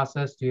nomination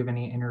process? Do you have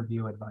any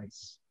interview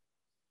advice?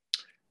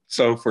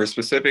 So for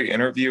specific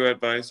interview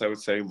advice, I would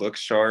say look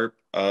sharp.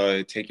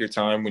 Take your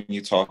time when you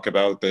talk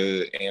about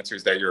the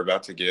answers that you're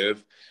about to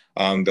give.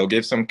 They'll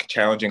give some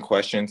challenging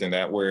questions, and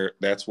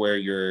that's where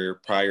your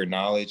prior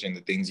knowledge and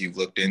the things you've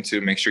looked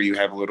into. Make sure you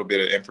have a little bit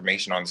of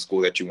information on the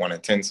school that you want to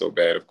attend so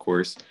bad, of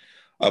course.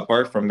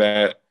 Apart from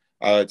that,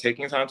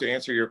 taking time to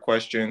answer your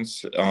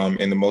questions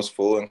in the most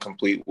full and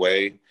complete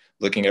way,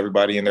 looking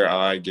everybody in their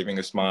eye, giving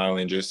a smile,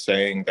 and just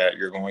saying that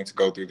you're going to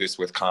go through this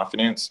with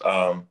confidence.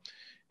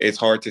 It's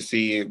hard to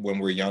see when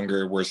we're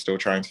younger. We're still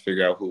trying to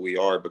figure out who we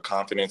are, but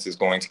confidence is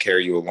going to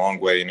carry you a long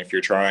way. And if you're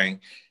trying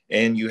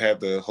and you have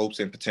the hopes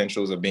and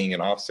potentials of being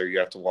an officer, you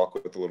have to walk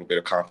with a little bit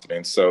of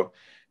confidence. So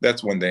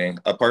that's one thing.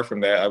 Apart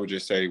from that, I would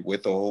just say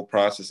with the whole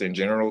process in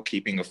general,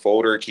 keeping a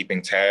folder,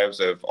 keeping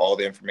tabs of all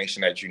the information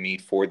that you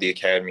need for the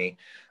academy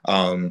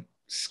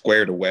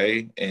squared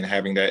away, and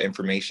having that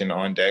information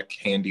on deck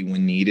handy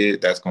when needed,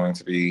 that's going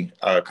to be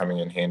coming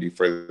in handy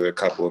for the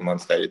couple of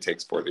months that it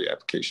takes for the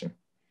application.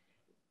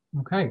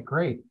 Okay,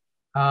 great.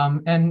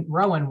 And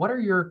Rowan, what are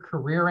your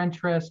career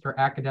interests or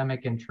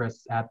academic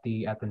interests at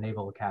the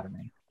Naval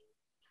Academy?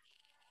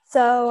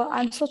 So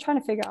I'm still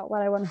trying to figure out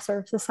what I want to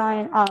service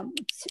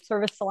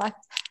select.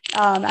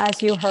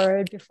 As you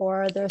heard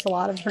before, there's a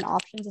lot of different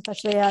options,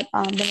 especially at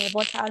the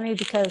Naval Academy,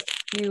 because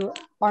you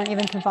aren't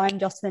even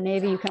confined just to the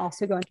Navy. You can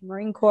also go into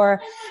Marine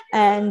Corps.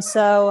 And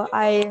so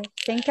I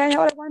think I know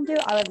what I want to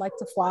do. I would like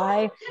to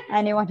fly.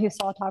 Anyone who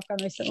saw Top Gun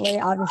recently,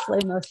 obviously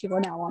most people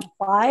now want to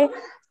fly.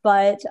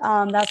 But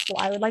that's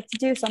what I would like to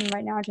do. So I'm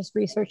right now just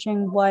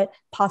researching what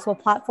possible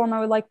platform I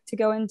would like to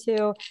go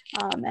into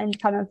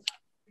and kind of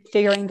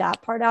figuring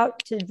that part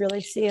out to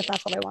really see if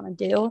that's what I want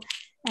to do.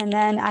 And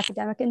then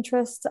academic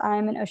interests,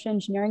 I'm an ocean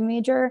engineering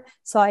major,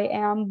 so I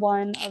am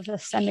one of the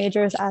STEM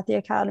majors at the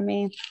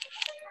Academy.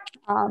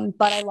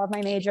 But I love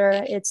my major.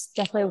 It's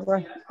definitely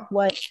worth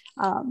what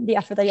the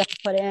effort that you have to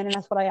put in, and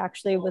that's what I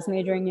actually was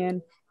majoring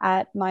in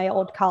at my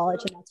old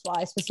college, and that's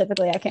why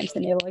specifically I came to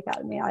the Naval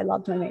Academy. I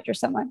loved my major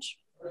so much.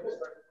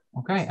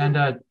 Okay, and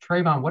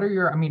Trayvon, what are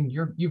your? I mean,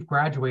 you've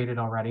graduated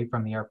already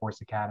from the Air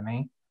Force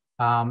Academy.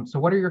 So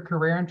what are your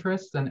career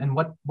interests, and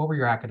what were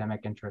your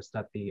academic interests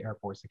at the Air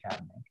Force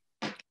Academy?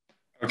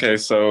 Okay,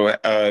 so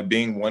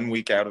being 1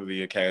 week out of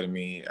the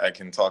academy, I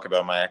can talk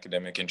about my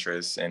academic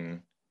interests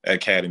and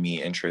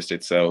academy interest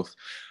itself.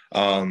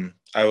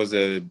 I was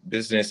a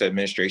business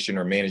administration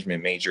or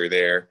management major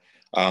there.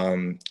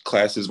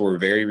 Classes were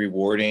very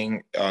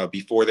rewarding.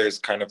 Before, there's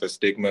kind of a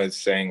stigma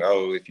saying,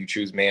 oh, if you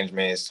choose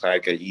management, it's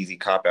like an easy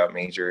cop-out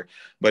major.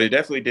 But it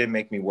definitely did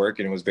make me work,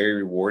 and it was very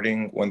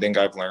rewarding. One thing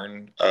I've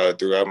learned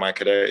throughout my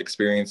cadet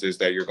experience is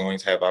that you're going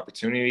to have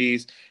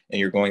opportunities, and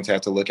you're going to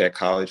have to look at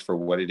college for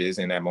what it is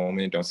in that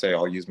moment. Don't say,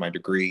 I'll use my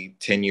degree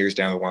 10 years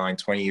down the line,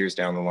 20 years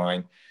down the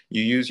line.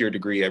 You use your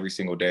degree every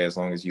single day as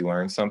long as you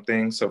learn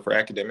something. So for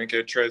academic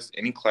interest,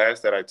 any class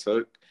that I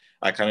took,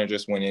 I kind of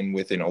just went in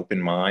with an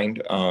open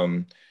mind.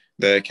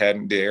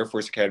 The Air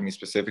Force Academy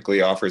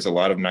specifically offers a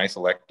lot of nice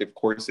elective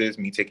courses.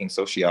 Me taking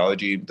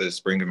sociology the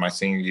spring of my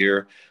senior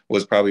year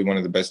was probably one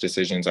of the best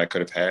decisions I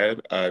could have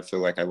had. I feel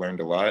like I learned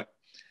a lot.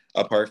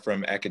 Apart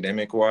from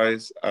academic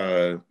wise,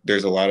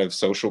 there's a lot of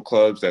social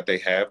clubs that they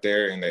have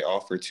there, and they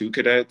offer to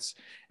cadets,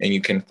 and you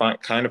can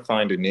kind of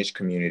find a niche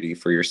community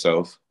for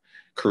yourself.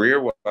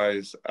 Career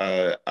wise,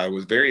 I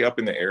was very up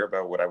in the air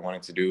about what I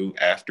wanted to do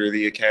after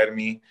the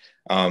academy.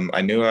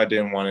 I knew I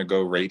didn't want to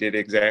go rated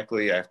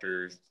exactly.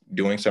 After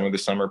doing some of the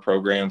summer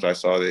programs, I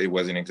saw that it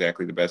wasn't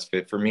exactly the best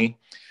fit for me.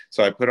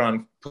 So I put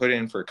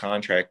in for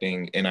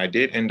contracting, and I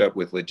did end up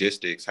with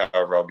logistics.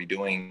 However, I'll be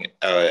doing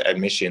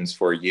admissions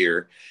for a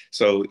year.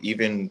 So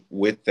even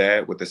with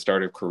that, with the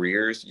start of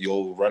careers,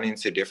 you'll run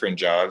into different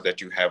jobs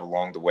that you have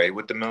along the way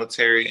with the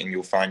military, and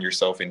you'll find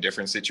yourself in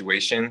different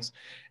situations.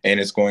 And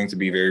it's going to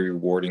be very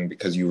rewarding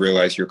because you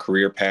realize your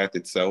career path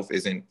itself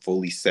isn't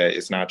fully set.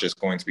 It's not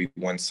just going to be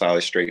one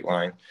solid straight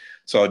line.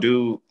 So I'll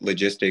do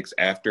logistics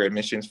after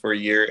admissions for a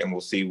year, and we'll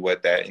see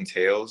what that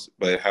entails.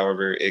 But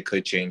however, it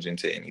could change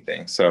into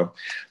anything. So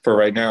for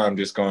right now, I'm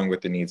just going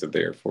with the needs of the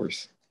Air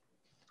Force.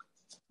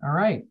 All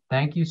right,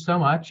 thank you so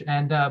much.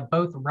 And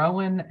both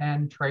Rowan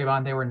and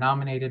Trayvon, they were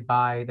nominated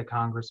by the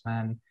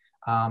Congressman.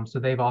 So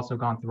they've also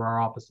gone through our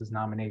office's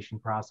nomination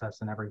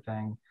process and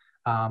everything.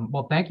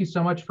 Well, thank you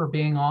so much for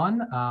being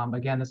on.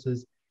 Again, this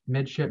is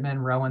Midshipman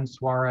Rowan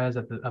Suarez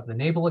of the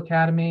Naval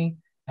Academy,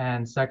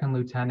 and Second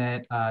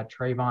Lieutenant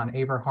Trayvon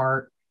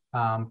Averhart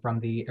from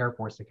the Air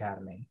Force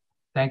Academy.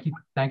 Thank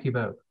you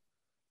both.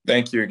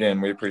 Thank you again,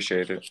 we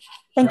appreciate it.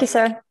 Thank you,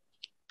 sir.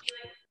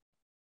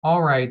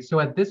 All right, so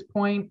at this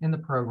point in the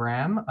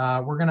program,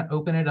 we're gonna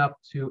open it up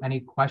to any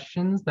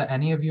questions that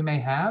any of you may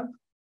have.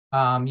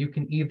 You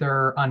can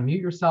either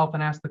unmute yourself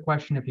and ask the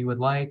question if you would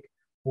like,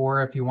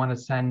 or if you wanna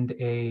send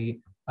a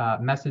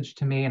message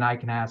to me and I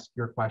can ask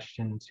your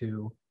question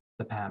to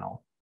the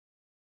panel.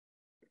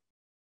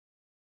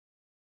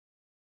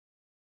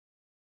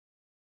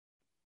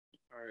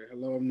 All right,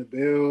 hello, I'm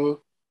Nabil.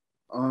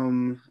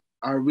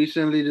 I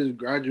recently just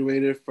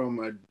graduated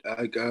from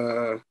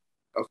a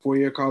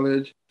four-year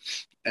college,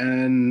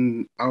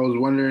 and I was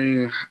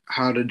wondering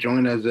how to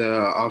join as an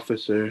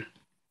officer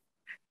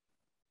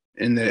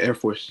in the Air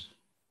Force.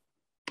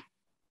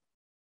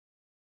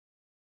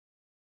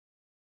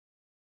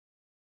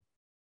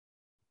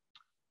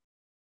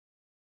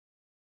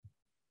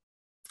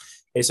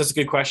 Hey, so that's a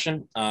good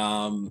question.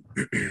 The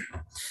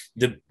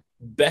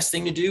best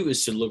thing to do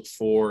is to look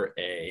for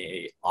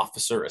a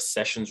officer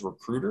accessions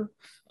recruiter.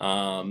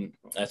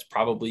 That's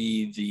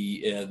probably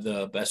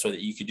the best way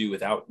that you could do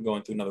without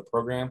going through another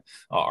program.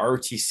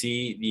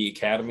 ROTC, the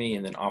Academy,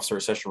 and then officer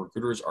accession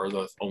recruiters are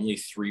the only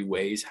three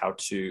ways how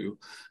to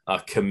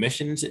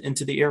commission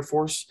into the Air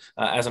Force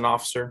as an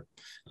officer.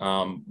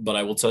 But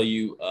I will tell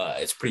you,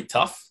 it's pretty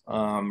tough.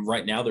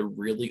 Right now, they're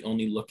really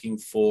only looking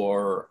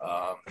for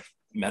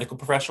medical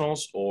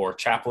professionals or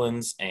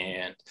chaplains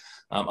and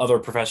other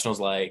professionals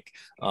like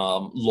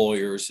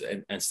lawyers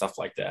and stuff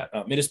like that.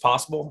 It is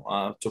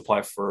possible to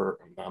apply for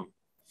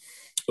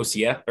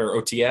OCF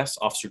or OTS,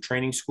 Officer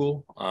Training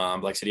School.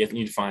 Like I said, you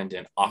need to find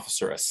an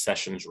officer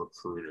accessions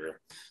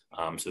recruiter.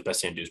 So the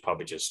best thing to do is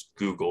probably just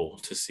Google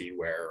to see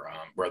where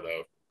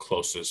the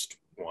closest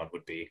one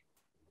would be.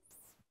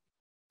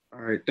 All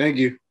right, thank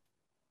you.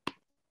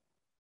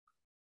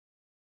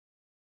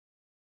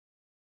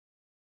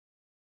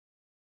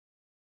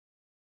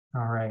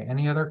 All right,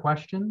 any other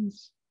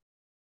questions?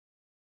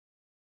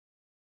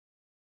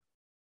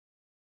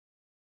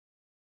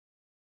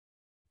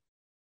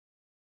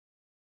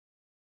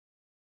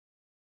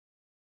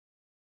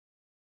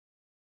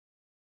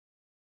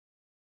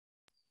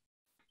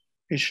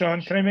 Hey,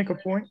 Sean, can I make a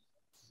point?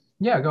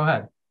 Yeah, go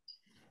ahead.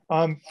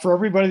 For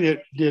everybody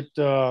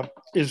that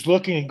is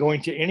looking at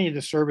going to any of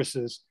the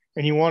services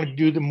and you want to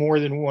do the more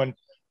than one,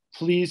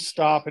 please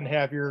stop and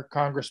have your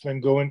congressman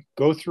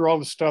go through all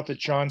the stuff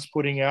that Sean's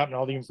putting out and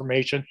all the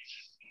information.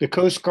 The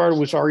Coast Guard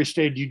was already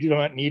stated you do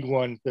not need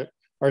one, but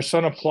our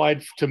son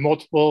applied to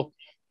multiple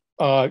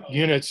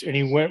units and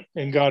he went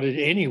and got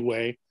it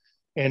anyway.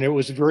 And it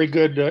was very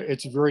good.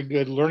 It's a very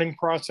good learning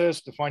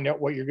process to find out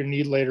what you're going to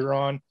need later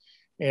on.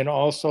 And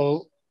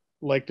also,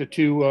 like the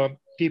two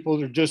people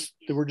that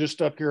were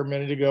just up here a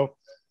minute ago,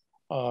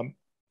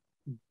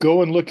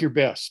 go and look your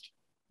best.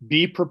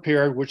 Be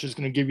prepared, which is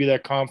going to give you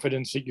that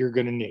confidence that you're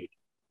going to need.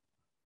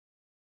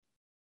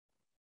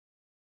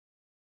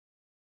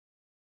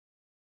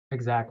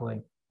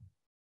 Exactly.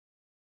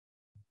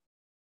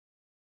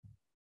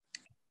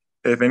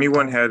 If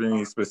anyone had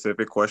any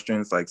specific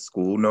questions, like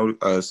school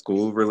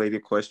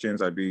related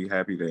questions, I'd be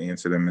happy to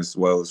answer them as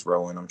well as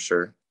Rowan, I'm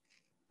sure.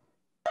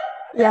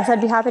 Yes, I'd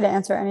be happy to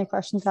answer any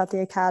questions about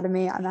the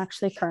Academy. I'm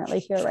actually currently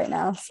here right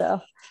now, so.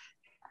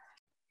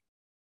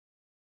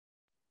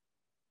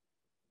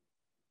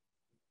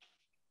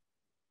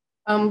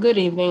 Good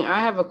evening. I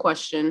have a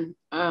question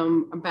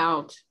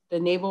about the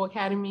Naval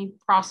Academy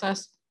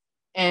process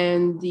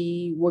and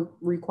the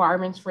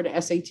requirements for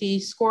the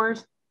SAT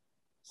scores.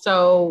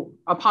 So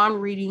upon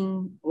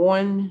reading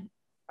on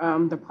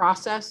the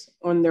process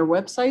on their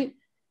website,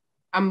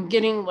 I'm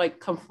getting like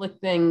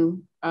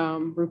conflicting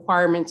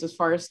requirements as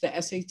far as the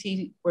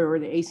SAT or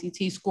the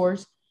ACT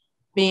scores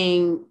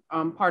being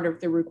part of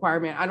the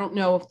requirement. I don't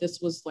know if this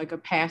was like a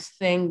past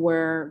thing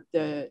where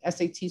the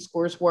SAT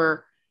scores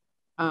were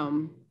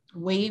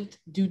waived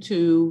due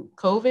to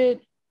COVID,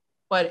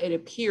 but it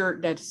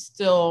appeared that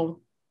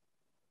still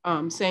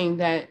saying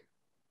that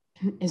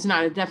it's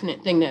not a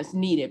definite thing that's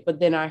needed. But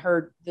then I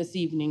heard this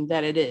evening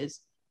that it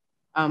is.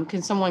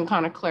 Can someone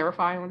kind of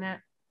clarify on that?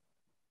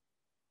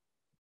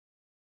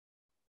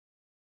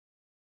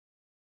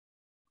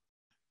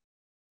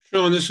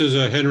 Sean, this is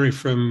Henry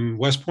from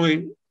West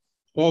Point.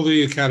 All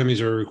the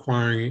academies are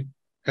requiring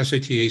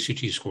SAT,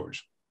 ACT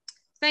scores.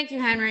 Thank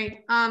you,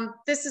 Henry.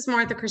 This is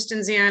Martha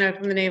Christenziano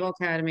from the Naval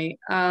Academy.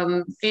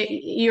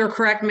 You're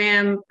correct,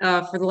 ma'am.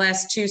 For the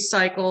last 2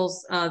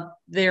 cycles,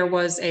 there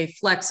was a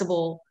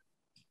flexible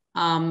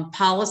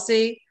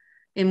policy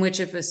in which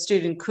if a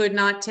student could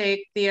not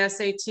take the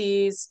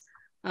SATs,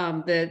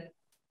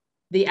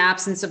 the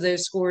absence of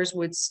those scores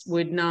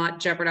would not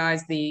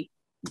jeopardize the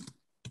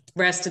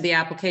rest of the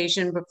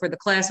application. But for the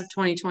class of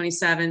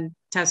 2027,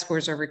 test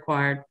scores are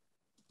required.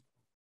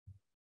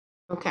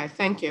 Okay,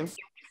 thank you.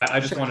 I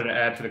just wanted to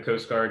add for the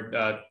Coast Guard,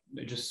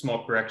 just a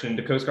small correction.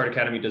 The Coast Guard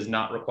Academy does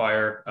not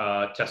require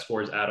test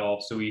scores at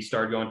all. So we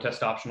started going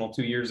test optional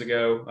 2 years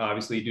ago,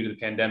 obviously due to the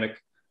pandemic.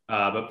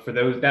 But for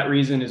that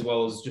reason, as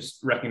well as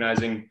just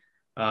recognizing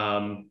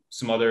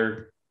some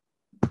other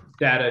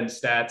data and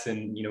stats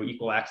and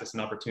equal access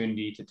and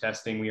opportunity to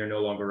testing, we are no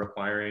longer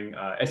requiring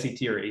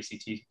SAT or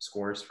ACT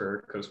scores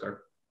for Coast Guard.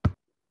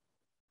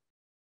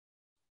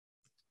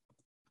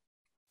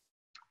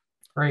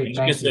 Great. You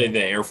can say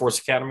the Air Force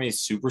Academy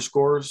super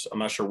scores. I'm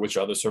not sure which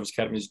other service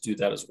academies do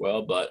that as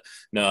well, but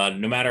no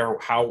matter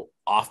how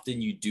often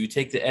you do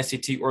take the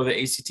SAT or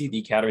the ACT, the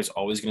academy is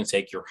always going to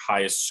take your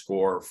highest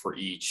score for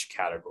each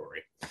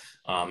category.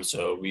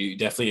 So we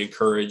definitely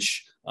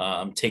encourage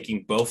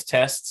taking both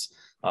tests.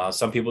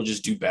 Some people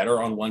just do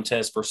better on one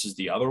test versus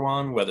the other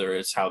one, whether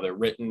it's how they're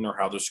written or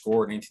how they're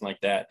scored, anything like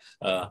that.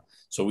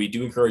 So we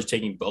do encourage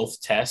taking both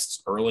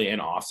tests early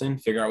and often,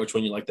 figure out which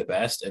one you like the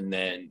best, and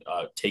then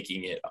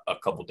taking it a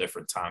couple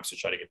different times to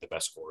try to get the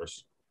best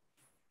scores.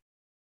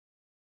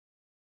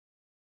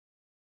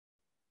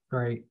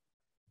 Great.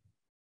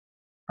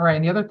 All right,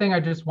 and the other thing I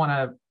just want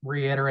to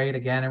reiterate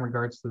again in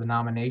regards to the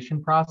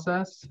nomination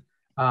process,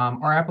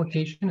 our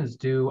application is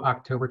due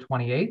October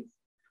 28th.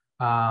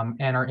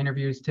 And our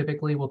interviews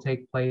typically will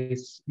take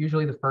place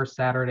usually the first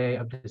Saturday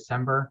of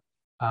December.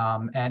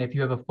 And if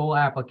you have a full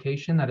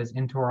application that is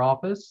into our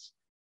office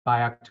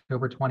by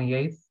October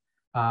 28th,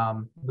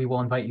 we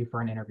will invite you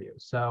for an interview.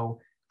 So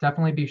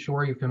definitely be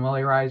sure you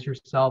familiarize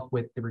yourself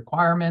with the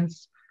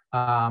requirements.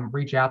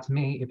 Reach out to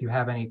me if you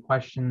have any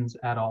questions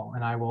at all,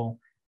 and I will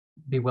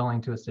be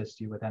willing to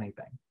assist you with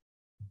anything.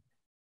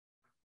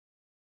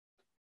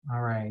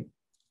 All right.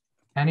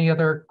 Any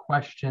other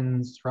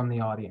questions from the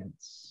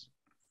audience?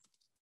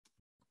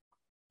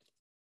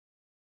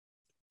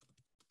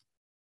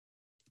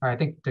 All right, I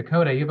think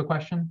Dakota, you have a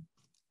question?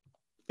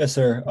 Yes,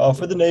 sir.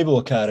 For the Naval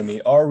Academy,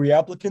 are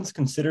reapplicants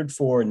considered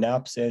for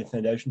NAPS and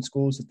foundation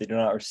schools if they do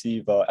not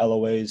receive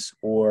LOAs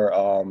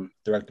or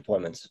direct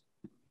appointments?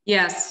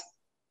 Yes.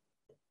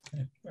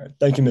 Okay. All right.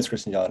 Thank you, Ms.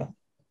 Cristiano.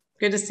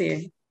 Good to see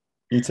you.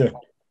 You too.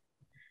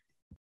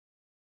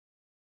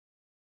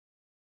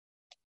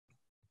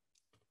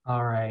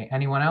 All right,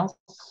 anyone else?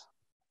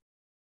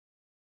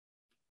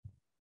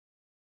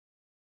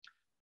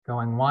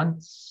 Going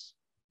once.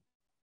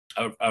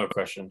 I have a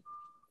question.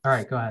 All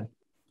right, go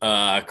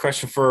ahead.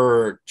 Question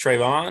for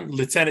Trayvon,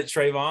 Lieutenant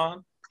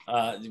Trayvon.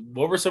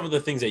 What were some of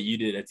the things that you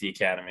did at the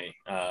academy?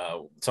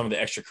 Some of the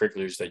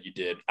extracurriculars that you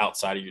did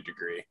outside of your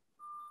degree?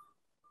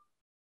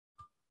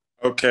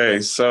 Okay,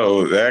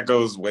 so that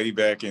goes way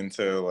back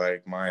into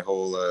like my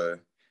whole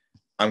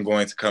I'm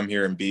going to come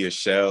here and be a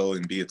shell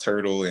and be a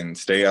turtle and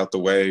stay out the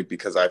way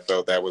because I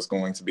felt that was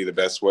going to be the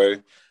best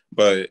way.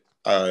 But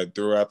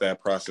throughout that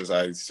process,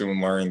 I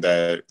soon learned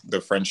that the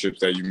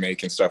friendships that you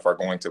make and stuff are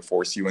going to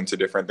force you into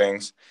different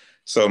things.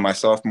 So my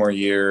sophomore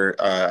year,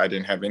 I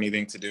didn't have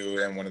anything to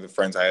do. And one of the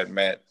friends I had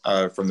met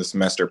from the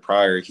semester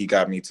prior, he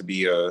got me to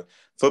be a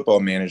football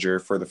manager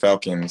for the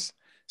Falcons.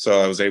 So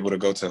I was able to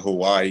go to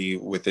Hawaii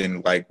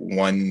within like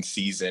one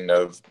season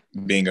of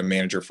being a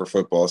manager for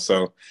football.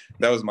 So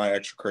that was my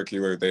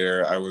extracurricular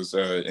there. I was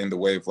in the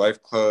Wave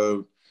Life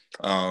Club,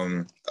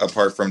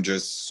 apart from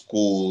just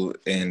school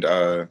and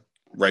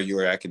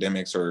regular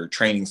academics or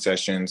training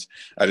sessions.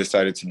 I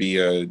decided to be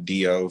a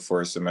DO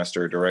for a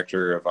semester,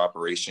 director of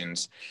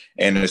operations.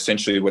 And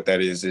essentially what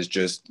that is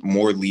just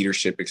more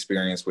leadership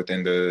experience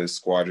within the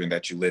squadron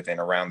that you live in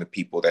around the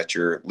people that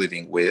you're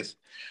living with.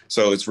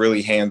 So it's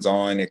really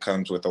hands-on. It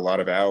comes with a lot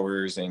of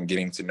hours and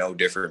getting to know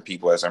different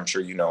people, as I'm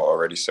sure you know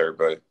already, sir.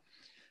 But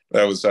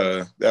that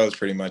was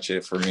pretty much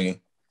it for me.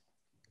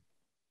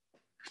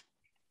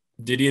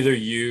 Did either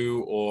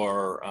you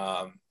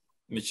or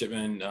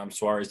Midshipman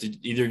Suarez, did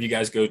either of you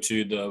guys go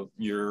to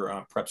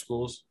your prep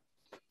schools,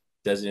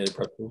 designated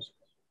prep schools?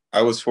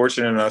 I was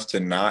fortunate enough to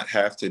not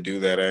have to do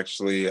that,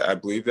 actually. I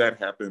believe that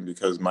happened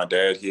because my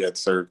dad, he had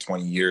served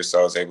 20 years,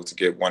 so I was able to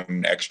get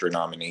one extra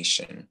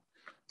nomination.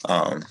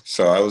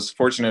 So I was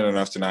fortunate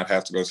enough to not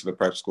have to go to the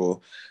prep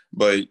school,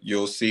 but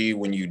you'll see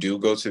when you do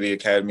go to the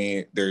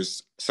academy,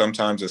 there's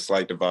sometimes a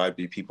slight divide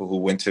between people who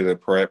went to the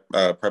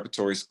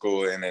preparatory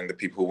school and then the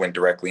people who went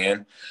directly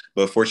in.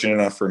 But fortunate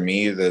enough for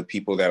me, the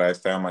people that I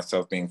found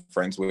myself being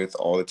friends with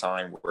all the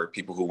time were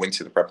people who went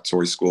to the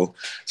preparatory school.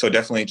 So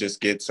definitely just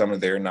get some of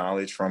their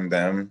knowledge from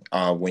them.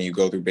 When you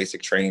go through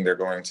basic training, they're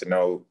going to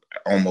know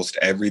almost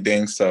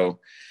everything. So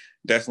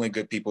definitely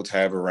good people to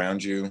have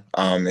around you,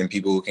 and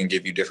people who can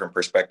give you different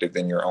perspective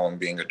than your own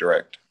being a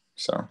direct.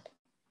 So.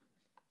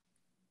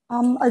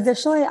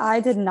 Additionally, I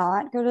did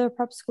not go to the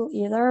prep school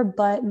either,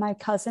 but my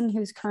cousin,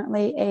 who's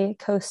currently a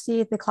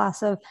coastie, the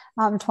class of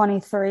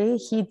 23,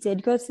 he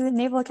did go to the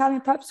Naval Academy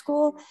prep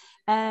school.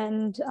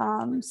 And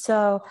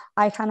so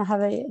I kind of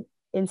have a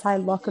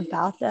inside look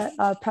about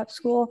the prep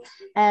school.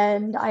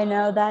 And I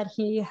know that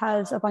he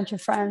has a bunch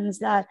of friends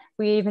that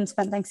we even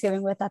spent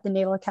Thanksgiving with at the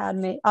Naval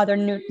Academy.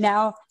 They're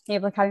now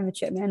Naval Academy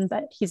midshipmen,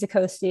 but he's a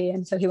coastie.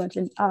 And so he went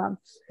to Naval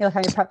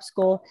Academy prep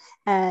school,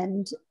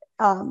 and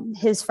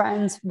his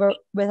friends were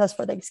with us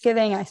for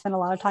Thanksgiving. I spent a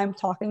lot of time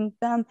talking to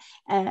them,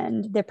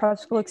 and their prep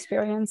school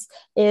experience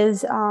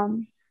is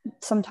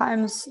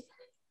sometimes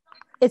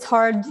it's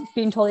hard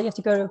being told that you have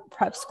to go to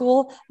prep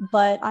school,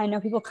 but I know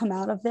people come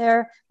out of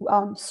there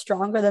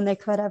stronger than they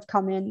could have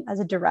come in as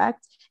a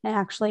direct. And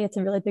actually, it's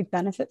a really big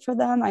benefit for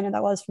them. I know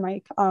that was for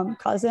my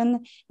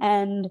cousin,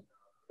 and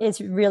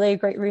it's really a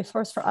great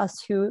resource for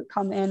us who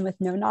come in with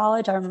no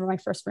knowledge. I remember my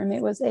first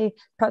roommate was a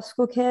prep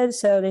school kid,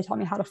 so they taught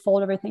me how to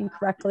fold everything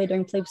correctly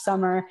during plebe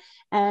summer.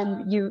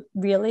 And you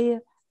really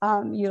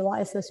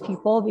utilize those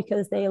people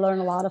because they learn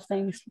a lot of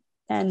things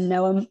and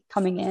know them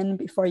coming in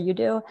before you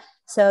do.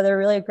 So they're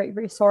really a great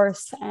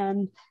resource,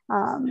 and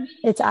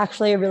it's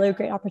actually a really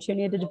great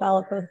opportunity to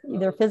develop both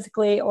either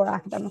physically or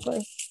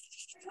academically.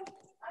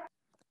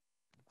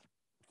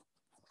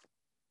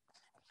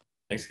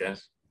 Thanks,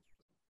 guys.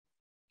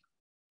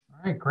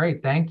 All right,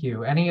 great, thank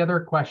you. Any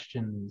other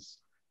questions?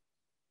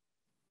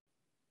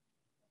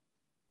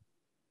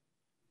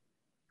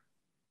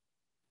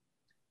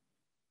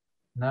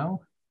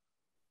 No?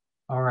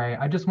 All right,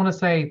 I just want to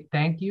say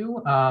thank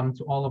you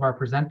to all of our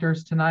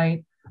presenters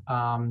tonight,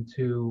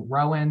 to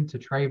Rowan, to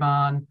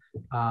Trayvon.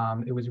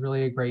 It was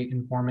really a great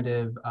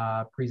informative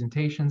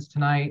presentations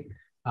tonight.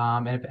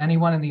 And if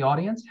anyone in the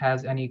audience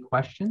has any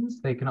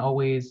questions, they can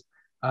always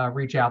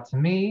reach out to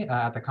me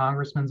at the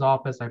Congressman's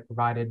office. I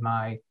provided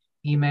my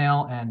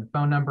email and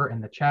phone number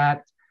in the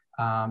chat,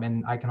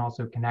 and I can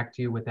also connect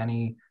you with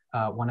any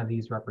one of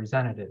these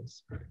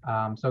representatives.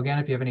 So again,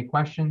 if you have any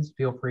questions,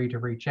 feel free to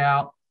reach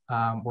out.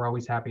 We're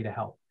always happy to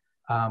help.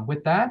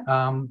 With that,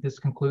 this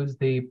concludes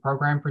the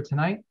program for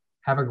tonight.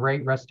 Have a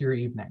great rest of your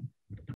evening.